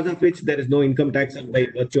 and because of which there is no income tax by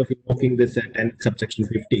virtue of invoking this 10 subsection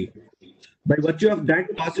 50. By virtue of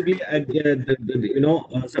that, possibly,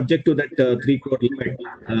 subject to that 3 crore limit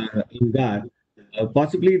in GAR,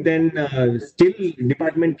 possibly then still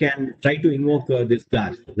department can try to invoke this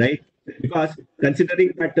GAR, right? Because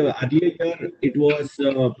considering that earlier year it was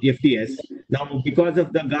FTS, now because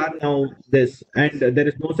of the GAR now this, and there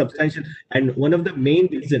is no substantial, and one of the main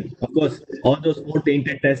reason, of course, all those more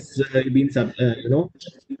tainted tests been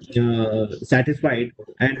satisfied,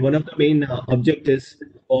 and one of the main objectives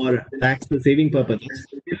for tax saving purposes.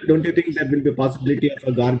 Don't you think there will be a possibility of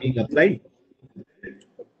a GAR being applied?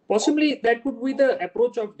 Possibly that could be the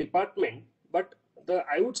approach of department, but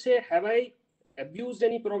I would say, have I abused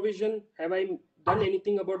any provision? Have I done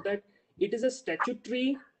anything about that? It is a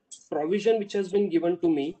statutory provision which has been given to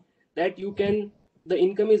me that the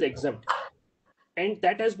income is exempt, and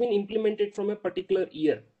that has been implemented from a particular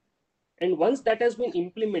year. And once that has been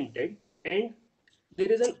implemented, and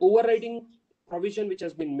there is an overriding provision which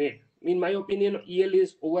has been made, in my opinion, EL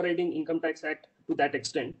is overriding Income Tax Act to that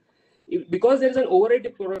extent. Because there is an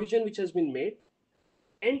overriding provision which has been made,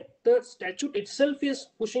 and the statute itself is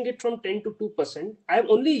pushing it from 10 to 2%. I have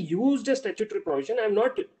only used a statutory provision. I have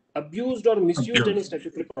not abused or misused any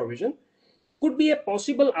statutory provision. Could be a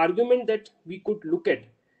possible argument that we could look at.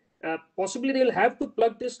 Possibly they'll have to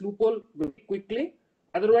plug this loophole very quickly.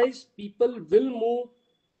 Otherwise, people will move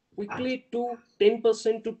quickly to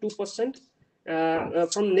 10% to 2%.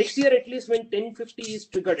 From next year, at least when 1050 is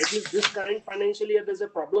triggered, at least this current financial year, there's a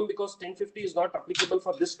problem because 1050 is not applicable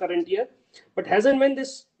for this current year. But as and when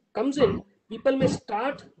this comes in, people may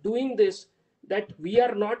start doing this, that we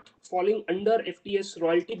are not falling under FTS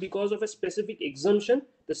royalty because of a specific exemption.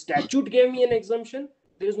 The statute gave me an exemption.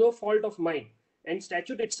 There is no fault of mine. And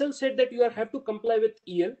statute itself said that you have to comply with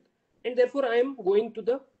EL. And therefore, I am going to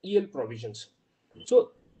the EL provisions.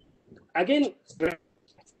 So again,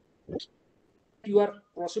 you are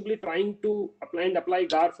possibly trying to apply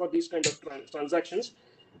GAR for these kind of transactions.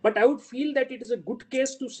 But I would feel that it is a good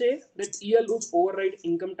case to say that EL would override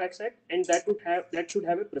Income Tax Act, and that should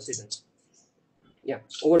have a precedence. Yeah,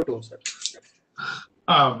 over to you, sir.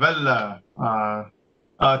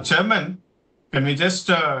 Chairman, can we just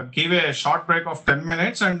give a short break of 10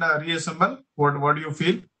 minutes and reassemble? What do you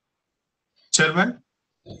feel, Chairman?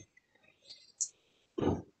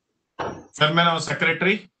 Chairman or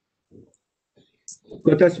Secretary?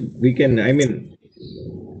 Kothas, we can,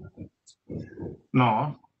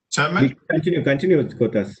 No. Chairman? Continue,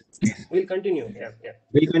 Kothas. We'll continue. Yeah.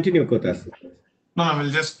 We'll continue, Kothas. No, we'll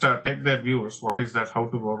just take their views. What is that? How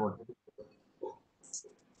to go about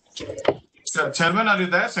it? Chairman, are you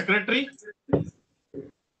there? Secretary?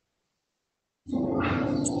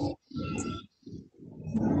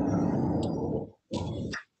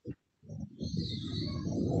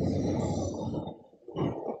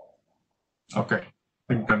 Okay.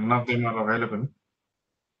 I think none of them are available.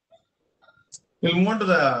 We'll move on to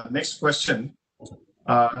the next question.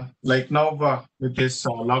 Like now, with this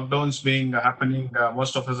lockdowns being happening,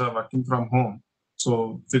 most of us are working from home.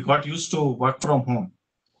 So we got used to work from home.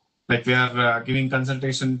 Like we are giving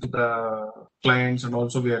consultation to the clients, and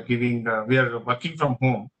also we are working from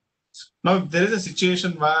home. Now, if there is a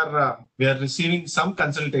situation where we are receiving some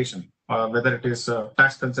consultation, whether it is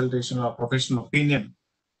tax consultation or professional opinion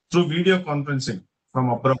through video conferencing from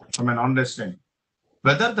abroad, from a non-resident,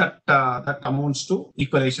 whether that amounts to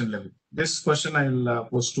equalization levy. This question I will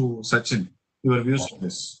pose to Sachin. Your views on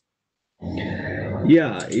this.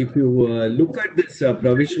 Yeah, if you look at this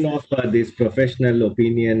provision of this professional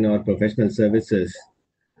opinion or professional services,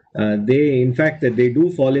 they, in fact, they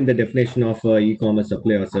do fall in the definition of e-commerce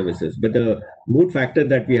supply or services. But the mood factor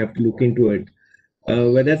that we have to look into it,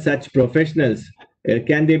 whether such professionals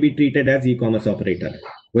can they be treated as e-commerce operator?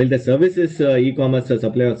 Well, the service is e-commerce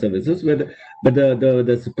supply or services, but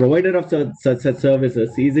the provider of such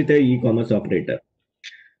services, is it a e-commerce operator?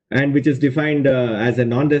 And which is defined as a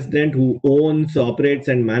non-resident who owns, operates,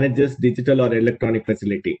 and manages digital or electronic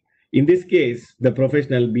facility. In this case, the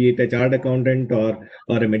professional, be it a chartered accountant or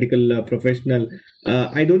a medical professional,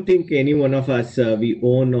 I don't think any one of us we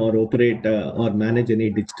own or operate or manage any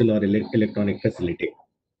digital or electronic facility.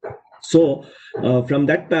 So, from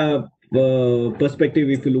that perspective,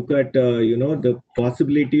 if you look at the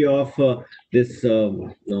possibility of this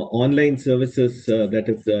online services that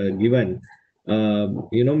is given,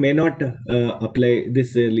 may not apply.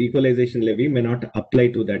 This equalization levy may not apply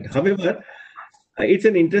to that. However, it's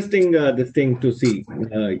an interesting this thing to see.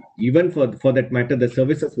 Even for that matter, the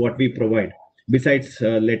services what we provide. Besides,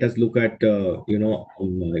 let us look at video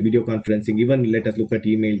conferencing. Even let us look at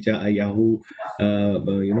email, Yahoo,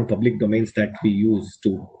 public domains that we use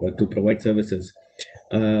to provide services.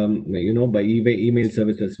 By email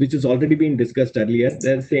services, which has already been discussed earlier.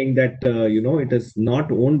 They're saying that it is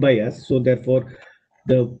not owned by us, so therefore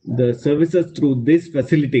the services through these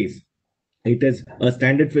facilities, it is a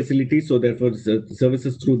standard facility, so therefore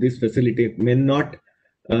services through this facility may not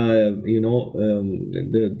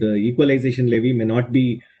the equalization levy may not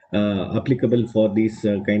be applicable for these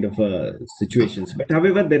kind of situations. But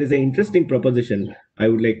however, there is an interesting proposition I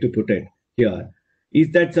would like to put it here, is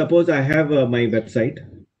that suppose I have my website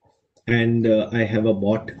and I have a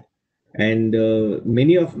bot, and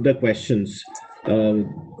many of the questions,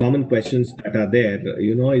 common questions that are there,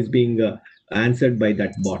 is being answered by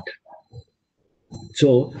that bot.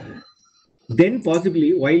 So then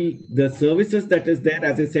possibly, while the services that is there,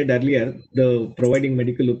 as I said earlier, the providing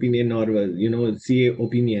medical opinion or CA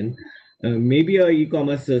opinion, maybe a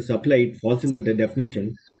e-commerce supply, it falls into the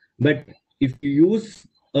definition. But if you use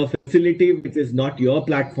a facility which is not your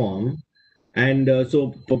platform, and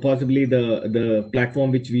so possibly the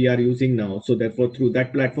platform which we are using now, so therefore through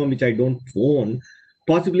that platform which I don't own,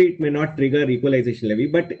 possibly it may not trigger equalization levy.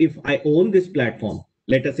 But if I own this platform,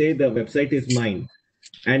 let us say the website is mine,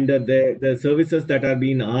 and the services that are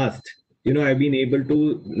being asked, I've been able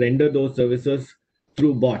to render those services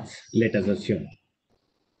through bots, let us assume.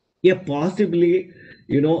 Yeah, possibly,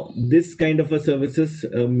 this kind of a services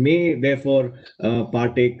may therefore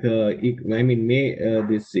partake,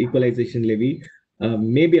 this equalization levy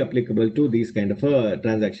may be applicable to these kind of a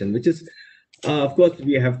transaction, which is, of course,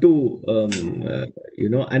 we have to,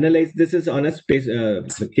 analyze this is on a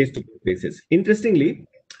case-to-case basis. Interestingly,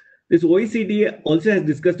 this OECD also has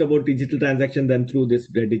discussed about digital transaction done through this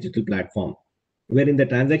digital platform, wherein the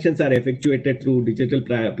transactions are effectuated through digital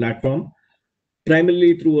platform,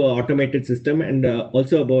 primarily through an automated system, and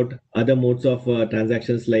also about other modes of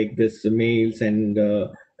transactions like this mails, and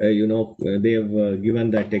they have given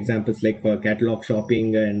that examples like catalog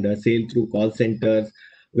shopping and sale through call centers,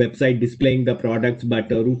 website displaying the products but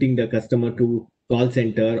routing the customer to call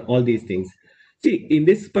center, all these things. See, in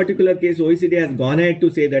this particular case, OECD has gone ahead to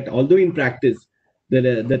say that although in practice,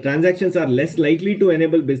 the transactions are less likely to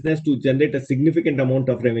enable business to generate a significant amount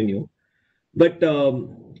of revenue, but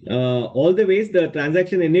all the ways the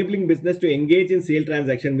transaction enabling business to engage in sale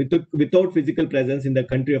transaction without physical presence in the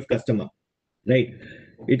country of customer, right?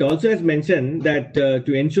 It also has mentioned that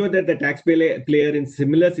to ensure that the taxpayer in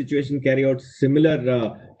similar situation carry out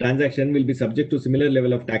similar transaction will be subject to similar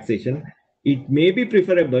level of taxation, it may be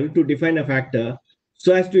preferable to define a factor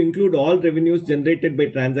so as to include all revenues generated by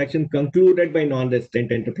transaction concluded by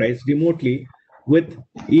non-resident enterprise remotely with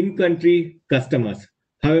in-country customers.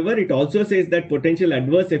 However, it also says that potential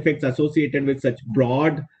adverse effects associated with such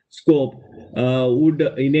broad scope would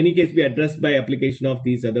in any case be addressed by application of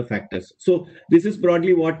these other factors. So this is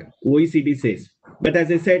broadly what OECD says. But as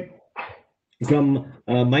I said, from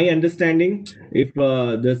my understanding, if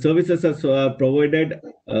the services are provided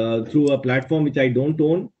through a platform which I don't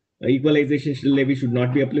own, equalization levy should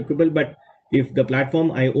not be applicable. But if the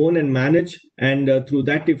platform I own and manage, and through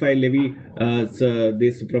that if I levy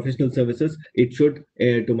these professional services, it should,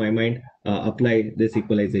 to my mind, apply this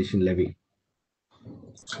equalization levy.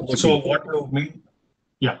 So what you mean?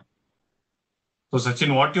 Yeah. So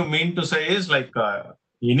Sachin, what you mean to say is like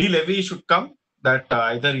any levy should come that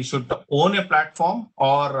either you should own a platform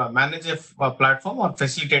or manage a platform or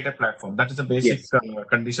facilitate a platform. That is the basic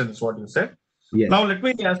condition, is what you said. Yes. Now let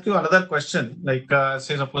me ask you another question. Like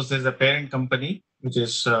say suppose there's a parent company which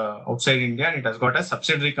is outside India, and it has got a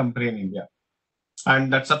subsidiary company in India.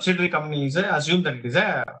 And that subsidiary company is assume that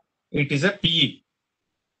it is a PE.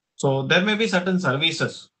 So there may be certain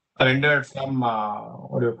services rendered from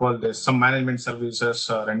what do you call this? Some management services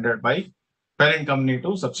rendered by parent company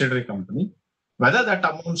to subsidiary company. Whether that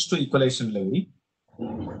amounts to equalization levy,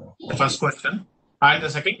 the first question. And the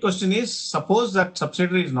second question is, suppose that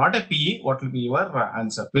subsidiary is not a PE, what will be your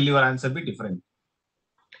answer? Will your answer be different?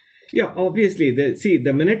 Yeah, obviously.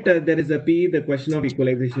 The minute there is a P, the question of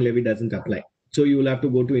equalization levy doesn't apply. So you will have to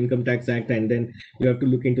go to Income Tax Act, and then you have to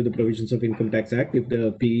look into the provisions of Income Tax Act if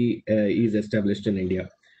the P is established in India.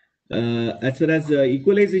 As far as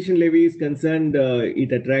equalization levy is concerned,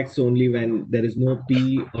 it attracts only when there is no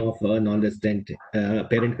P of a non-resident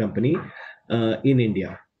parent company in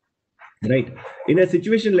India. Right. In a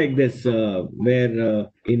situation like this, where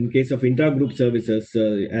in case of intra-group services,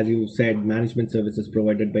 as you said, management services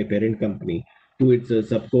provided by parent company to its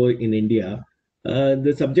subco in India,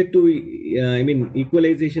 the subject to,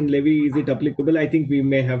 equalization levy, is it applicable? I think we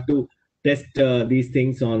may have to test these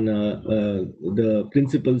things on the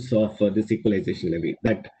principles of this equalization levy.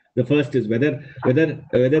 That the first is whether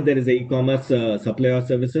there is a e-commerce supply or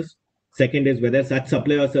services. Second is whether such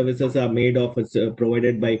supply or services are made of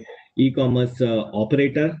provided by e-commerce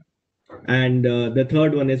operator, and the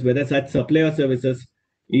third one is whether such supply or services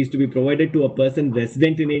is to be provided to a person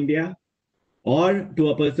resident in India or to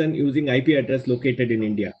a person using IP address located in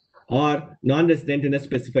India or non-resident in a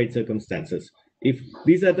specified circumstances. If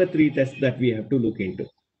these are the three tests that we have to look into,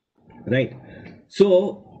 right?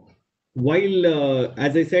 So while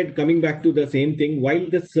as I said, coming back to the same thing, while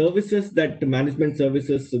the services that management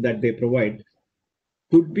services that they provide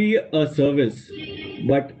could be a service,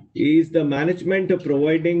 but is the management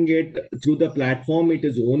providing it through the platform it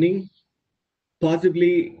is owning?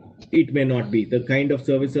 Possibly it may not be the kind of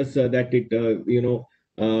services that it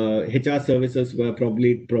HR services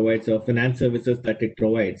probably provides, or finance services that it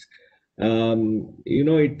provides.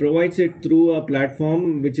 It provides it through a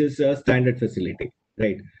platform which is a standard facility,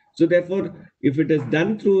 right? So therefore, if it is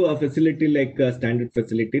done through a facility like a standard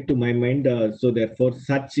facility, to my mind, so therefore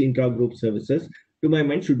such intra-group services, to my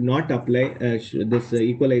mind, should not apply. This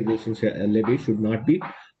equalization levy should not be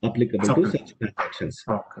applicable to such transactions.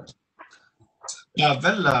 Okay.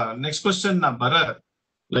 Well, next question, Bharat.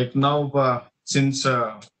 Like now, since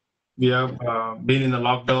we have been in the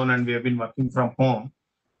lockdown and we have been working from home,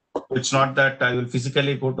 it's not that I will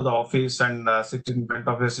physically go to the office and sit in front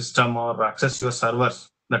of your system or access your servers,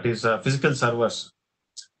 that is physical servers.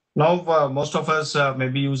 Now, most of us may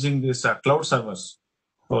be using these cloud servers.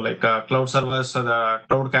 So like cloud servers, the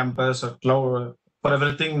cloud campus, cloud, for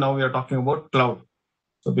everything, now we are talking about cloud.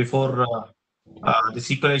 So before this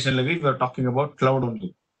equalization levy, we are talking about cloud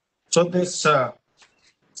only. So this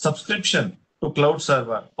subscription to cloud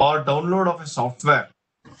server or download of a software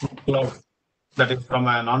to cloud, that is from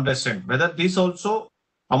a non-resident, whether this also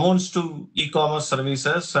amounts to e-commerce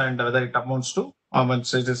services and whether it amounts to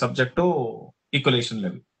it is subject to equalization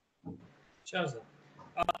levy. Sure, sir.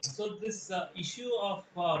 So this issue of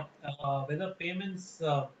whether payments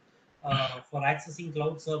for accessing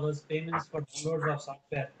cloud servers, payments for downloads of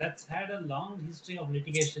software, that's had a long history of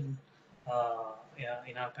litigation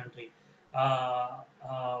in our country.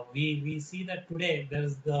 We see that today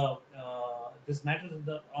there's this matter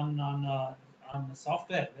on the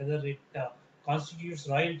software, whether it constitutes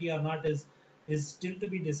royalty or not is still to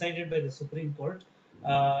be decided by the Supreme Court.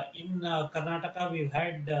 In Karnataka, we've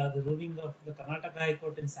had the ruling of the Karnataka High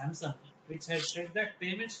Court in Samsung, which had said that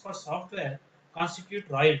payments for software constitute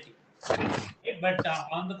royalty. Okay, but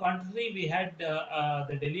on the contrary, we had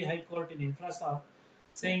the Delhi High Court in Infrasoft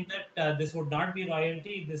saying that this would not be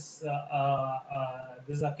royalty. This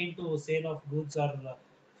is akin to sale of goods or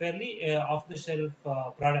fairly off-the-shelf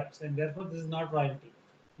products, and therefore this is not royalty.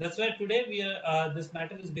 That's why today this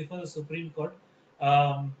matter is before the Supreme Court.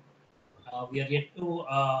 We are yet to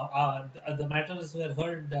the matters were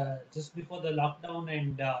heard just before the lockdown,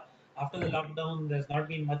 and after the lockdown there's not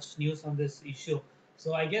been much news on this issue.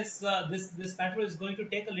 So I guess this matter is going to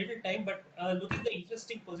take a little time, but look at the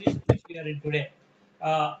interesting position which we are in today.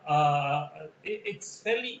 It's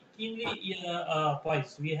fairly keenly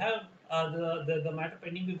poised. We have the matter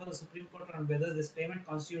pending before the Supreme Court on whether this payment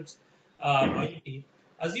constitutes royalty.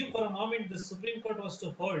 Assume for a moment the Supreme Court was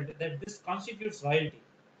to hold that this constitutes royalty.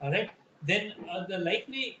 All right, then the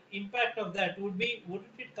likely impact of that would be,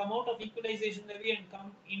 wouldn't it come out of equalization levy and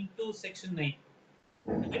come into Section 9?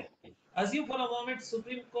 Okay? Assume for a moment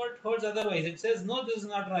Supreme Court holds otherwise. It says no, this is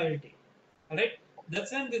not royalty. All right.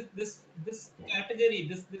 That's when this category,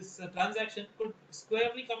 this transaction could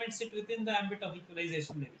squarely come and sit within the ambit of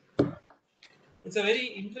equalization levy. it's a very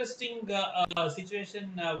interesting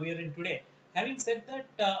situation we are in today. Having said that,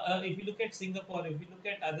 if you look at Singapore, if you look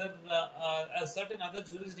at other certain other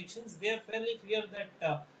jurisdictions, they are fairly clear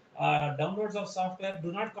that downloads of software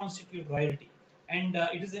do not constitute royalty, and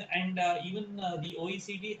it is and even the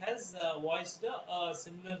OECD has voiced a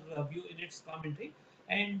similar view in its commentary,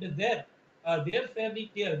 and there they are fairly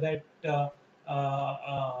clear that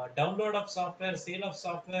download of software, sale of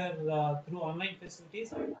software through online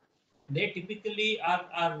facilities, they typically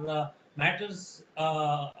are matters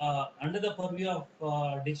under the purview of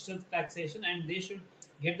digital taxation, and they should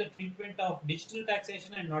get the treatment of digital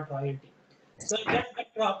taxation and not royalty. So in that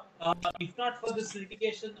backdrop, if not for this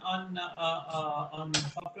litigation on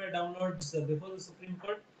software downloads before the Supreme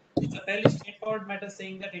Court, it's a fairly straightforward matter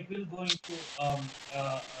saying that it will go into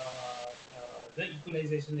the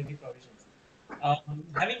equalization levy provisions.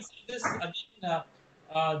 Having said this, again,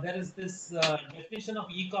 there is this definition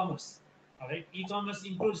of e-commerce. All right, e-commerce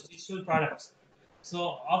includes digital products.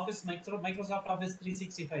 So Microsoft Office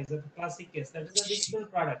 365 is a classic case. That is a digital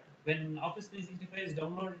product. When Office 365 is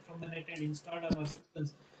downloaded from the net and installed on our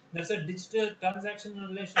systems, there's a digital transaction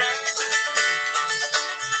relationship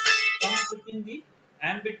comes within the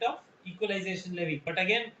ambit of equalization levy. But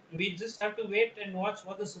again, we just have to wait and watch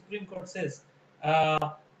what the Supreme Court says.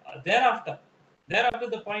 Thereafter, thereafter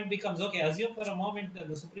the point becomes, okay, assume for a moment that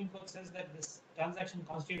the Supreme Court says that this transaction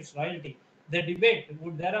constitutes royalty. The debate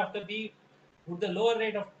would thereafter be, would the lower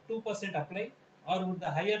rate of 2% apply, or would the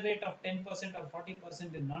higher rate of 10% or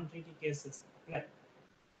 40% in non-treaty cases apply?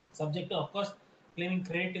 Subject to, of course, claiming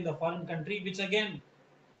credit in the foreign country, which again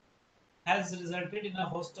has resulted in a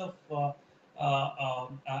host of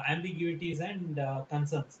ambiguities and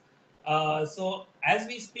concerns. So, as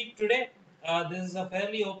we speak today, this is a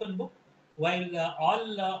fairly open book. While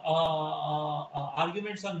all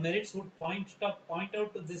arguments on merits would point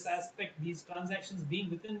out to this aspect, these transactions being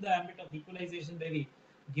within the ambit of equalization levy,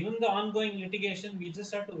 given the ongoing litigation, we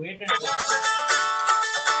just have to wait and watch.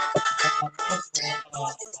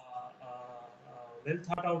 Well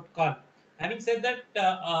thought out call. Having said that,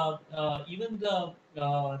 even the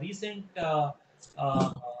recent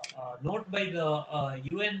note by the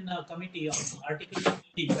UN committee on Article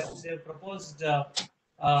 50, where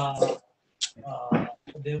uh,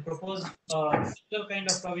 they have proposed similar kind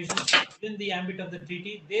of provisions within the ambit of the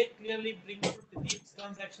treaty. They clearly bring out these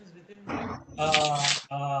transactions within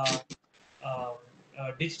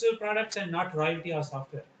digital products and not royalty or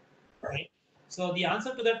software. Right. So the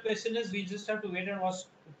answer to that question is we just have to wait and watch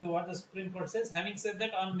to what the Supreme Court says. Having said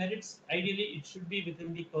that, on merits, ideally it should be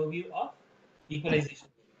within the purview of equalization.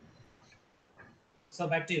 So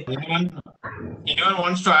back to you. Anyone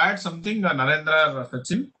wants to add something, Narendra or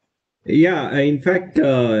Sachin? Yeah, in fact,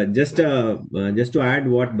 just to add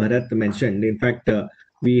what Bharath mentioned, in fact,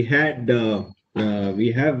 we have the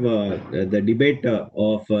debate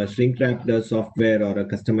of shrink wrapped software or a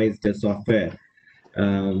customized software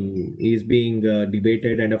is being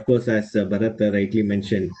debated, and of course, as Bharath rightly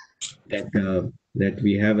mentioned, that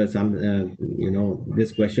we have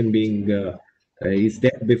this question being is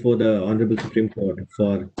there before the Honorable Supreme Court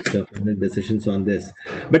for the final decisions on this.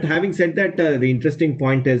 But having said that, the interesting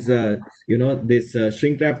point is, this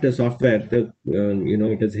shrink wrapped software,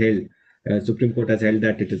 it is held, Supreme Court has held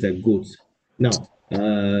that it is a goods. Now,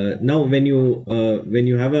 when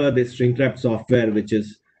you have this shrink wrapped software, which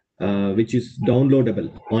is downloadable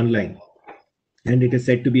online, and it is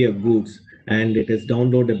said to be a goods, and it is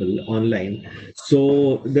downloadable online.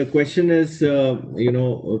 So the question is,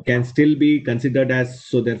 can still be considered as,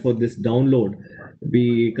 so therefore this download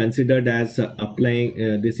be considered as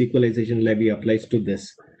applying this equalization levy applies to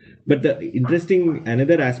this. But the interesting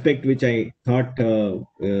another aspect which I thought,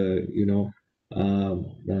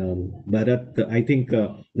 Bharat, I think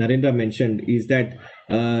Narendra mentioned, is that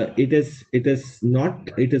it is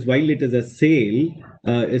while it is a sale,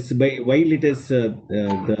 while it is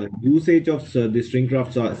the usage of the shrink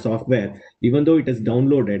wrap software, even though it is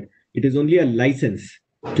downloaded, it is only a license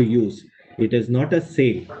to use. It is not a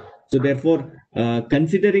sale. So therefore,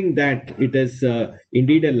 considering that it is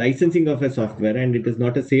indeed a licensing of a software and it is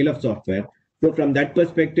not a sale of software, so from that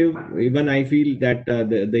perspective, even I feel that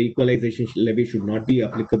the equalization levy should not be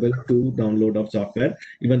applicable to download of software,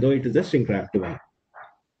 even though it is a shrink wrapped one.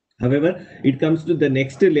 However, it comes to the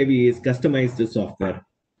next levy is customized software.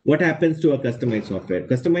 What happens to a customized software?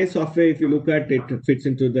 Customized software, if you look at it, fits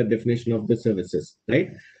into the definition of the services,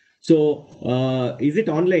 right? So is it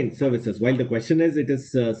online services? While the question is, it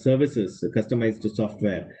is services, customized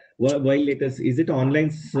software. While it is it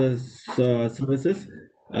online services?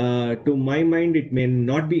 To my mind, it may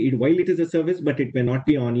not be, while it is a service, but it may not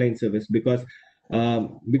be online service, because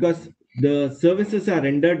because the services are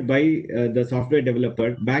rendered by the software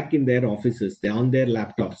developer back in their offices, on their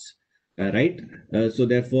laptops, right? So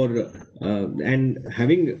therefore, and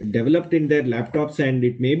having developed in their laptops, and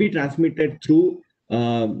it may be transmitted through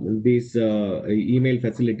these email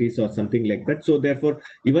facilities or something like that. So therefore,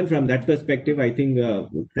 even from that perspective, I think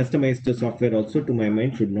customized software also, to my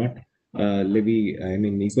mind, should not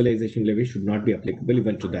equalization levy should not be applicable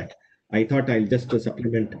even to that. I thought I'll just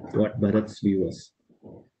supplement what Bharat's view was.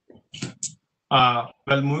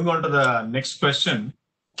 Well, moving on to the next question.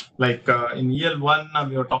 Like in EL1,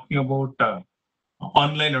 we were talking about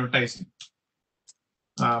online advertising.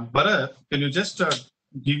 Bharat, can you just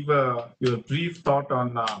give your brief thought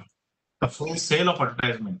on the full sale of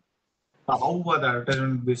advertisement? How the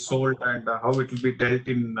advertisement will be sold and how it will be dealt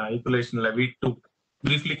in equalization levy 2?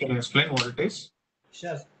 Briefly, can you explain what it is?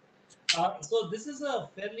 Sure. So this is a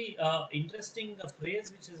fairly interesting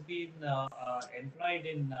phrase which has been employed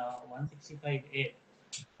in 165A.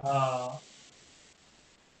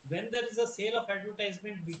 When there is a sale of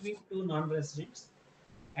advertisement between two non-residents,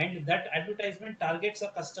 and that advertisement targets a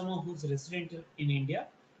customer who's resident in India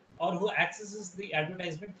or who accesses the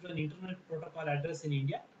advertisement through an internet protocol address in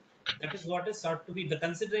India, that is what is sought to be the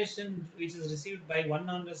consideration which is received by one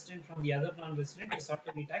non-resident from the other non-resident is sought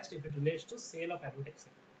to be taxed if it relates to sale of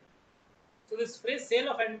advertising. So this phrase sale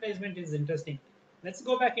of advertisement is interesting. Let's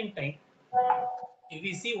go back in time. If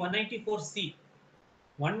we see 194C,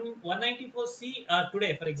 194C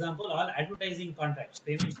today, for example, all advertising contracts,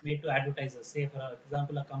 payments made to advertisers, say for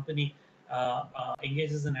example, a company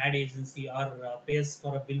engages an ad agency or pays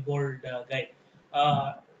for a billboard guide.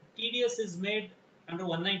 TDS is made under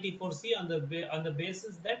 194C on the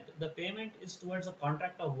basis that the payment is towards a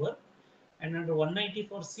contract of work, and under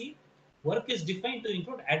 194C, work is defined to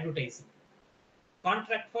include advertising.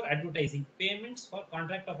 Contract for advertising, payments for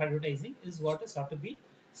contract of advertising is what is sought to be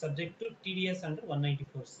subject to TDS under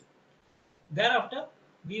 194C. Thereafter,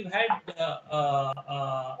 we've had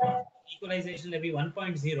equalization levy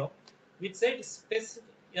 1.0, which said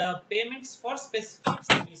payments for specified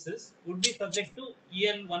services would be subject to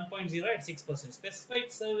EL 1.0 at 6%.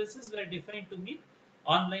 Specified services were defined to mean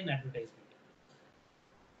online advertisement.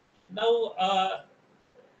 Now,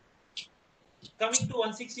 coming to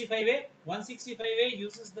 165A, 165A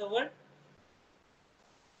uses the word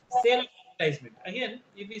sale of advertisement. Again,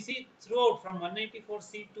 if we see throughout from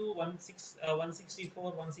 194C to 164,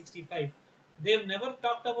 165, they've never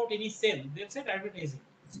talked about any sale. They've said advertising.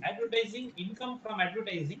 Advertising, income from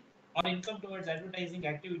advertising or income towards advertising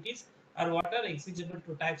activities are what are exigible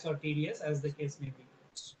to tax or TDS as the case may be.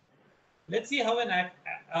 Let's see how an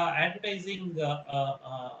advertising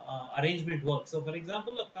arrangement works. So, for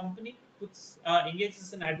example, a company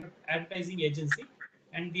engages an advertising agency,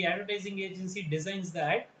 and the advertising agency designs the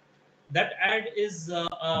ad. That ad is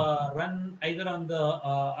run either on the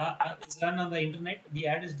is run on the internet. The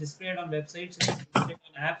ad is displayed on websites, it is displayed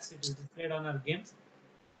on apps, it is displayed on our games,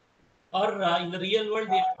 or in the real world,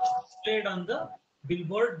 the app is displayed on the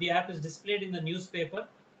billboard. The app is displayed in the newspaper,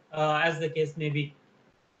 as the case may be.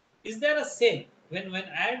 Is there a sale when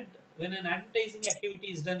an advertising activity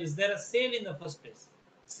is done? Is there a sale in the first place?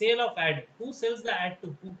 Sale of ad. Who sells the ad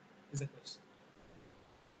to who is the question.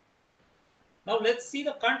 Now let's see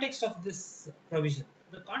the context of this provision.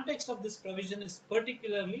 The context of this provision is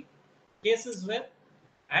particularly cases where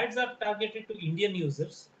ads are targeted to Indian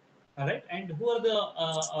users, all right, and who are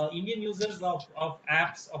the Indian users of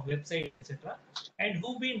apps, of websites, etc., and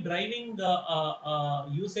who've been driving the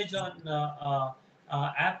usage on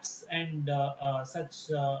apps and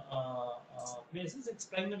such places. It's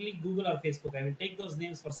primarily Google or Facebook. I will take those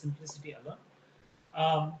names for simplicity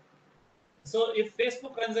alone. So if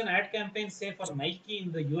Facebook runs an ad campaign, say for Nike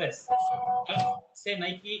in the US, say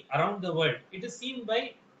Nike around the world, it is seen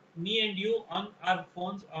by me and you on our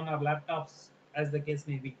phones, on our laptops, as the case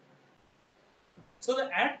may be. So the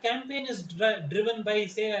ad campaign is driven by,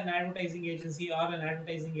 say, an advertising agency or an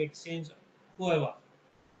advertising exchange, whoever.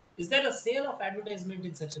 Is there a sale of advertisement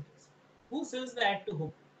in such a case? Who sells the ad to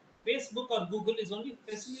whom? Facebook or Google is only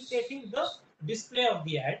facilitating the display of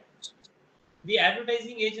the ad. The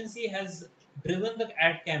advertising agency has driven the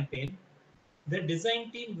ad campaign. The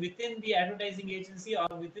design team within the advertising agency or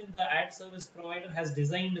within the ad service provider has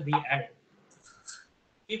designed the ad.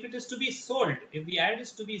 If it is to be sold, if the ad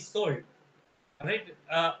is to be sold, right,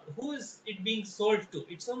 who is it being sold to?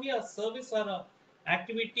 It's only a service or a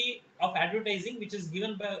activity of advertising which is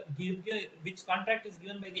given by which contract is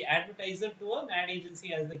given by the advertiser to an ad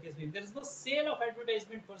agency, as the case may be. There is no sale of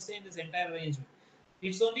advertisement per se in this entire arrangement.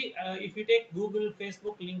 It's only if you take Google,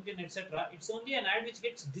 Facebook, LinkedIn, etc., it's only an ad which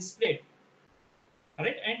gets displayed. All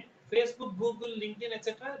right, and Facebook, Google, LinkedIn,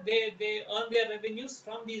 etc. They earn their revenues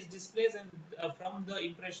from these displays and from the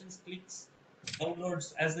impressions, clicks,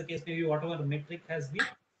 downloads, as the case may be, whatever metric has been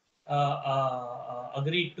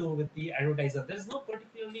agreed to with the advertiser. There is no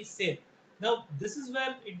particularly sale. Now, this is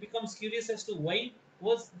where it becomes curious as to why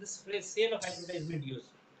was this phrase sale of advertisement used.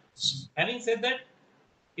 Having said that,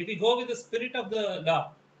 if we go with the spirit of the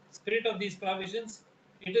law, spirit of these provisions,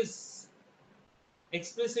 it is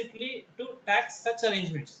explicitly to tax such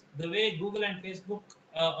arrangements. The way Google and Facebook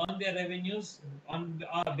earn their revenues on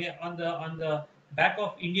the back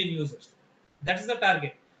of Indian users. That is the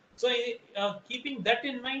target. So, keeping that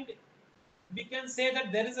in mind, we can say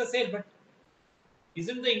that there is a sale, but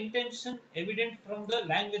isn't the intention evident from the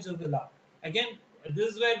language of the law? Again,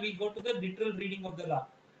 this is where we go to the literal reading of the law.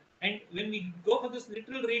 And when we go for this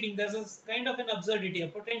literal reading, there's a kind of an absurdity, a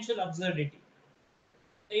potential absurdity.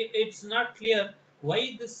 It's not clear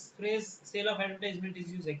why this phrase sale of advertisement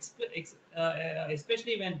is used,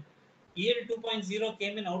 especially when EL 2.0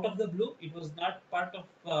 came in out of the blue. It was not part of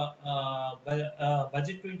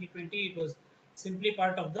Budget 2020. It was simply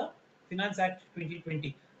part of the Finance Act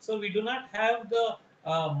 2020. So we do not have the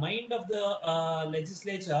mind of the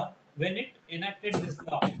legislature when it enacted this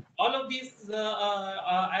law. All of these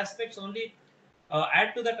aspects only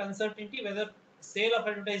add to that uncertainty whether sale of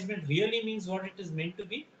advertisement really means what it is meant to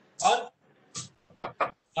be, or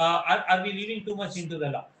are we reading too much into the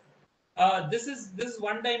law? This is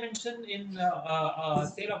one dimension in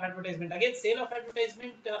sale of advertisement. Again, sale of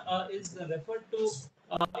advertisement is referred to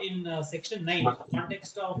in Section 9,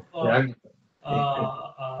 context of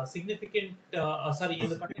significant, in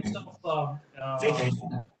the context of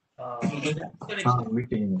election.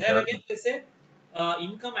 There again they say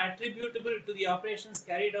income attributable to the operations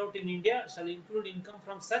carried out in India shall include income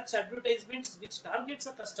from such advertisements which targets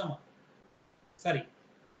a customer.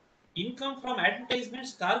 Income from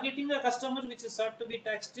advertisements targeting a customer which is sought to be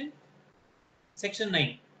taxed in Section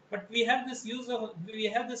 9. But we have this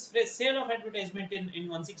phrase sale of advertisement in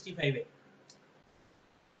 165A.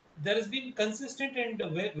 There has been consistent and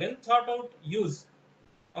well thought out use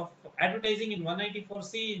of advertising in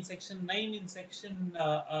 194C, in Section 9, in Section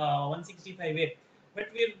 165A. But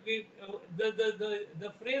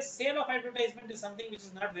the phrase sale of advertisement is something which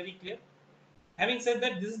is not very clear. Having said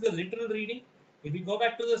that, this is the literal reading. If we go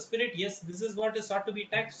back to the spirit, yes, this is what is sought to be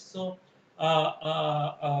taxed. So,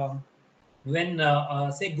 when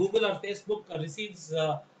say Google or Facebook receives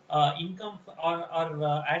income or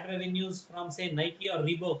ad revenues from say Nike or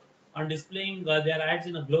Reebok on displaying their ads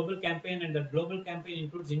in a global campaign, and that global campaign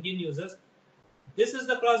includes Indian users, this is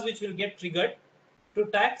the clause which will get triggered to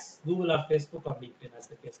tax Google or Facebook or LinkedIn, as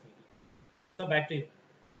the case may be. So back to you.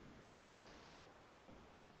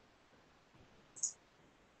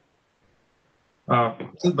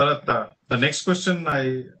 Bharath, the next question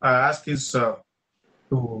I ask is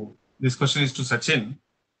this question is to Sachin.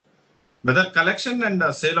 Whether collection and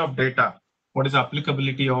sale of data, what is the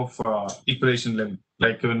applicability of equalization levy?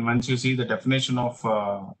 Like once you see the definition of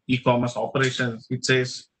e-commerce operations, it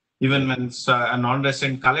says even when a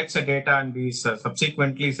non-resident collects the data and he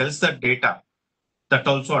subsequently sells that data, that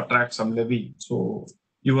also attracts some levy. So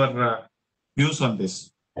your views on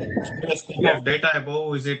this? The scope of data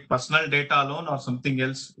above, is it personal data alone or something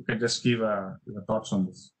else? You can just give your thoughts on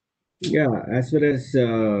this. Yeah, as far as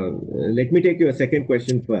let me take your second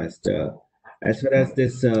question first. As far as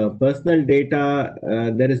this personal data,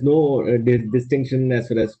 there is no distinction as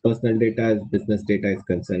far as personal data as business data is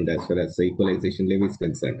concerned, as far as the equalization levy is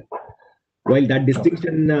concerned. While that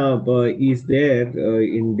distinction is there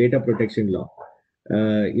in data protection law,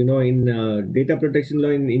 in data protection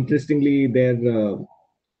law, interestingly, there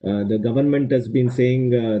the government has been saying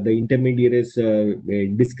the intermediaries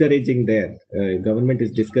discouraging there. Government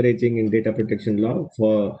is discouraging in data protection law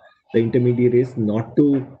for the intermediaries not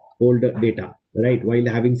to hold data, right? While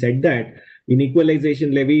having said that, in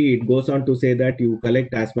equalization levy, it goes on to say that you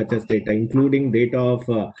collect as much as data, including data of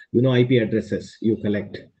IP addresses you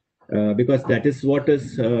collect, because that is what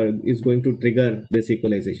is going to trigger this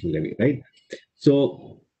equalization levy, right?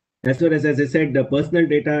 So, as far as I said, the personal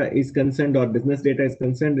data is concerned or business data is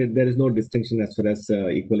concerned, there is no distinction as far as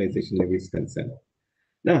equalization levy is concerned.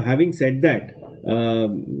 Now, having said that,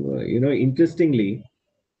 interestingly,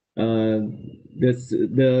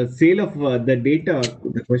 the sale of the data,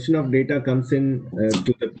 the question of data comes in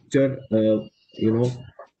to the picture,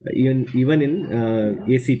 even in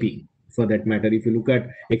ACP. For that matter, if you look at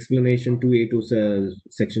explanation 2A to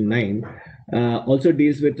section 9, also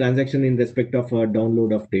deals with transaction in respect of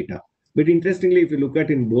download of data. But interestingly, if you look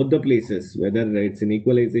at in both the places, whether it's an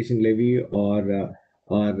equalization levy or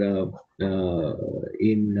or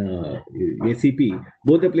in CPE,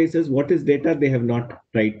 both the places, what is data, they have not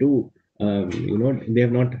tried to, they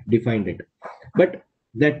have not defined it. But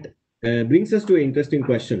that brings us to an interesting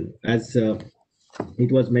question. As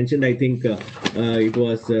it was mentioned, I think it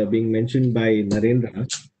was being mentioned by Narendra.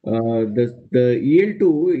 The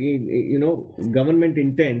EL2, government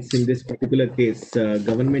intends, in this particular case,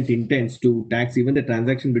 government intends to tax even the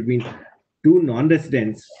transaction between two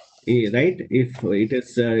non-residents, right? If it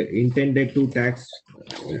is intended to tax,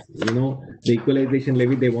 the equalization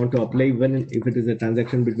levy, they want to apply even if it is a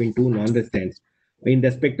transaction between two non-residents in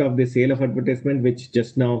respect of the sale of advertisement, which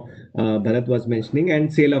just now Bharath was mentioning,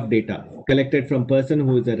 and sale of data collected from person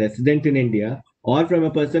who is a resident in India or from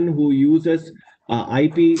a person who uses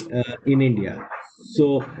IP in India.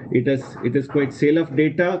 So it is quite sale of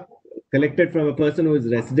data collected from a person who is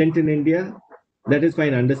resident in India. That is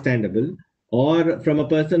fine, understandable. Or from a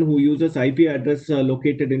person who uses IP address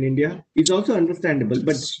located in India is also understandable.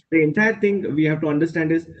 But the entire thing we have to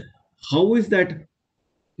understand is how is that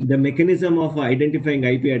the mechanism of identifying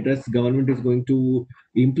IP address government is going to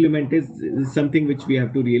implement is something which we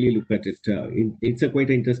have to really look at it. It's a quite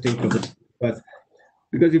interesting proposition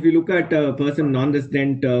because if you look at a person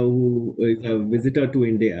non-resident who is a visitor to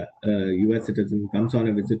India, US citizen comes on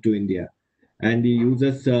a visit to India, and he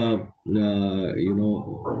uses he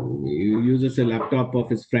uses a laptop of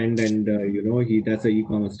his friend, and he does a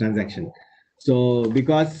e-commerce transaction. So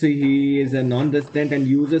because he is a non-resident and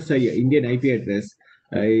uses a Indian IP address,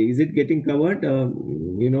 is it getting covered?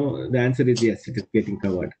 The answer is yes, it is getting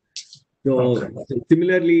covered. So, Okay. so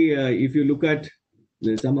similarly, if you look at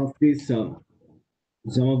some of these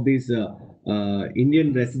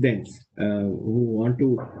Indian residents who want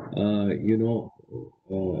to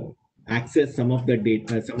access some of the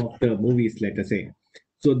data, some of the movies, let us say.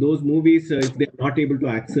 So those movies, if they're not able to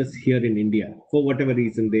access here in India for whatever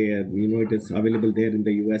reason, they it is available there in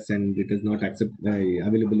the US and it is not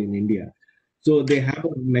available in India. So they have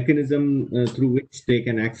a mechanism through which they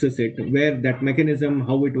can access it. Where that mechanism,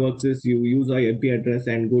 how it works is you use a IP address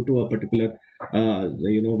and go to a particular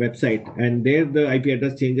website, and there the IP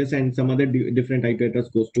address changes and some other different IP address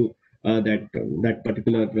goes to that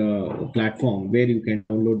particular platform where you can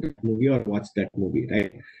download that movie or watch that movie,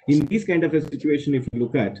 right? In this kind of a situation, if you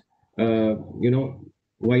look at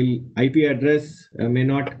while IP address may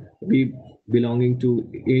not be belonging to,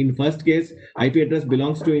 in first case IP address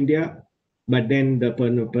belongs to India, but then the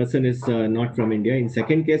person is not from India. In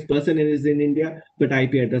second case, person is in India, but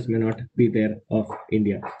IP address may not be there of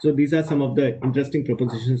India. So these are some of the interesting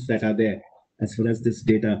propositions that are there as far as this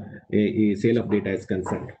data, sale of data is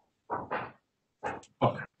concerned.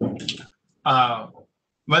 Okay. Well,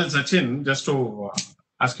 Sachin, just to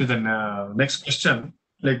ask you the next question,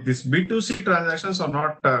 like this B2C transactions are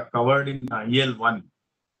not covered in EL1.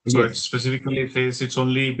 So Yes. it specifically says it's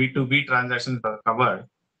only B2B transactions that are covered.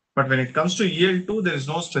 But when it comes to EL2, there is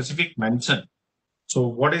no specific mention. So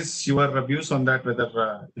what is your views on that, whether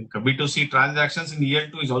B2C transactions in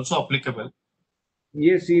EL2 is also applicable?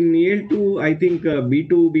 Yes, in EL2, I think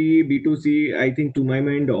B2B, B2C, I think to my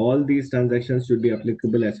mind, all these transactions should be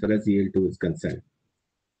applicable as far as EL2 is concerned.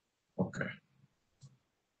 Okay.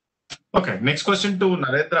 Okay, next question to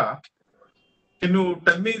Narendra. Can you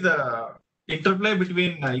tell me the interplay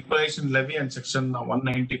between equalization levy and section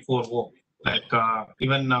 194O? Like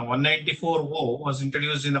even 194O was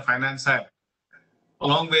introduced in the Finance Act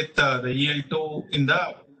along with the EL2 in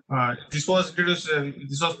the this was introduced.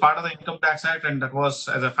 This was part of the Income Tax Act, and that was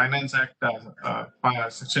as a Finance Act,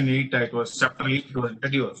 Section 8. It was Chapter 8. It was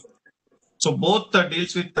introduced. So both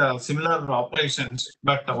deals with similar operations,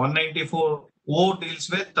 but 194O deals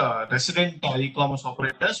with resident e-commerce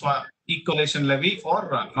operators, or equalization levy for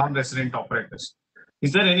non-resident operators.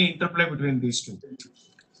 Is there any interplay between these two?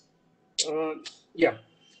 Yeah.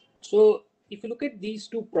 So if you look at these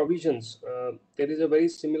two provisions, there is a very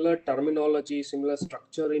similar terminology, similar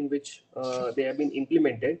structure in which they have been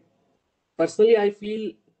implemented. Personally, I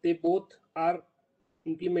feel they both are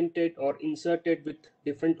implemented or inserted with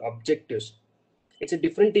different objectives. It's a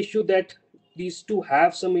different issue that these two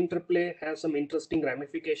have some interplay, have some interesting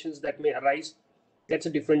ramifications that may arise. That's a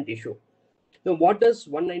different issue. Now, what does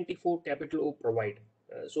 194 capital O provide?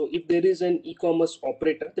 So if there is an e-commerce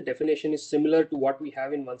operator, the definition is similar to what we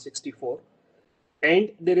have in 164,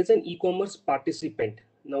 and there is an e-commerce participant.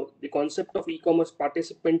 Now, the concept of e-commerce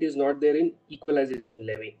participant is not there in equalization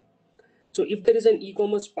levy. So if there is an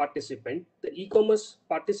e-commerce participant, the e-commerce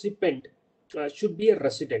participant should be a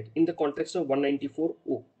resident in the context of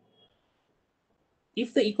 194O.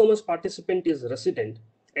 If the e-commerce participant is resident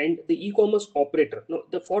and the e-commerce operator, no,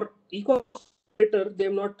 for e-commerce operator, they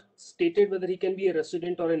have not stated whether he can be a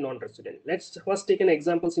resident or a non-resident. Let's first take an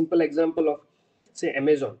example, simple example of, say,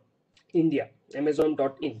 Amazon India,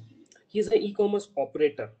 Amazon.in. He is an e-commerce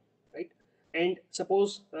operator, right? And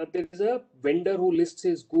suppose there is a vendor who lists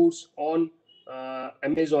his goods on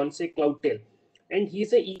Amazon, say Cloudtail, and he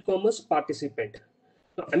is an e-commerce participant.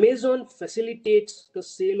 Now, Amazon facilitates the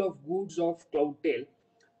sale of goods of Cloudtail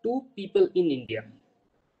to people in India.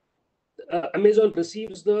 Amazon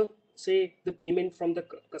receives the payment from the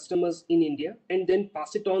customers in India and then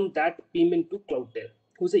pass it on that payment to Cloudtail,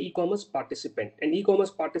 who's an e-commerce participant. An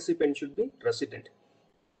e-commerce participant should be resident.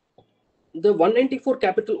 The 194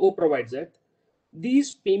 capital O provides that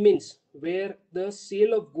these payments where the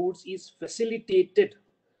sale of goods is facilitated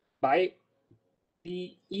by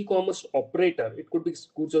the e-commerce operator, it could be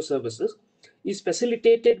goods or services, is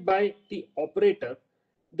facilitated by the operator,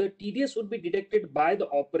 the TDS would be deducted by the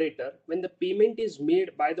operator when the payment is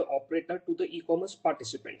made by the operator to the e-commerce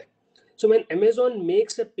participant. So when Amazon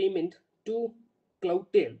makes a payment to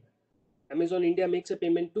Cloudtail, Amazon India makes a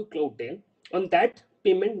payment to Cloudtail, on that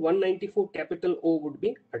payment 194 capital O would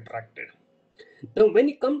be attracted. Now when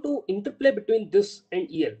you come to interplay between this and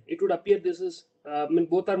EL, it would appear this is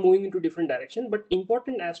both are moving into different direction, but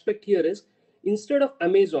important aspect here is instead of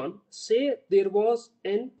Amazon, say there was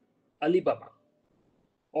an Alibaba,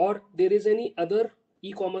 or there is any other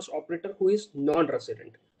e-commerce operator who is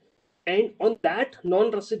non-resident, and on that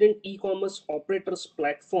non-resident e-commerce operator's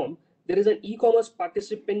platform there is an e-commerce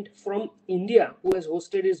participant from India who has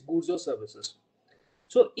hosted his goods or services.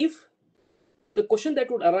 So if the question that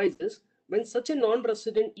would arise is, when such a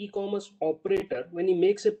non-resident e-commerce operator, when he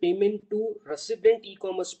makes a payment to resident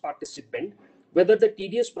e-commerce participant, whether the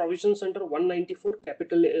TDS provisions under 194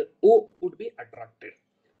 capital O would be attracted.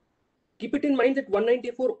 Keep it in mind that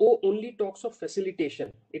 194O only talks of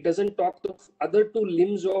facilitation. It doesn't talk of other two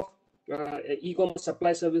limbs of e-commerce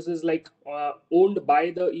supply services like owned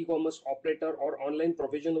by the e-commerce operator or online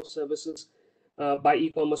provision of services by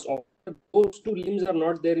e-commerce operator. Those two limbs are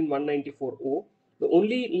not there in 194O. The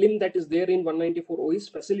only limb that is there in 194O is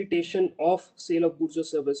facilitation of sale of goods or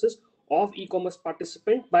services of e-commerce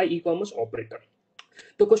participant by e-commerce operator.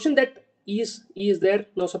 The question that is there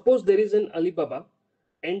now, suppose there is an Alibaba,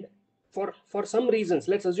 and for some reasons,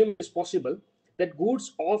 let's assume it's possible that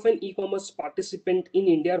goods of an e-commerce participant in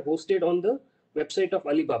India are hosted on the website of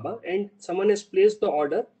Alibaba, and someone has placed the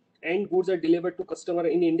order and goods are delivered to customer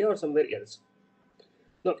in India or somewhere else.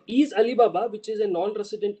 Now, is Alibaba, which is a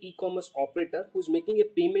non-resident e-commerce operator who's making a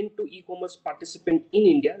payment to e-commerce participant in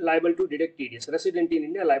India, liable to deduct TDS? Resident in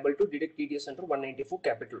India liable to deduct TDS under 194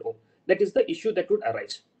 capital O. That is the issue that would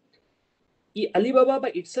arise. Alibaba by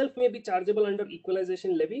itself may be chargeable under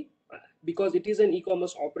equalization levy because it is an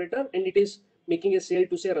e-commerce operator and it is making a sale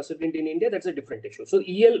to, say, resident in India. That's a different issue. So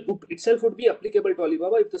EL itself would be applicable to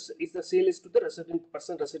Alibaba if the sale is to the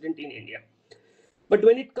person resident in India. But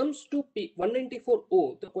when it comes to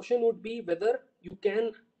 194O, the question would be whether you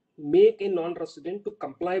can make a non-resident to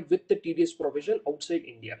comply with the TDS provision outside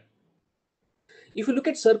India. If you look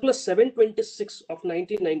at Circular 726 of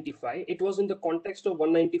 1995, it was in the context of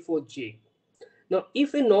 194J. Now,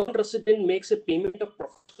 if a non-resident makes a payment of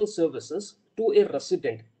professional services to a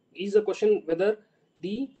resident, is the question whether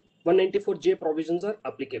the 194J provisions are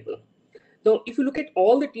applicable. Now, if you look at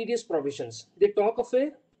all the TDS provisions, they talk of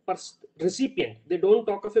a recipient. They don't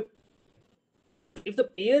talk of a. If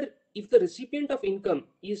the recipient of income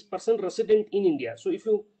is person resident in India, so if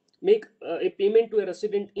you make a payment to a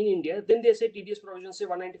resident in India, then they say TDS provisions say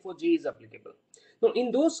 194J is applicable. Now,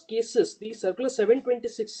 in those cases, the Circular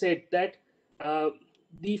 726 said that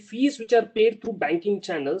the fees which are paid through banking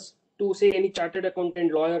channels to, say, any chartered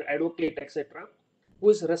accountant, lawyer, advocate, etc., who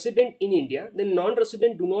is resident in India, then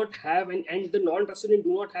non-resident do not have and the non-resident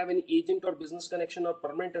do not have any agent or business connection or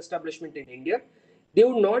permanent establishment in India, they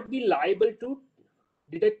would not be liable to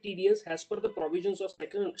deduct TDS as per the provisions of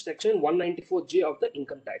section 194J of the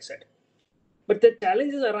Income Tax Act. But the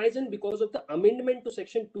challenge is arising because of the amendment to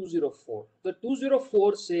section 204. The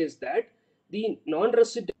 204 says that the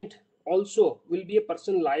non-resident also will be a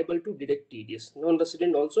person liable to deduct TDS.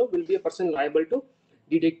 Non-resident also will be a person liable to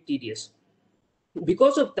deduct TDS.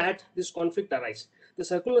 Because of that, this conflict arises. The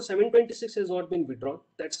Circular 726 has not been withdrawn.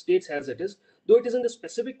 That states as it is, though it is in the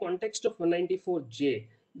specific context of 194J.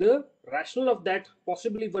 The rationale of that,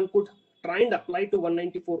 possibly one could try and apply to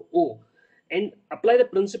 194O and apply the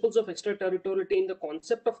principles of extraterritoriality in the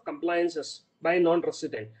concept of compliances by a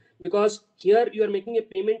non-resident. Because here you are making a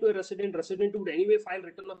payment to a resident. Resident would anyway file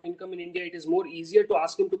return of income in India. It is more easier to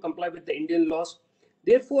ask him to comply with the Indian laws.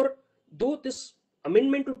 Therefore, though this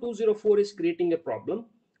amendment to 204 is creating a problem,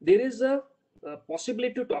 there is a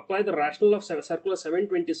possibility to apply the rationale of Circular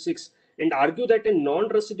 726 and argue that a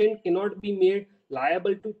non-resident cannot be made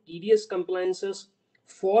liable to TDS compliances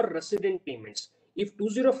for resident payments. If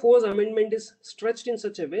 204's amendment is stretched in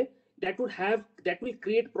such a way, that will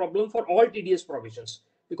create problem for all TDS provisions,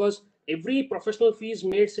 because every professional fee is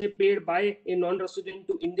made, say, paid by a non-resident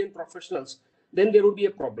to Indian professionals, then there would be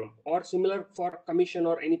a problem, or similar for commission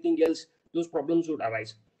or anything else, those problems would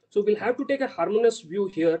arise. So we'll have to take a harmonious view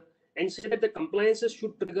here and say that the compliances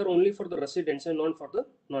should trigger only for the residents and not for the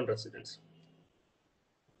non-residents.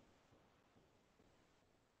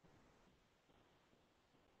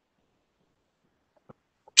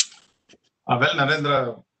 Well,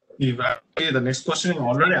 Narendra, the next question you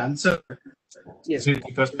already answered. Yes.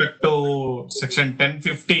 With respect to section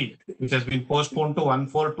 1050, which has been postponed to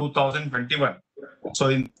 1/4/2021. So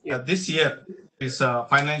in this year, this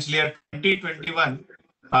financial year 2021,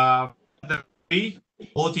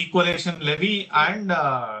 both Equalisation Levy and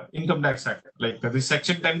Income Tax Act, like this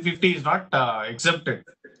section 1050 is not exempted.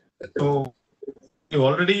 So you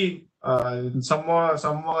already in some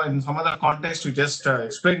other context you just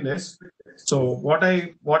explained this. So what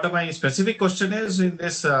my specific question is, in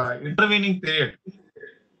this intervening period,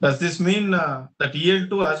 does this mean that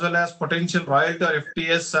EL2 as well as potential royalty or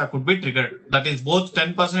FTS could be triggered? That is, both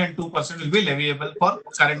 10% and 2% will be leviable for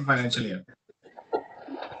current financial year.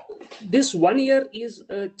 This 1 year is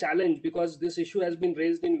a challenge because this issue has been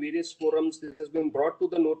raised in various forums. This has been brought to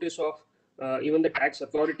the notice of even the tax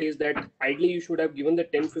authorities that ideally you should have given the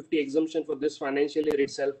 1050 exemption for this financial year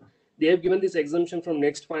itself. They have given this exemption from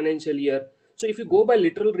next financial year. So if you go by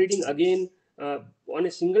literal reading again, on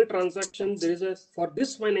a single transaction, for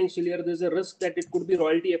this financial year, there's a risk that it could be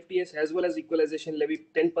royalty, FTS, as well as equalization levy,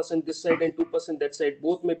 10% this side and 2% that side,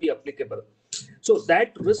 both may be applicable. So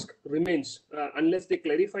that risk remains unless they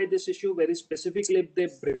clarify this issue very specifically. If they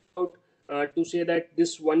bring out to say that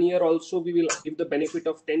this 1 year also we will give the benefit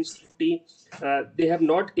of 1050. They have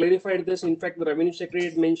not clarified this. In fact, the Revenue Secretary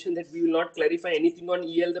had mentioned that we will not clarify anything on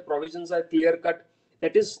EL. The provisions are clear cut.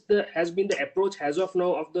 That has been the approach as of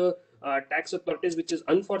now of the tax authorities, which is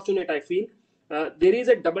unfortunate, I feel. There is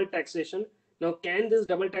a double taxation. Now, can this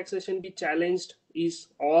double taxation be challenged is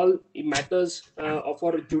all matters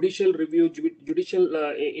for judicial review, judicial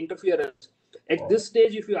interference. At this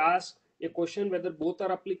stage, if you ask a question whether both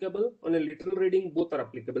are applicable, on a literal reading, both are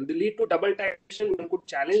applicable. They lead to double taxation. One could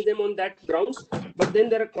challenge them on that grounds, but then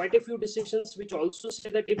there are quite a few decisions which also say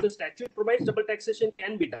that if the statute provides, double taxation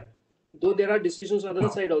can be done. Though there are decisions on the other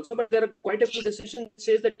side also, but there are quite a few decisions that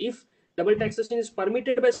says that if double taxation is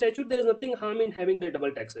permitted by statute, there is nothing harm in having the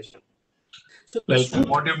double taxation. So like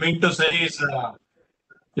what you mean to say is,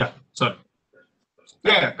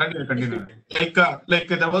 continue. Like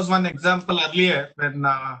there was one example earlier when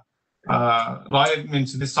Royal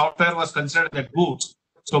means the software was considered a goods,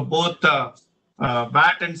 so both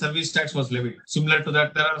VAT and service tax was levied. Similar to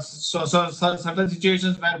that, there are certain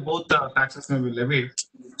situations where both taxes may be levied.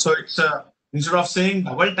 So it's instead of saying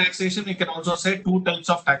double taxation, we can also say two types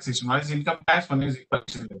of taxation. One is income tax, one is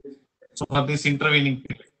equalization levy. So for this intervening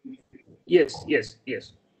period. Yes.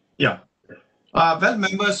 Yeah. Well,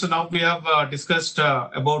 members, so now we have discussed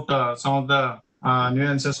about some of the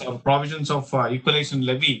nuances or provisions of equalization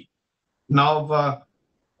levy. Now,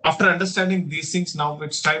 after understanding these things, now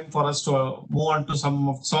it's time for us to move on to some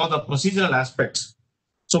of the procedural aspects.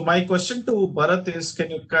 So my question to Bharath is, can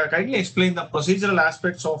you kindly explain the procedural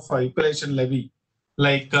aspects of equalization levy?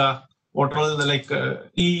 Like what are the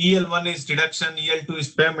EL1 is deduction, EL2 is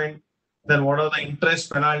payment. Then what are the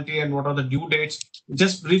interest, penalty, and what are the due dates?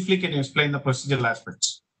 Just briefly, can you explain the procedural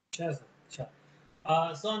aspects? Sure.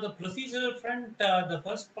 So on the procedural front, the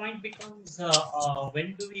first point becomes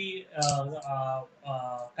when do we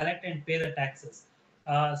collect and pay the taxes?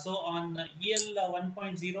 So on EL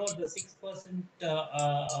 1.0, the 6%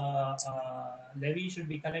 levy should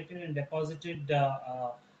be collected and deposited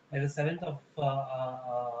by the 7th of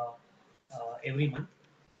every month.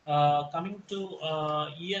 Coming to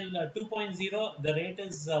EL 2.0, the rate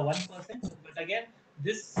is 1%, but again,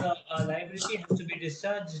 this liability has to be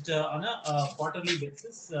discharged on a quarterly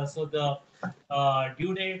basis. So the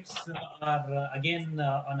due dates are again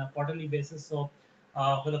on a quarterly basis. So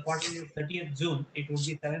for the quarter ended 30th June, it would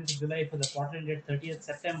be 7th July. For the quarter ended 30th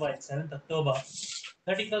September, it's 7th October.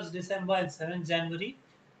 31st December, it's 7th January.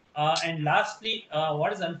 And lastly,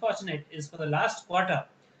 what is unfortunate is for the last quarter,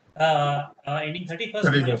 ending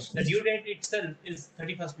 31st March, the due date itself is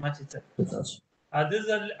 31st March itself. This is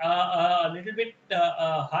a little bit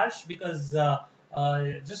harsh because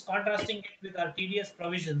just contrasting it with our TDS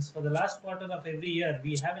provisions, for the last quarter of every year,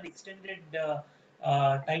 we have an extended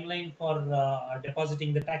timeline for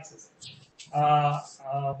depositing the taxes.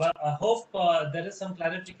 But I hope there is some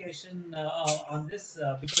clarification on this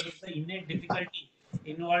because of the innate difficulty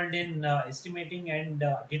involved in estimating and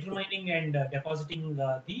determining and depositing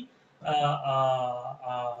the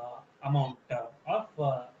amount of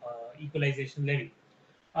equalization levy.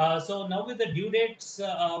 So now with the due dates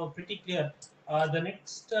pretty clear, the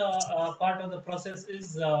next part of the process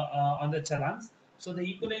is on the challans. So the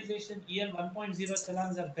equalization EL 1.0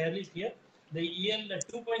 challans are fairly clear. The EL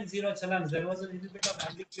 2.0 challans, there was a little bit of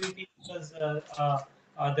ambiguity because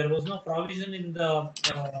there was no provision in the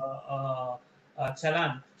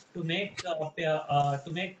challan to make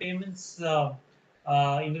payments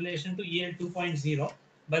in relation to EL 2.0.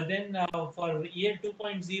 But then for EL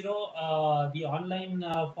 2.0, the online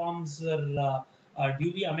forms were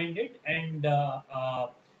duly amended, and the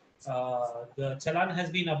challan has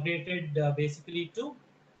been updated basically to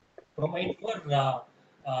provide for the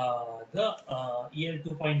EL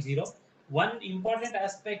 2.0. One important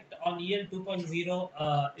aspect on EL 2.0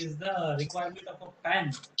 is the requirement of a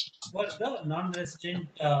PAN for the non-resident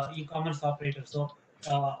e-commerce operator. So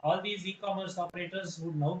all these e-commerce operators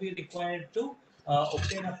would now be required to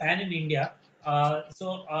obtain a PAN in India.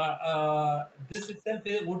 This itself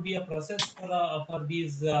would be a process for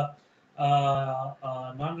these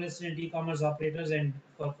non-resident e-commerce operators, and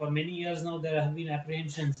for many years now there have been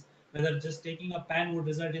apprehensions whether just taking a PAN would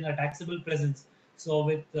result in a taxable presence. So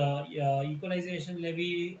with equalization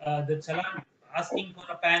levy, the challan asking for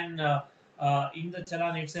a PAN in the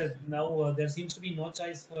challan itself, now there seems to be no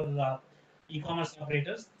choice for e-commerce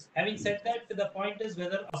operators. Having said that, the point is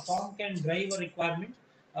whether a form can drive a requirement.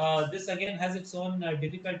 This again has its own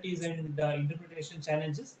difficulties and interpretation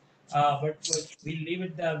challenges. But we'll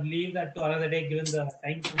leave that to another day given the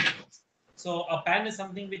time constraints. So a PAN is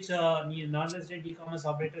something which non-resident e-commerce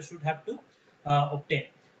operator should have to obtain.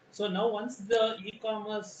 So now once the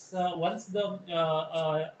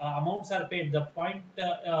amounts are paid, the point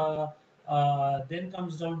then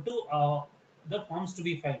comes down to the forms to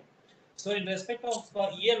be filed. So in respect of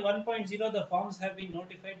EL 1.0, the forms have been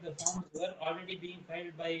notified. The forms were already being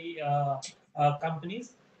filed by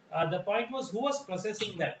companies. The point was who was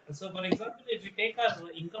processing that. So for example, if we take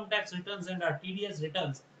our income tax returns and our TDS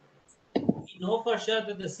returns, we know for sure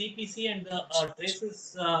that the CPC and the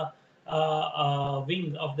traces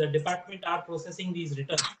wing of the department are processing these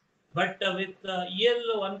returns. But with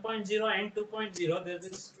EL 1.0 and 2.0, there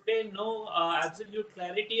is today no absolute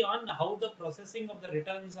clarity on how the processing of the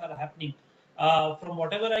returns are happening. From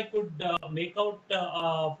whatever I could make out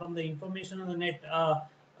from the information on the net,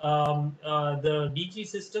 the DG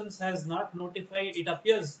systems has not notified. It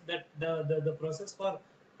appears that the process for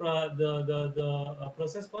the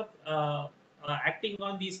process for acting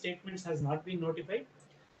on these statements has not been notified.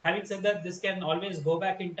 Having said that, this can always go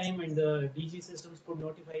back in time, and the DG systems could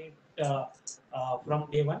notify it from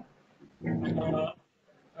day one.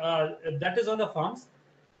 That is on the forms.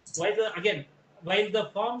 While the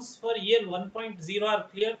forms for EL 1.0 are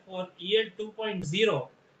clear, for EL 2.0,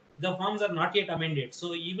 the forms are not yet amended.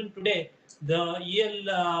 So even today, the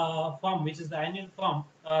EL form, which is the annual form,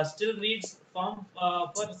 still reads form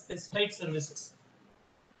for specified services.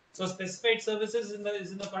 So specified services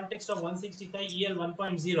is in the context of 165 EL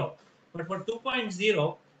 1.0, but for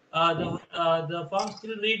 2.0, the form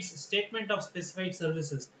still reads statement of specified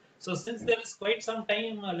services. So since there is quite some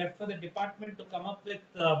time left for the department to come up with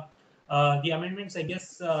the amendments, I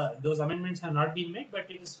guess those amendments have not been made,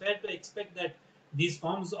 but it is fair to expect that these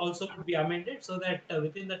forms also would be amended so that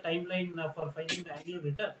within the timeline for filing the annual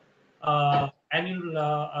return,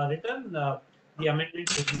 the amendment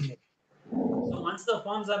will be made. So once the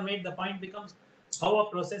forms are made, the point becomes how a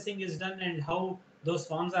processing is done and how those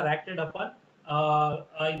forms are acted upon.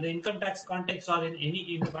 In the income tax context or in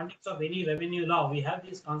the context of any revenue law, we have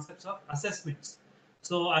these concepts of assessments.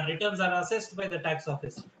 So our returns are assessed by the tax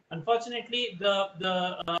office. Unfortunately,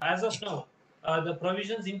 as of now, the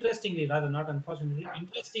provisions, interestingly, rather not unfortunately,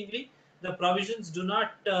 interestingly, the provisions do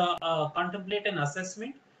not contemplate an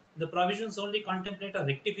assessment. The provisions only contemplate a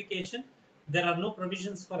rectification. There are no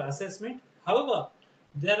provisions for assessment. However,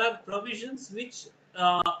 there are provisions which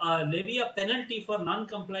levy a penalty for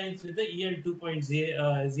non-compliance with the EL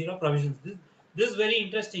 2.0 provisions. This is very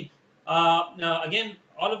interesting. Again,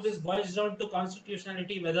 all of this boils down to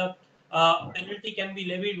constitutionality, whether penalty can be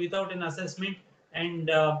levied without an assessment, and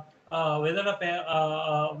whether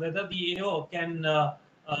the AO can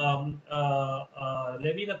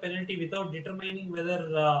levy the penalty without determining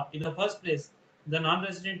whether, in the first place, the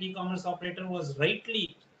non-resident e-commerce operator was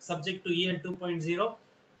rightly subject to EL 2.0.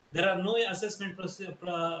 There are no assessment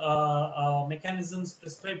mechanisms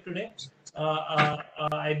prescribed today.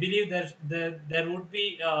 I believe there would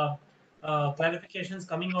be clarifications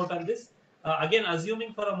coming out on this. Again,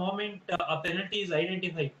 assuming for a moment a penalty is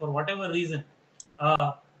identified for whatever reason,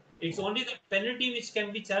 uh, it's only the penalty which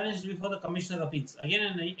can be challenged before the Commissioner appeals.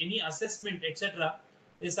 Again, any assessment, etc.,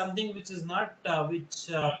 is something which is not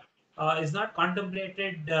is not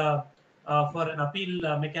contemplated for an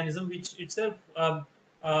appeal mechanism, which itself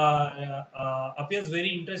appears very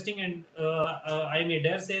interesting, and I may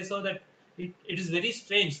dare say so that it is very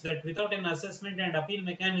strange that without an assessment and appeal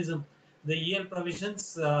mechanism, the EL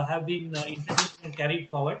provisions have been introduced and carried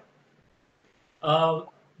forward.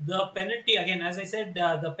 The penalty, again, as I said,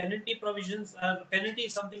 the penalty provisions, penalty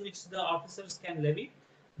is something which the officers can levy.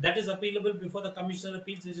 That is appealable before the Commissioner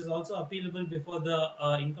appeals, which is also appealable before the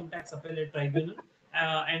Income Tax Appellate Tribunal,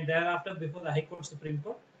 and thereafter before the High Court, Supreme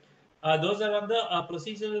Court. Those are on the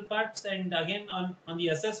procedural parts, and again on the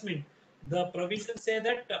assessment, the provisions say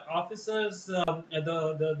that officers,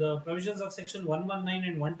 the provisions of section 119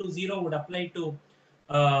 and 120 would apply to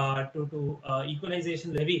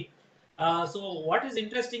equalization levy. So what is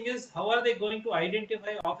interesting is how are they going to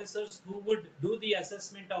identify officers who would do the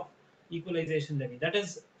assessment of equalization levy? That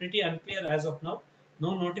is pretty unclear as of now.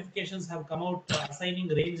 No notifications have come out assigning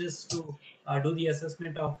ranges to do the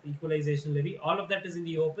assessment of equalization levy. All of that is in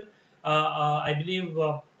the open. I believe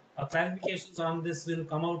clarifications on this will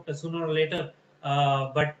come out sooner or later.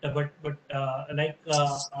 But like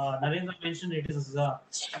Narendra mentioned, it is a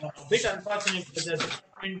bit unfortunate that the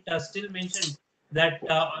department still mentioned that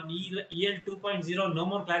on EL 2.0, no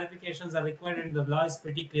more clarifications are required, and the law is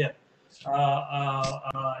pretty clear.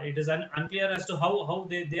 It is unclear as to how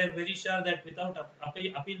they are very sure that without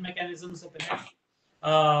appeal mechanisms, a penalty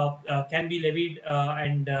can be levied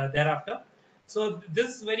and thereafter. So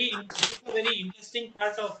this is a very interesting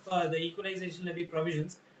part of the equalization levy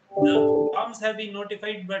provisions. The forms have been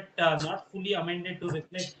notified, but not fully amended to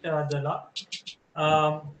reflect the law.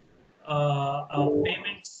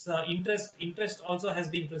 Payments, interest also has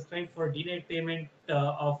been prescribed for delayed payment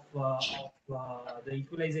of the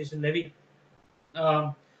equalization levy.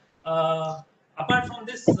 Apart from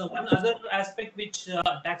this, one other aspect which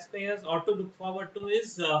taxpayers ought to look forward to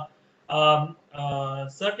is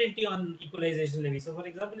certainty on equalization levy. So, for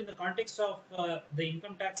example, in the context of the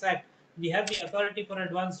Income Tax Act, we have the authority for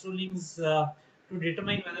advanced rulings to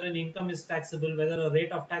determine whether an income is taxable, whether a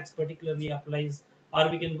rate of tax particularly applies, or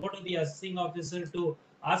we can go to the assessing officer to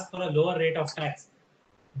ask for a lower rate of tax.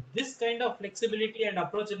 This kind of flexibility and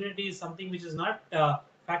approachability is something which is not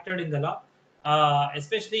factored in the law.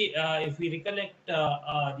 Especially if we recollect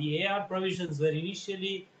the AR provisions were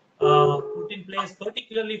initially put in place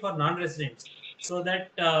particularly for non-residents, so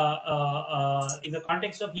that in the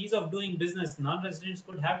context of ease of doing business, non-residents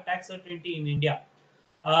could have tax certainty in India.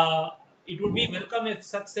 It would be welcome if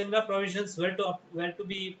such similar provisions were to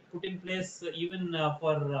be put in place even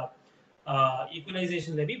for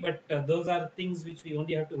equalization levy, but those are things which we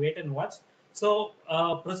only have to wait and watch. So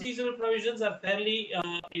procedural provisions are fairly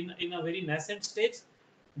in a very nascent stage.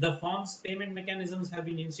 The forms payment mechanisms have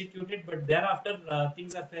been instituted, but thereafter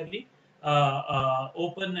things are fairly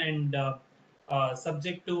open and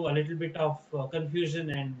subject to a little bit of confusion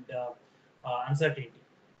and uncertainty.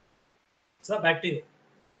 So back to you.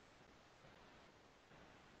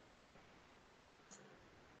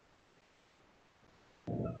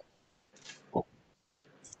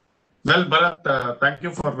 Well, Bharath, thank you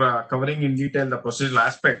for covering in detail the procedural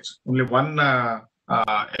aspects. Only one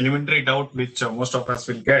elementary doubt which most of us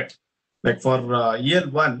will get, like for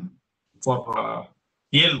EL1,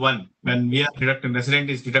 when we are deducting, resident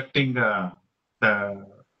is deducting the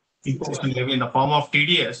equalization levy in the form of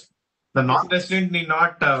TDS, the non-resident need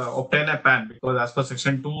not obtain a PAN, because as per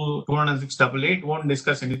section 206AA, won't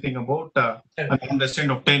discuss anything about a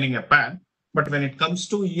non-resident obtaining a PAN. But when it comes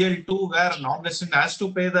to EL2, where non-resident has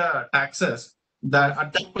to pay the taxes, that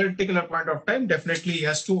at that particular point of time, definitely he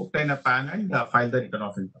has to obtain a PAN and file the return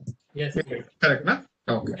of income. Yes. Correct, na?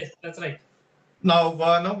 Okay. Yes, that's right. Now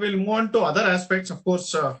we'll move on to other aspects. Of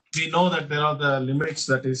course, we know that there are the limits.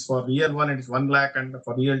 That is for EL1, it is 1 lakh, and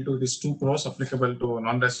for EL2, it is 2 crores applicable to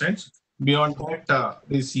non-residents. Beyond that,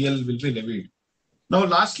 this EL will be levied. Now,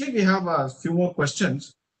 lastly, we have a few more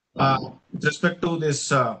questions with respect to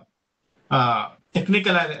this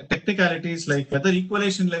technicalities, like whether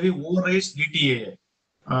equalization levy overrides DTAA.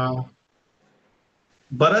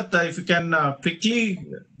 Bharath, if you can quickly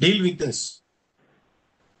deal with this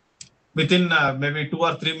within maybe 2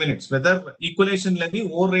 or 3 minutes, whether equalization levy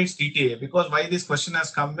overrides DTAA, because why this question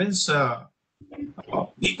has come means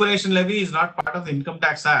equalization levy is not part of the Income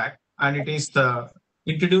Tax Act, and it is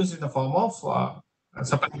introduced in the form of a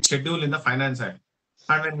separate schedule in the Finance Act.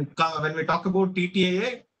 And when we talk about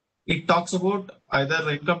TTAA, it talks about either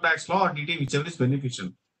income tax law or DTA, whichever is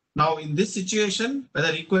beneficial. Now, in this situation,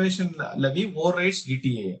 whether equalization levy overrides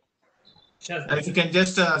DTA. Sure. If you can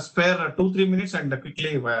just spare 2-3 minutes and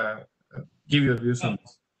quickly give your views on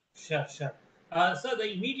this. Sure. So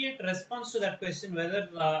the immediate response to that question, whether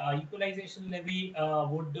equalization levy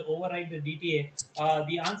would override the DTA,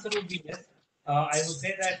 the answer would be yes. I would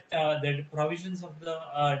say that the provisions of the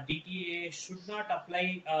DTA should not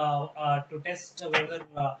apply to test whether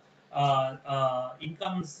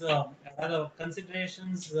incomes, rather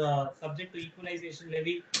considerations subject to equalization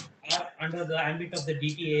levy are under the ambit of the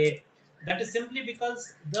DTA. That is simply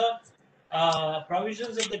because the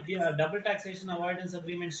provisions of the double taxation avoidance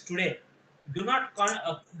agreements today do not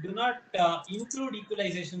include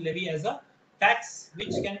equalization levy as a tax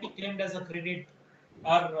which can be claimed as a credit,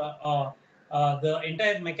 or the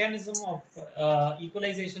entire mechanism of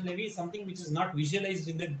equalization levy is something which is not visualized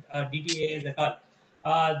in the DTA at all.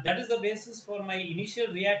 That is the basis for my initial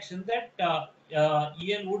reaction that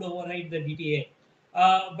EL would override the DTA.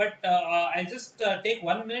 But I'll just take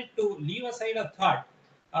 1 minute to leave aside a thought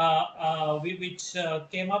which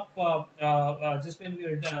came up just when we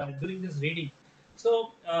were doing this reading.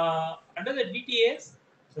 So, under the DTAs,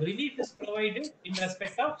 relief is provided in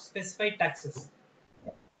respect of specified taxes,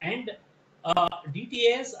 and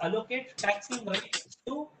DTAs allocate taxing rights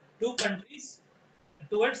to two countries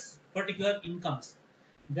towards particular incomes.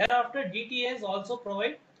 Thereafter, DTAs also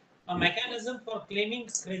provide a mechanism for claiming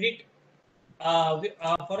credit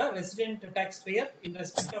for a resident taxpayer in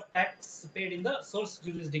respect of tax paid in the source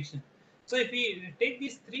jurisdiction. So if we take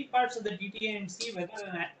these three parts of the DTA and see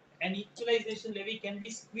whether an equalization levy can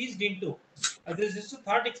be squeezed into, this is just a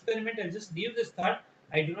thought experiment. I'll just leave this thought.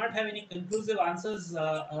 I do not have any conclusive answers,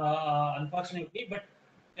 unfortunately, but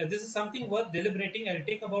this is something worth deliberating. I'll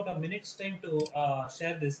take about a minute's time to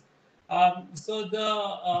share this. So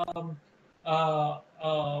the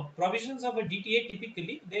provisions of a DTA,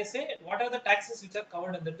 typically they say what are the taxes which are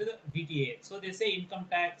covered under the DTA. So they say income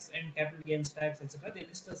tax and capital gains tax, etc. They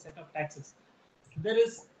list a set of taxes. There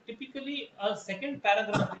is typically a second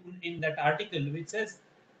paragraph in that article which says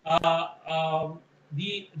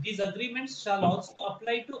these agreements shall also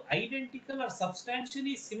apply to identical or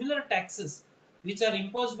substantially similar taxes which are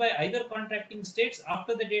imposed by either contracting states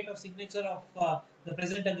after the date of signature of the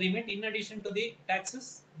present agreement, in addition to the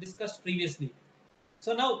taxes discussed previously.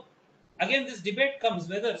 So now, again, this debate comes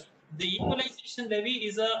whether the equalization levy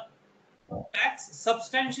is a tax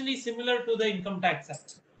substantially similar to the income tax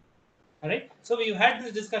act. All right. So we've had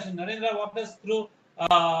this discussion. Narendra walked us through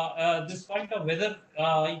this point of whether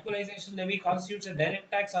equalization levy constitutes a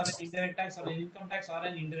direct tax or an indirect tax or an income tax or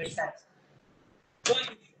an indirect tax. So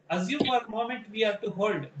assume for a moment we have to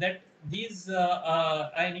hold that these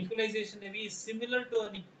an equalization levy is similar to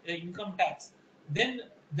an income tax, then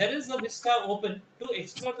there is a vista open to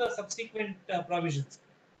explore the subsequent provisions.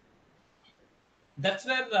 That's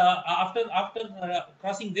where after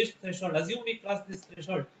crossing this threshold, assume we cross this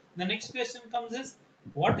threshold, the next question comes is,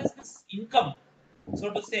 what is this income, so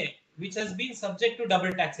to say, which has been subject to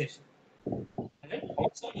double taxation? Right?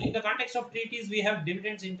 So in the context of treaties, we have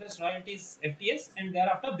dividends, interest, royalties, FTS, and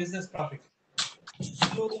thereafter business profits.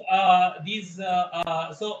 So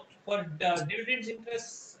so for dividends,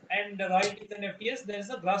 interests, and royalties and FTS, there is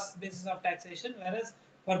a gross basis of taxation, whereas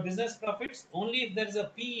for business profits, only if there is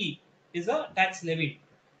a PE is a tax levied.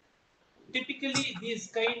 Typically, these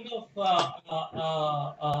kind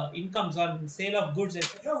of incomes on sale of goods,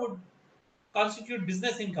 etc., would constitute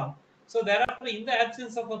business income. So thereafter, in the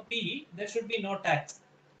absence of a PE, there should be no tax.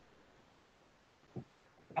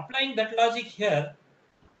 Applying that logic here,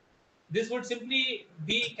 this would simply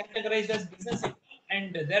be categorized as business income,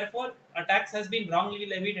 and therefore a tax has been wrongly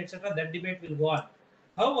levied, etc. That debate will go on.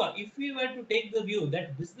 However, if we were to take the view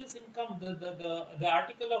that business income, the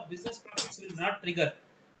article of business profits will not trigger,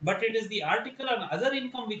 but it is the article on other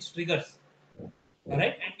income which triggers, all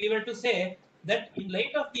right? And we were to say that in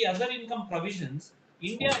light of the other income provisions,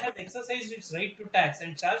 India has exercised its right to tax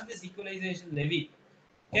and charge this equalization levy.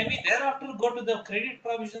 Can we thereafter go to the credit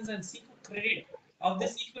provisions and seek credit of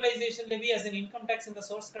this equalization levy as an income tax in the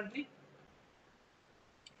source country?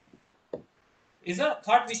 Is a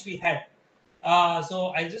thought which we had.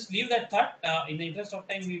 So I'll just leave that thought. In the interest of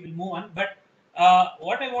time, we will move on. But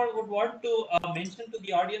what I would want to mention to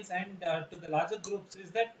the audience and to the larger groups is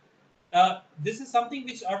that this is something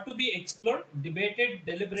which ought to be explored, debated,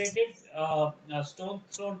 deliberated, stones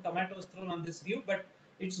thrown, tomatoes thrown on this view. But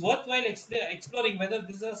it's worthwhile exploring whether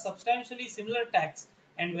this is a substantially similar tax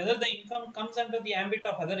and whether the income comes under the ambit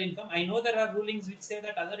of other income. I know there are rulings which say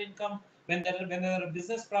that other income, when there are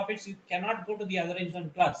business profits, you cannot go to the other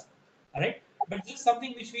income class. All right. but this is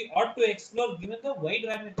something which we ought to explore given the wide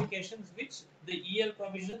ramifications which the EL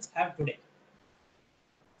provisions have today.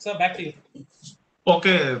 So back to you.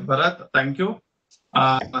 Okay, Bharat, thank you.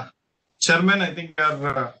 Chairman, I think we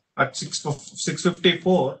are at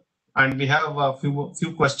 6:54, and we have a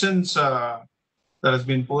few questions that has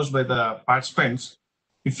been posed by the participants.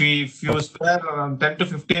 If you spare around 10 to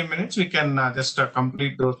 15 minutes, we can just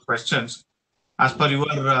complete those questions as per your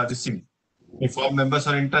this thing. If all members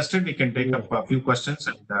are interested, we can take up a few questions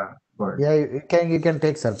and go ahead. Yeah, you can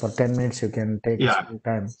take, sir, for 10 minutes. You can take Yeah.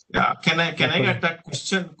 time. Yeah. Can I problem. get that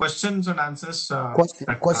questions and answers?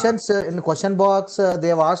 Questions in the question box. They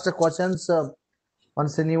have asked the questions. On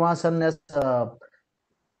Srinivas and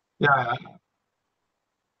Yeah.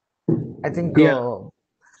 I think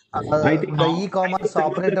I think the e-commerce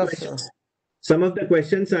operators. Some of the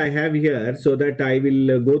questions I have here, so that I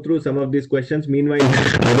will go through some of these questions. Meanwhile,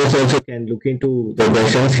 others also can look into the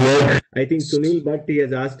questions here. I think Sunil Bhatt, he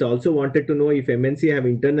has asked, also wanted to know if MNC have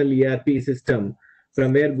internal ERP system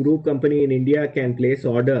from where group company in India can place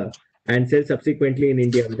order and sell subsequently in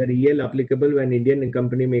India. Whether EL applicable when Indian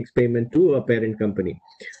company makes payment to a parent company.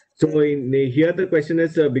 So here the question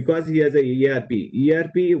is because he has a ERP,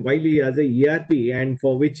 while he has a ERP and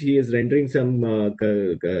for which he is rendering some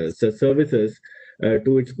services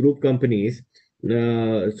to its group companies.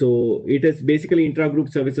 So it is basically intra-group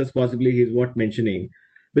services possibly he is what mentioning.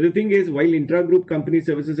 But the thing is, while intra-group company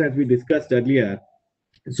services, as we discussed earlier,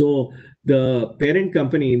 so the parent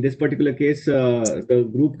company, in this particular case, the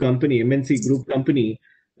group company, MNC group company,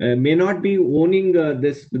 may not be owning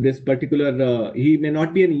this particular. He may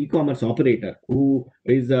not be an e-commerce operator who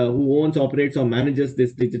owns, operates, or manages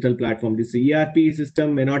this digital platform. This ERP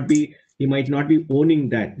system may not be. He might not be owning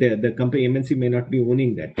that. The company MNC may not be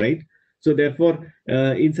owning that, right? So therefore,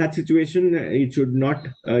 in such situation, it should not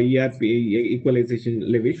ERP equalization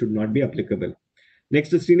levy should not be applicable. Next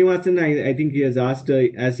to Srinivasan, I think he has asked,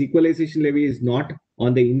 as equalization levy is not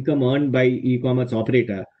on the income earned by e-commerce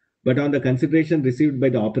operator, but on the consideration received by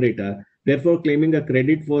the operator. Therefore, claiming a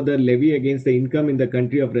credit for the levy against the income in the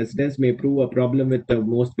country of residence may prove a problem with the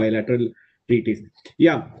most bilateral treaties.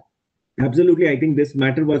 Yeah, absolutely. I think this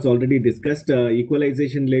matter was already discussed.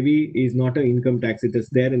 Equalization levy is not an income tax. It is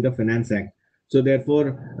there in the Finance Act. So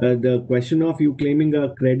therefore, the question of you claiming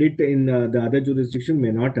a credit in the other jurisdiction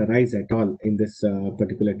may not arise at all in this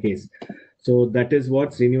particular case. So that is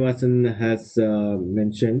what Srinivasan has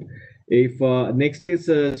mentioned. If next is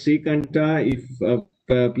Srikanta, if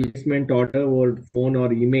placement order or phone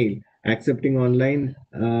or email, accepting online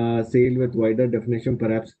sale with wider definition,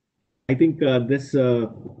 perhaps. I think this, I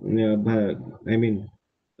mean,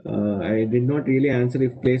 I did not really answer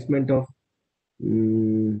if placement of.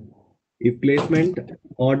 If placement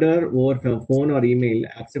order over phone or email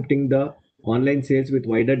accepting the online sales with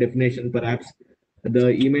wider definition, perhaps the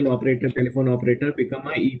email operator, telephone operator become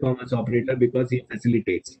a e-commerce operator because he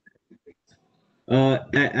facilitates.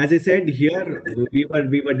 As I said here, we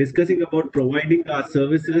were discussing about providing our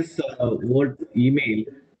services over email,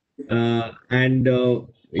 and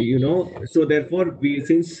so therefore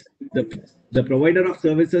since the provider of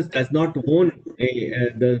services does not own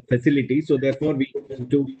the facility, so therefore we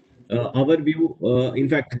to our view, in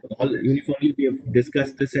fact, all uniformly we have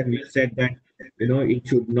discussed this and we have said that it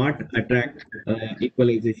should not attract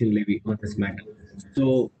equalization levy on this matter.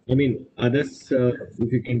 So I mean, others, if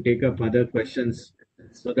you can take up other questions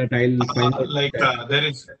so that I'll find out. Like there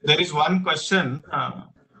is one question. I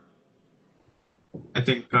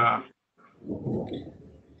think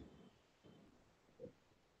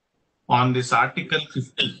on this Article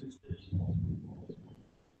 50.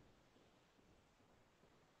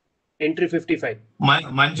 Entry 55. My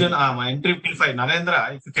entry 55.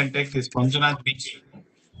 Narendra, if you can take this. Manjunath B.P.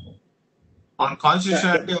 On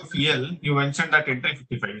constitutionality of EL, you mentioned that entry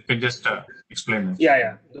 55. You can just explain it.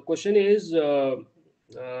 Yeah. The question is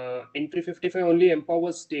entry 55 only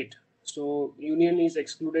empowers state. So union is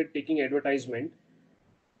excluded taking advertisement.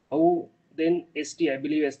 How then ST, I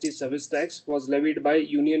believe ST service tax was levied by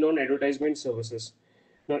union on advertisement services.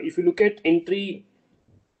 Now, if you look at entry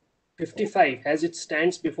 55 as it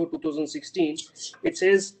stands before 2016, it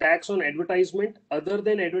says tax on advertisement other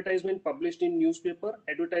than advertisement published in newspaper,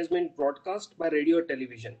 advertisement broadcast by radio or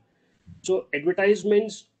television. So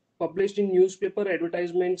advertisements published in newspaper,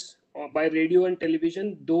 advertisements by radio and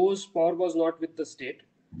television, those power was not with the state.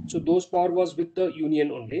 So those power was with the union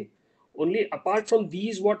only. Only apart from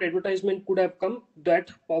these, what advertisement could have come, that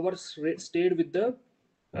power stayed with the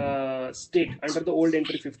state under the old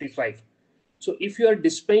entry 55. So if you are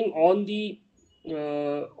displaying on the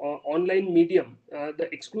online medium, the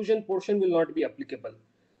exclusion portion will not be applicable.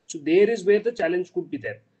 So there is where the challenge could be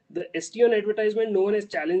there. The ST on advertisement, no one has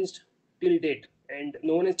challenged till date, and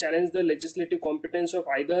no one has challenged the legislative competence of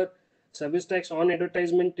either service tax on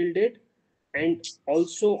advertisement till date, and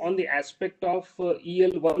also on the aspect of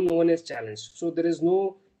EL1, no one has challenged. So there is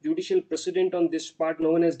no judicial precedent on this part.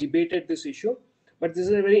 No one has debated this issue. But this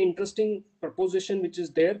is a very interesting proposition which is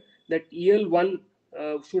there, that EL1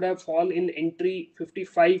 should have fall in entry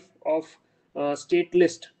 55 of state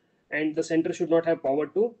list, and the center should not have power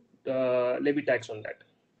to levy tax on that.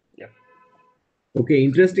 Yeah. Okay,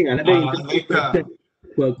 interesting. Another interesting like, question.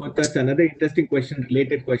 That's another interesting question,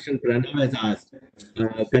 related question Pranav has asked.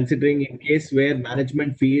 Considering in case where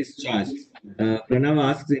management fee is charged, Pranav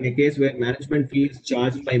asks, in a case where management fee is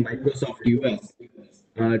charged by Microsoft US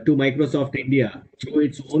to Microsoft India through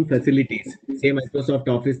its own facilities, say Microsoft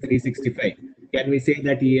Office 365, can we say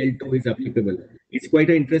that EL2 is applicable? It's quite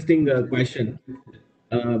an interesting question.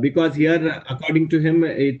 Because here, according to him,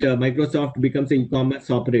 Microsoft becomes an e-commerce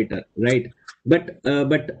operator, right? But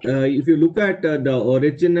if you look at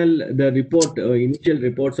the report, initial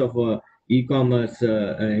reports of e-commerce,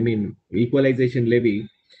 equalization levy,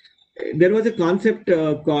 there was a concept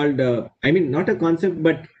called, not a concept,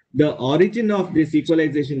 but the origin of this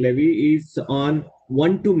equalization levy is on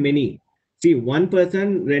one to many. See, one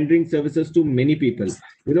person rendering services to many people.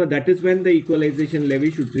 That is when the equalization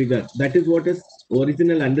levy should trigger. That is what is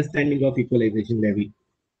original understanding of equalization levy.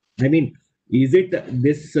 Is it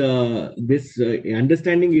this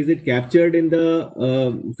understanding, is it captured in the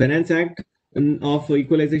Finance Act of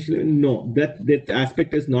equalization? No, that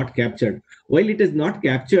aspect is not captured. While it is not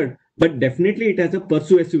captured, but definitely it has a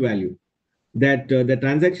persuasive value, that the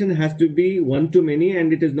transaction has to be one to many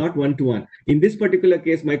and it is not one to one. In this particular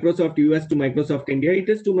case, Microsoft US to Microsoft India, it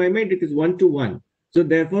is, to my mind, it is one to one. So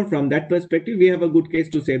therefore, from that perspective, we have a good case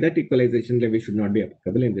to say that equalization levy should not be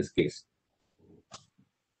applicable in this case.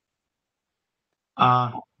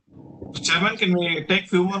 Chairman, can we take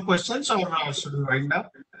few more questions, or should we wind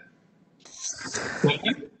up?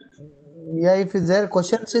 Yeah, if there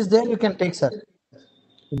questions is there, you can take, sir.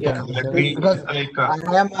 Yeah, because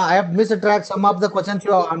I have missed track some of the questions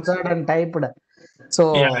you have answered and typed.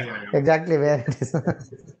 So yeah. exactly where it is.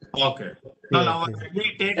 Okay. Now let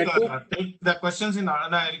me take the questions in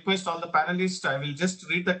order. I request all the panelists, I will just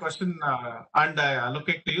read the question and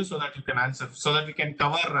allocate to you so that you can answer, so that we can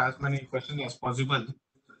cover as many questions as possible.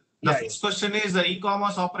 The first question is, the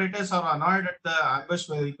e-commerce operators are annoyed at the ambush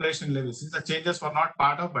by the equalization levy since the changes were not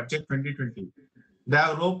part of budget 2020. They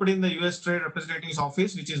have roped in the US Trade Representative's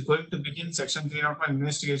office, which is going to begin Section 301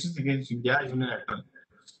 investigations against India unilateral.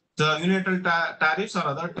 The unilateral tariffs or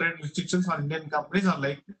other trade restrictions on Indian companies are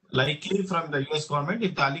likely from the US government.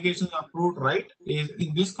 If the allegations are proved right,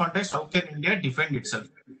 in this context, how can India defend itself?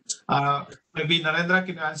 Maybe Narendra,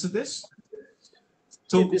 can you answer this?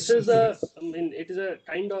 So this is it is a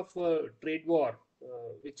kind of trade war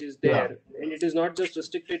which is there, and it is not just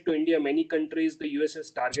restricted to India. Many countries the US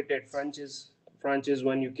has targeted. France is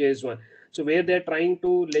one, UK is one. So where they're trying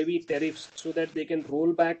to levy tariffs so that they can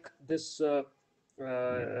roll back this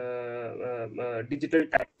digital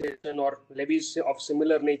taxation or levies of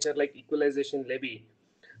similar nature like equalization levy.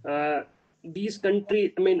 These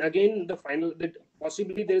countries, again,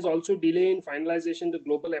 possibly there is also delay in finalization the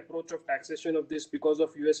global approach of taxation of this because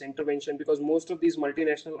of US intervention, because most of these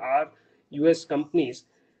multinational are US companies,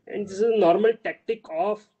 and this is a normal tactic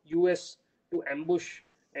of US to ambush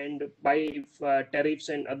and buy tariffs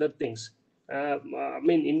and other things.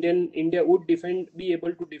 India would be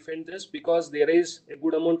able to defend this because there is a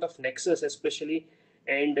good amount of nexus, especially,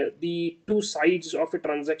 and the two sides of a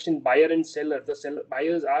transaction, buyer and seller. The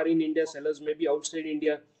buyers are in India, sellers may be outside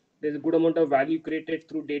India. There's a good amount of value created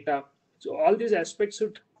through data. So all these aspects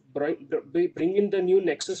should bring in the new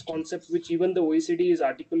nexus concept, which even the OECD is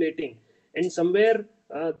articulating. And somewhere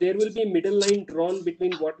there will be a middle line drawn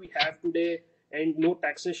between what we have today and no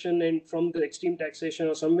taxation, and from the extreme taxation,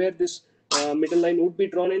 or somewhere this middle line would be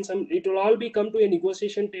drawn, and it will all be come to a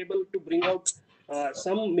negotiation table to bring out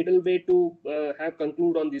some middle way to have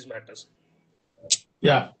conclude on these matters.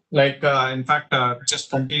 Yeah, in fact, just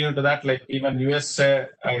continue to that, even US, I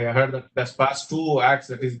heard that there's passed 2 acts,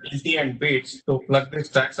 that is guilty and BEATS, to plug this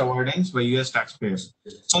tax avoidance by US taxpayers.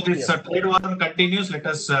 So this trade war continues. Let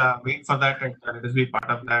us wait for that and let us be part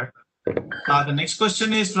of that. The next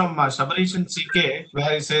question is from Sabarish and CK,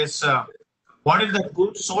 where he says, what if the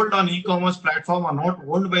goods sold on e-commerce platform are not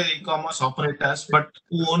owned by the e-commerce operators, but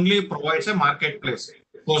who only provides a marketplace?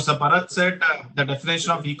 Of course, the Bharath said the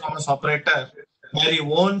definition of e-commerce operator, where he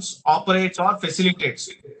owns, operates, or facilitates.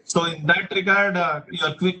 So in that regard,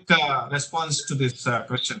 your quick response to this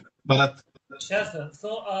question, Bharath. Sure, sir.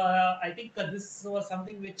 So I think this was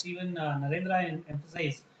something which even Narendra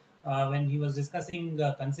emphasized. when he was discussing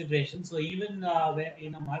consideration. So even where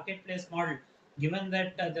in a marketplace model, given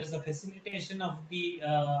that there's a facilitation of the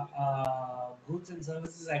goods and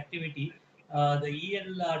services activity, the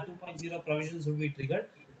EL 2.0 provisions would be triggered.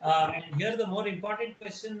 And here the more important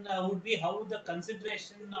question would be how the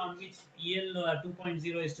consideration on which EL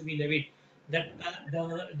 2.0 is to be levied. That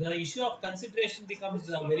the issue of consideration becomes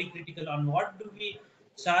very critical. On what do we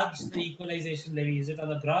charge the equalization levy? Is it on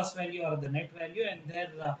the gross value or the net value? And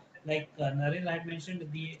there, like Narendra had mentioned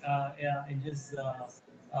in his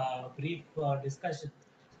brief discussion,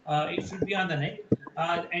 it should be on the net.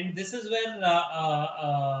 And this is where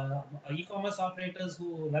e-commerce operators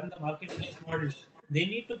who run the marketplace model, they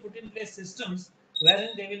need to put in place systems wherein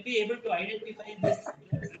they will be able to identify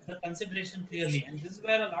the consideration clearly. And this is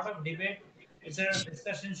where a lot of debate, etc.,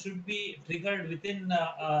 discussion should be triggered within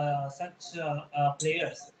such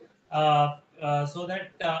players. So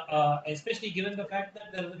that, especially given the fact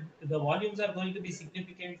that the volumes are going to be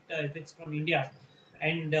significant if it's from India,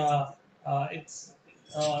 and it's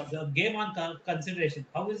the game on consideration.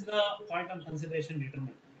 How is the point on consideration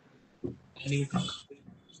determined?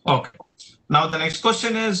 Okay. Now the next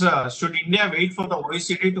question is, should India wait for the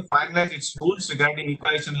OECD to finalize its rules regarding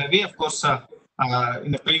equalization levy? Of course,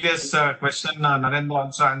 in the previous question, Narendra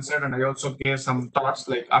also answered, and I also gave some thoughts.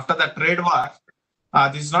 Like after the trade war,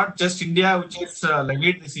 this is not just India which has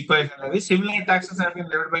levied this equalization levy. Similar taxes have been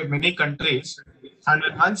levied by many countries. And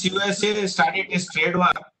when once USA started this trade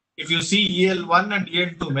war, if you see EL1 and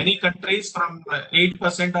EL2, many countries from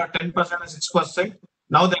 8% or 10% or 6%,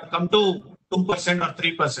 now they have come to 2% or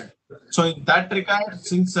 3%. So in that regard,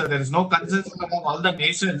 since there is no consensus among all the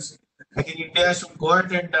nations, I think India should go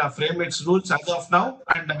ahead and frame its rules as of now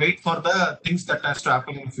and wait for the things that has to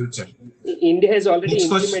happen in future. India has already Next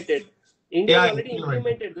question. implemented. India has Yeah, already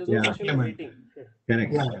implemented. There's no question of waiting.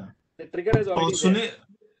 Correct. Yeah. The trigger has already So there.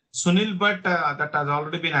 Sunil, but that has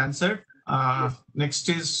already been answered. Yes. Next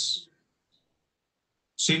is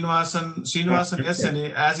Srinivasan, yes,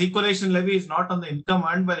 as equalization levy is not on the income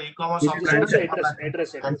earned by the e-commerce This is operator. also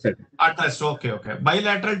address. Address, okay.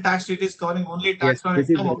 Bilateral tax treaty is covering only tax on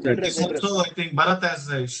this is income. also This also, I think Bharath has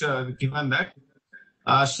given that.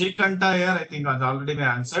 Shrikanta here, I think, has already been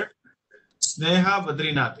answered. Sneha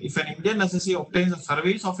Badrinath, if an Indian SSC obtains a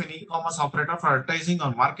service of an e-commerce operator for advertising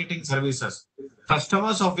or marketing services,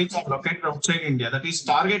 customers of which are located outside India, that is,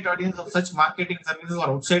 target audience of such marketing services are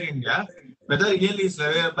outside India, whether EL is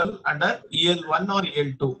available under EL1 or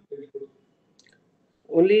EL2.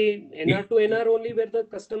 Only NR to NR only where the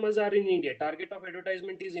customers are in India. Target of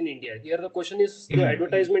advertisement is in India. Here the question is the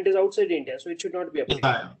advertisement is outside India, so it should not be applicable.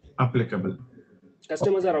 Yeah, applicable.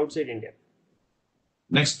 Customers are outside India.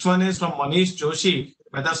 Next one is from Manish Joshi.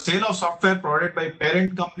 Whether sale of software provided by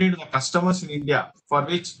parent company to the customers in India, for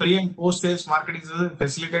which pre and post sales marketing is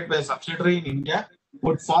facilitated by a subsidiary in India,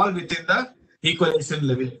 would fall within the equalization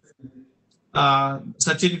levy.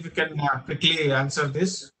 Sachin, if you can quickly answer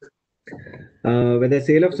this. Whether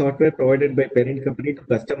sale of software provided by parent company to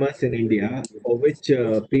customers in India, for which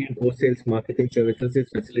pre and post sales marketing services is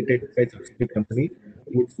facilitated by subsidiary company,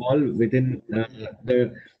 would fall within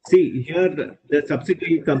the. See here, the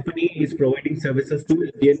subsidiary company is providing services to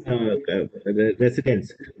Indian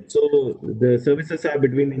residents. So the services are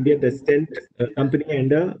between Indian resident company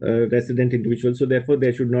and a resident individual. So therefore,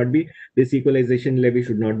 there should not be this equalization levy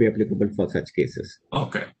should not be applicable for such cases.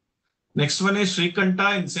 Okay. Next one is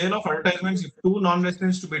Srikanta. In sale of advertisements, if two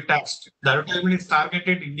non-residents to be taxed, the advertisement is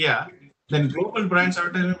targeted India, then global brands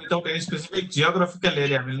advertisement without any specific geographical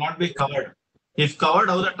area will not be covered. If covered,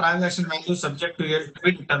 how the transaction value subject to yield to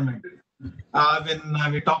be determined.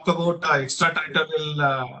 When we talk about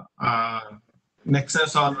extraterritorial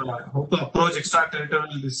nexus or how to approach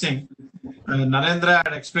extraterritorial this thing, Narendra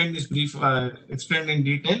had explained this explained in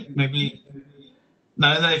detail. Maybe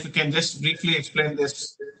Narendra, if you can just briefly explain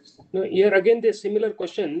this. No, here again the similar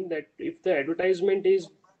question that if the advertisement is,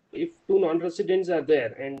 if two non-residents are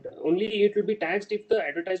there, and only it will be taxed if the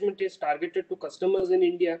advertisement is targeted to customers in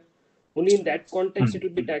India. Only in that context it will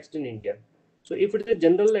be taxed in India. So if it is a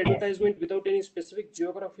general advertisement without any specific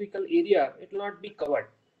geographical area, it will not be covered.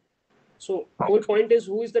 So whole point is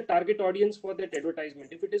who is the target audience for that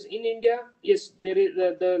advertisement. If it is in India, yes, there is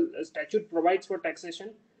the statute provides for taxation.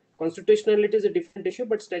 Constitutionally, it is a different issue,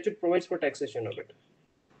 but statute provides for taxation of it.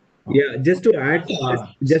 Yeah, just to add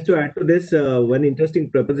to this, one interesting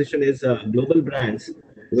proposition is global brands,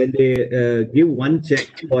 when they give one check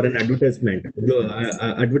for an advertisement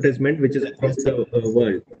which is across the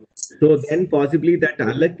world. So then possibly that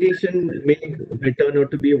allocation may turn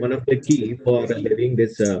out to be one of the key for levying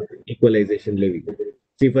this equalization levy.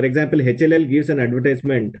 See, for example, HLL gives an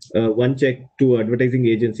advertisement, one check to advertising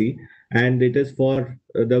agency, and it is for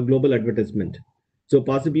the global advertisement. So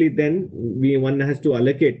possibly then one has to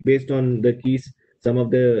allocate based on the keys, some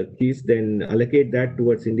of the keys, then allocate that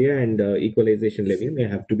towards India, and equalization levy may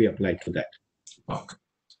have to be applied to that. Okay.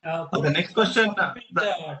 The next question,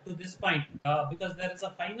 to this point, because there is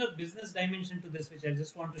a finer business dimension to this, which I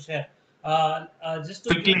just want to share. Just to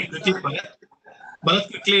quickly, Bharath,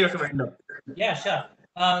 quickly you have to wind up. Yeah, sure.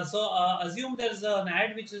 Assume there's an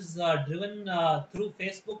ad which is driven through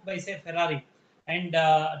Facebook by, say, Ferrari, and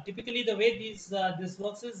typically the way this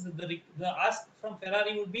works is the ask from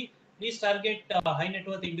Ferrari would be, please target high net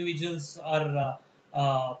worth individuals or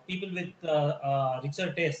people with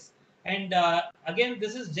richer tastes. And again,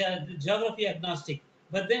 this is geography agnostic.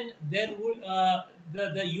 But then there would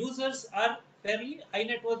the users are fairly high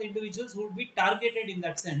net worth individuals who would be targeted in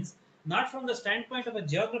that sense, not from the standpoint of a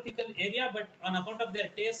geographical area, but on account of their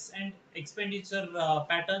tastes and expenditure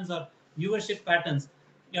patterns or viewership patterns.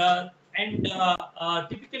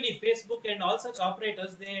 Typically, Facebook and all such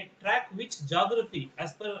operators, they track which geography,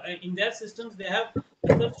 as per in their systems, they have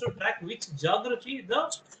methods to track which geography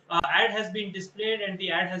the ad has been displayed and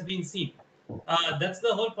the ad has been seen. That's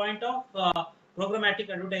the whole point of programmatic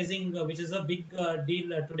advertising, which is a big deal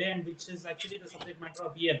today, and which is actually the subject matter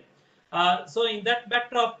of EL. So in that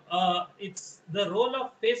backdrop, it's the role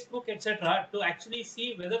of Facebook, etc., to actually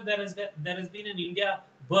see whether there has been an India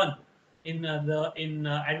burn in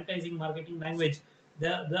advertising marketing language.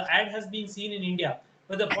 The ad has been seen in India,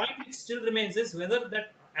 but the point which still remains is whether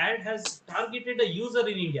that ad has targeted a user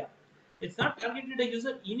in India. It's not targeted a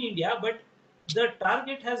user in India, but the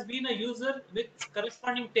target has been a user with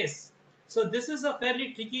corresponding tastes. So this is a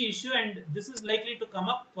fairly tricky issue, and this is likely to come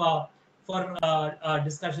up for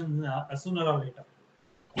discussion sooner or later.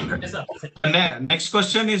 Yes, sir. Next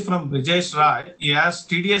question is from Brijesh Rai. He asks,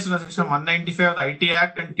 TDS under section 195 of the IT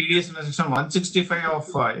Act and TDS under section 165 of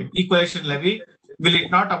Equalisation Levy, will it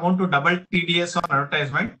not amount to double TDS on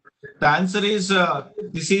advertisement? The answer is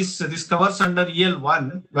this covers under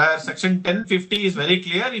EL1, where section 1050 is very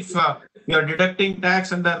clear. If you are deducting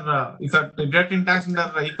tax under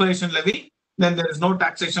Equalisation Levy, then there is no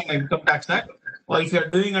taxation on Income Tax Act. Or if you are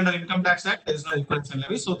doing under Income Tax Act, there is no Equalisation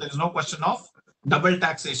Levy, so there is no question of double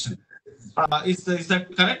taxation. Is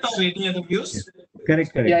that correct, or any other views?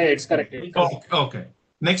 Correct. Yeah, it's correct. Okay.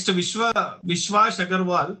 Next, Vishwash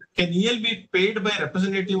Agarwal, can EL be paid by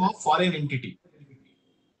representative of foreign entity?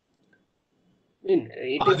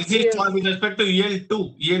 This is with respect to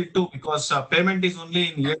EL2, because payment is only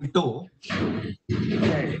in EL2.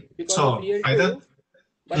 Because so of EL2, either.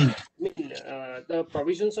 But the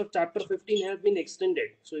provisions of Chapter 15 have been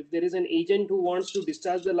extended. So if there is an agent who wants to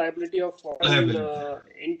discharge the liability of foreign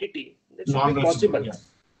entity, that should be possible.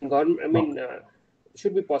 Yeah.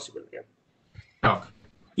 Should be possible. Yeah. Okay.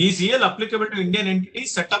 Is EL applicable to Indian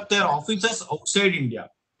entities set up their offices outside India?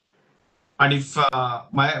 And if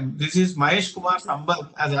this is Mahesh Kumar Sambal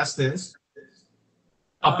has asked this,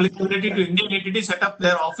 applicability to Indian entities set up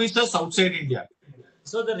their offices outside India.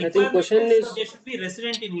 So the requirement is they should be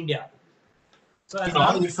resident in India. So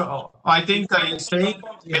I think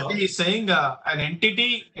he's saying an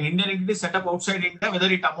Indian entity set up outside India, whether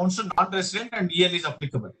it amounts to non-resident, and EL is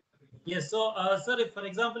applicable. Yes. So, sir, if for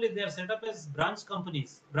example, if they are set up as branch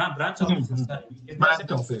companies, branch offices,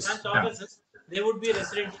 they would be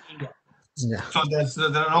resident in India. Yeah. So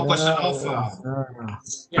there are no question of.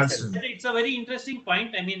 Yes, it's a very interesting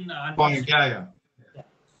point. I mean, point. Yeah.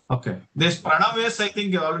 Okay. This Pranav, I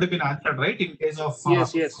think you've already been answered, right? In case of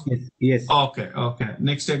yes. Okay.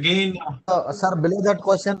 Next again. Sir, below that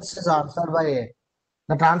question is answered by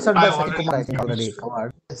Sachin Kumar, I think already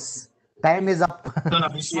covered. Yes. Time is up. No,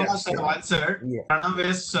 Vishwas have answered. Yeah.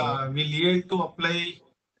 Pranav will yield to apply.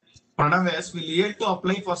 Pranav will yield to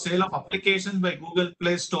apply for sale of applications by Google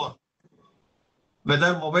Play Store.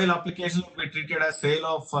 Whether mobile applications will be treated as sale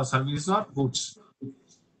of services or goods.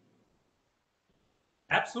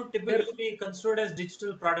 Apps would typically be considered as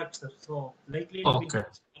digital products, sir. So likely to be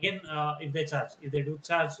again if they do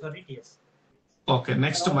charge for it, yes. Okay.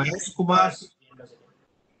 Next, Mahesh Kumar.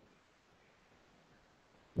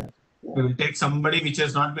 We will take somebody which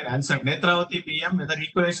has not been answered. Netravati PM, whether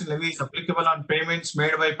equalization levy is applicable on payments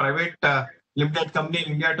made by private limited company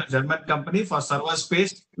in India to German company for server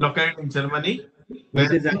space located in Germany.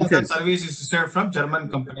 Whether that service is served from German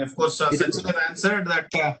company. Of course, Sachin has answered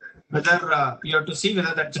that whether you have to see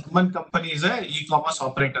whether that German company is a e-commerce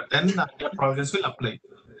operator, then the provisions will apply.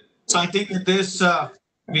 So I think with this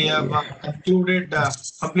we have completed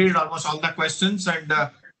almost all the questions, and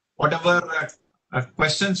whatever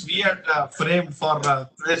questions we had framed for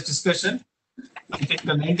today's discussion, I think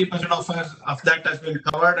 90% of that has been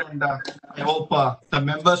covered, and I hope the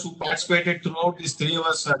members who participated throughout these 3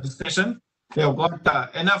 hours discussion, they have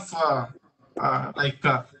got enough,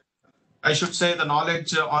 I should say, the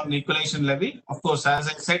knowledge on equalization levy. Of course, as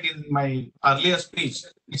I said in my earlier speech,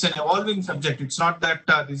 it's an evolving subject. It's not that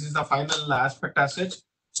this is the final aspect as such.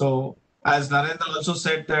 So, as Narendra also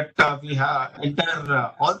said, that we have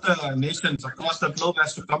entire all the nations across the globe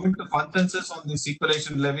has to come into consensus on this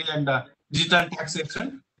equalization levy and digital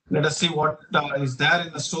taxation. Let us see what is there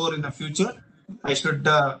in the store in the future. I should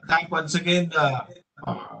thank once again uh,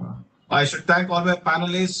 I should thank all my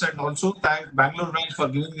panelists and also thank Bangalore branch for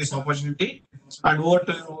giving this opportunity. And over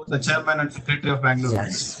to you, the chairman and secretary of Bangalore branch.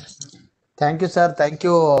 Yes. Thank you, sir. Thank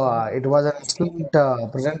you. It was an excellent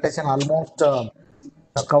presentation, almost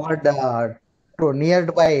covered to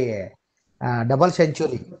neared by double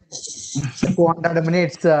century. 200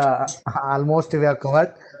 minutes almost we have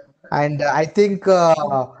covered. And I think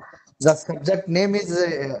the subject name is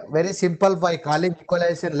very simple by calling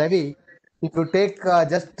equalization levy. If you take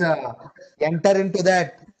just enter into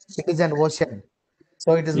that, it is an ocean.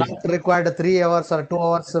 So it is not required 3 hours or 2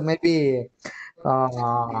 hours, maybe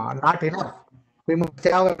not enough. We must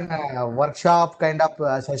have a workshop kind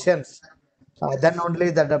of sessions. Then only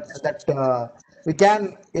that we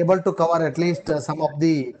can able to cover at least some of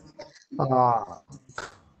the uh,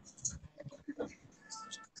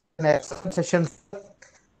 sessions.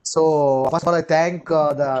 So first of all, I thank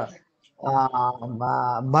Bharath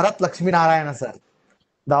Lakshminarayana sir.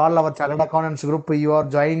 The all our chartered accountants group you are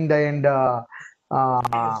joined and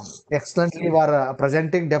excellently were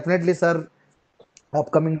presenting. Definitely, sir,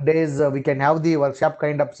 upcoming days we can have the workshop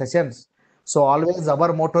kind of sessions. So always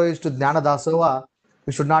our motto is to Jnana Dasoha.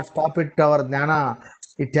 We should not stop it. Our Jnana,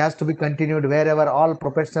 it has to be continued wherever all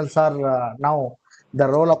professionals are now. The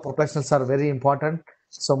role of professionals are very important.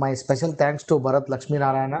 So my special thanks to Bharath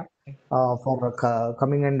Lakshminarayana for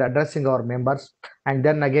coming and addressing our members. And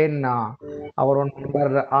then again, our own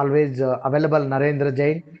member always available, Narendra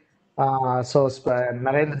Jain.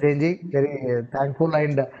 Narendra Jain ji, very thankful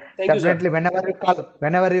and Thank you, sir. definitely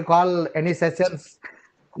whenever you call any sessions,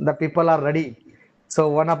 the people are ready. So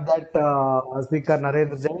one of that speaker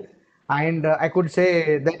Narendra Jain, and I could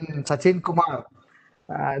say then Sachin Kumar.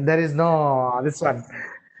 There is no this one.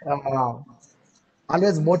 Uh,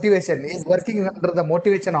 Always motivation. He is working under the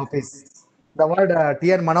motivation office. The word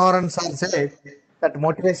T.N. Manoharan sir said that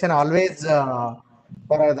motivation always for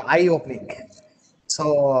the eye opening.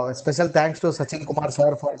 So special thanks to Sachin Kumar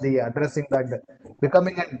sir for the addressing that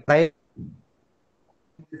becoming a prime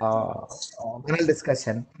panel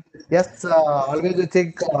discussion. Yes, always we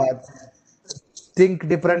think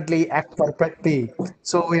differently, act perfectly.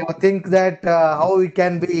 So we think that how we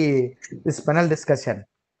can be this panel discussion.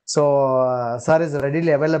 So sir is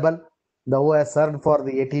readily available. The who has served for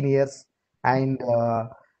the 18 years and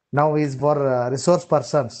now is for resource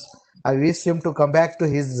persons. I wish him to come back to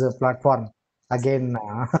his platform again.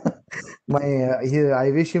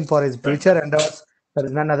 I wish him for his future endeavors. There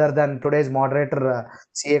is none other than today's moderator,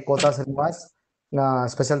 CA Kotha Srinivas.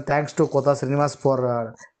 Special thanks to Kotha Srinivas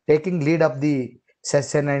for taking lead of the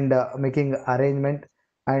session and making arrangement.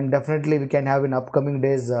 And definitely we can have in upcoming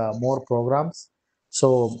days more programs.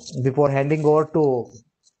 So before handing over to,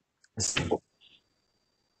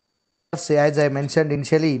 as I mentioned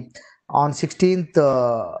initially, on 16th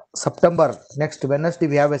September, next Wednesday,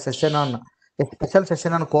 we have a special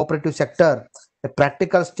session on cooperative sector, a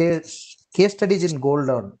practical case studies in gold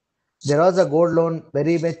loan. There was a gold loan,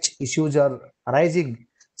 very much issues are arising.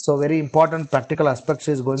 So very important practical aspects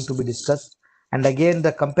is going to be discussed. And again,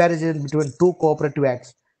 the comparison between two cooperative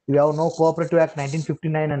acts. We have no Cooperative Act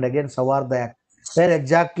 1959 and again Savarda Act. Where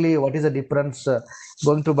exactly what is the difference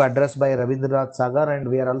going to be addressed by Ravindranath Sagar, and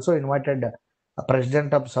we are also invited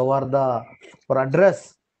President of Savarda for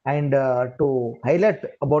address and to highlight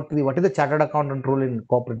about what is the chartered accountant rule in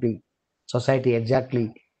cooperative society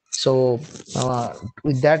exactly. So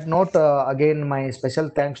with that note, again my special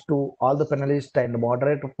thanks to all the panelists and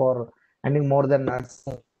moderator for ending more than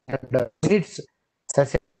minutes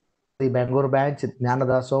session the Bangalore branch, Jnana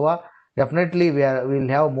Dasoha. Definitely, we'll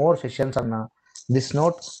have more sessions on this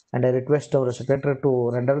note, and I request our secretary to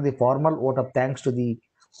render the formal vote of thanks to the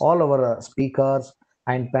all our speakers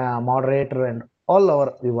and moderator and all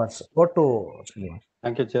our viewers. Go to Srinivas.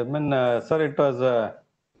 Thank you, Chairman. Sir, it was a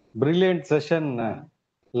brilliant session.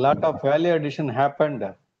 Lot of value addition happened.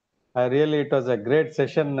 Really, it was a great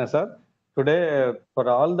session, sir. Today, for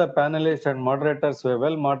all the panelists and moderators, a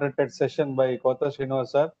well moderated session by Kotha Srinivas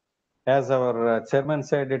sir. As our chairman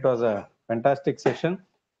said, it was a fantastic session.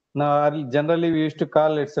 Now, generally, we used to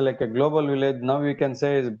call it's like a global village. Now we can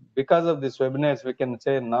say because of this webinars, we can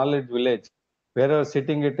say knowledge village. Wherever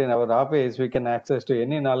sitting it in our office, we can access to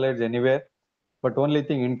any knowledge anywhere. But only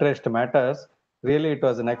thing interest matters. Really, it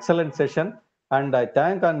was an excellent session. And I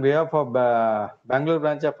thank on behalf of Bangalore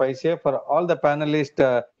branch of ICA for all the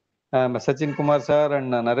panelists, Sachin Kumar sir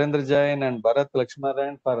and Narendra Jain and Bharath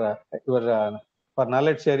Lakshminarayana for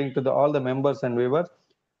knowledge sharing to all the members and viewers.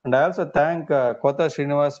 And I also thank Cotha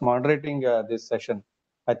Srinivas moderating this session.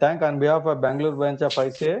 I thank on behalf of Bangalore branch of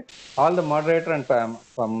ICA all the moderator and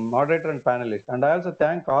panelists. And I also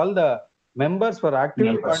thank all the members for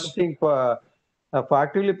actively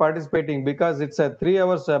participating because it's a 3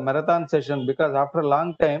 hours marathon session. Because after a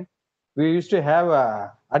long time, we used to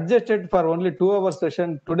have adjusted for only 2 hours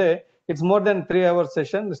session. Today, it's more than 3 hours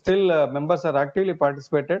session. Still, members are actively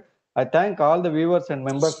participated. I thank all the viewers and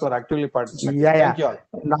members for actively participating. Thank you all.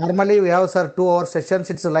 Normally we have 2 hour sessions.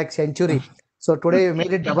 It's like century. So today we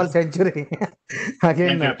made it double century.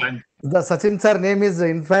 Again, the Sachin sir name is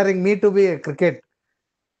inspiring me to be a cricket.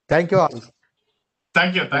 Thank you all.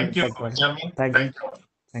 Thank you, Chairman. Thank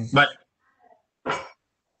you. Bye.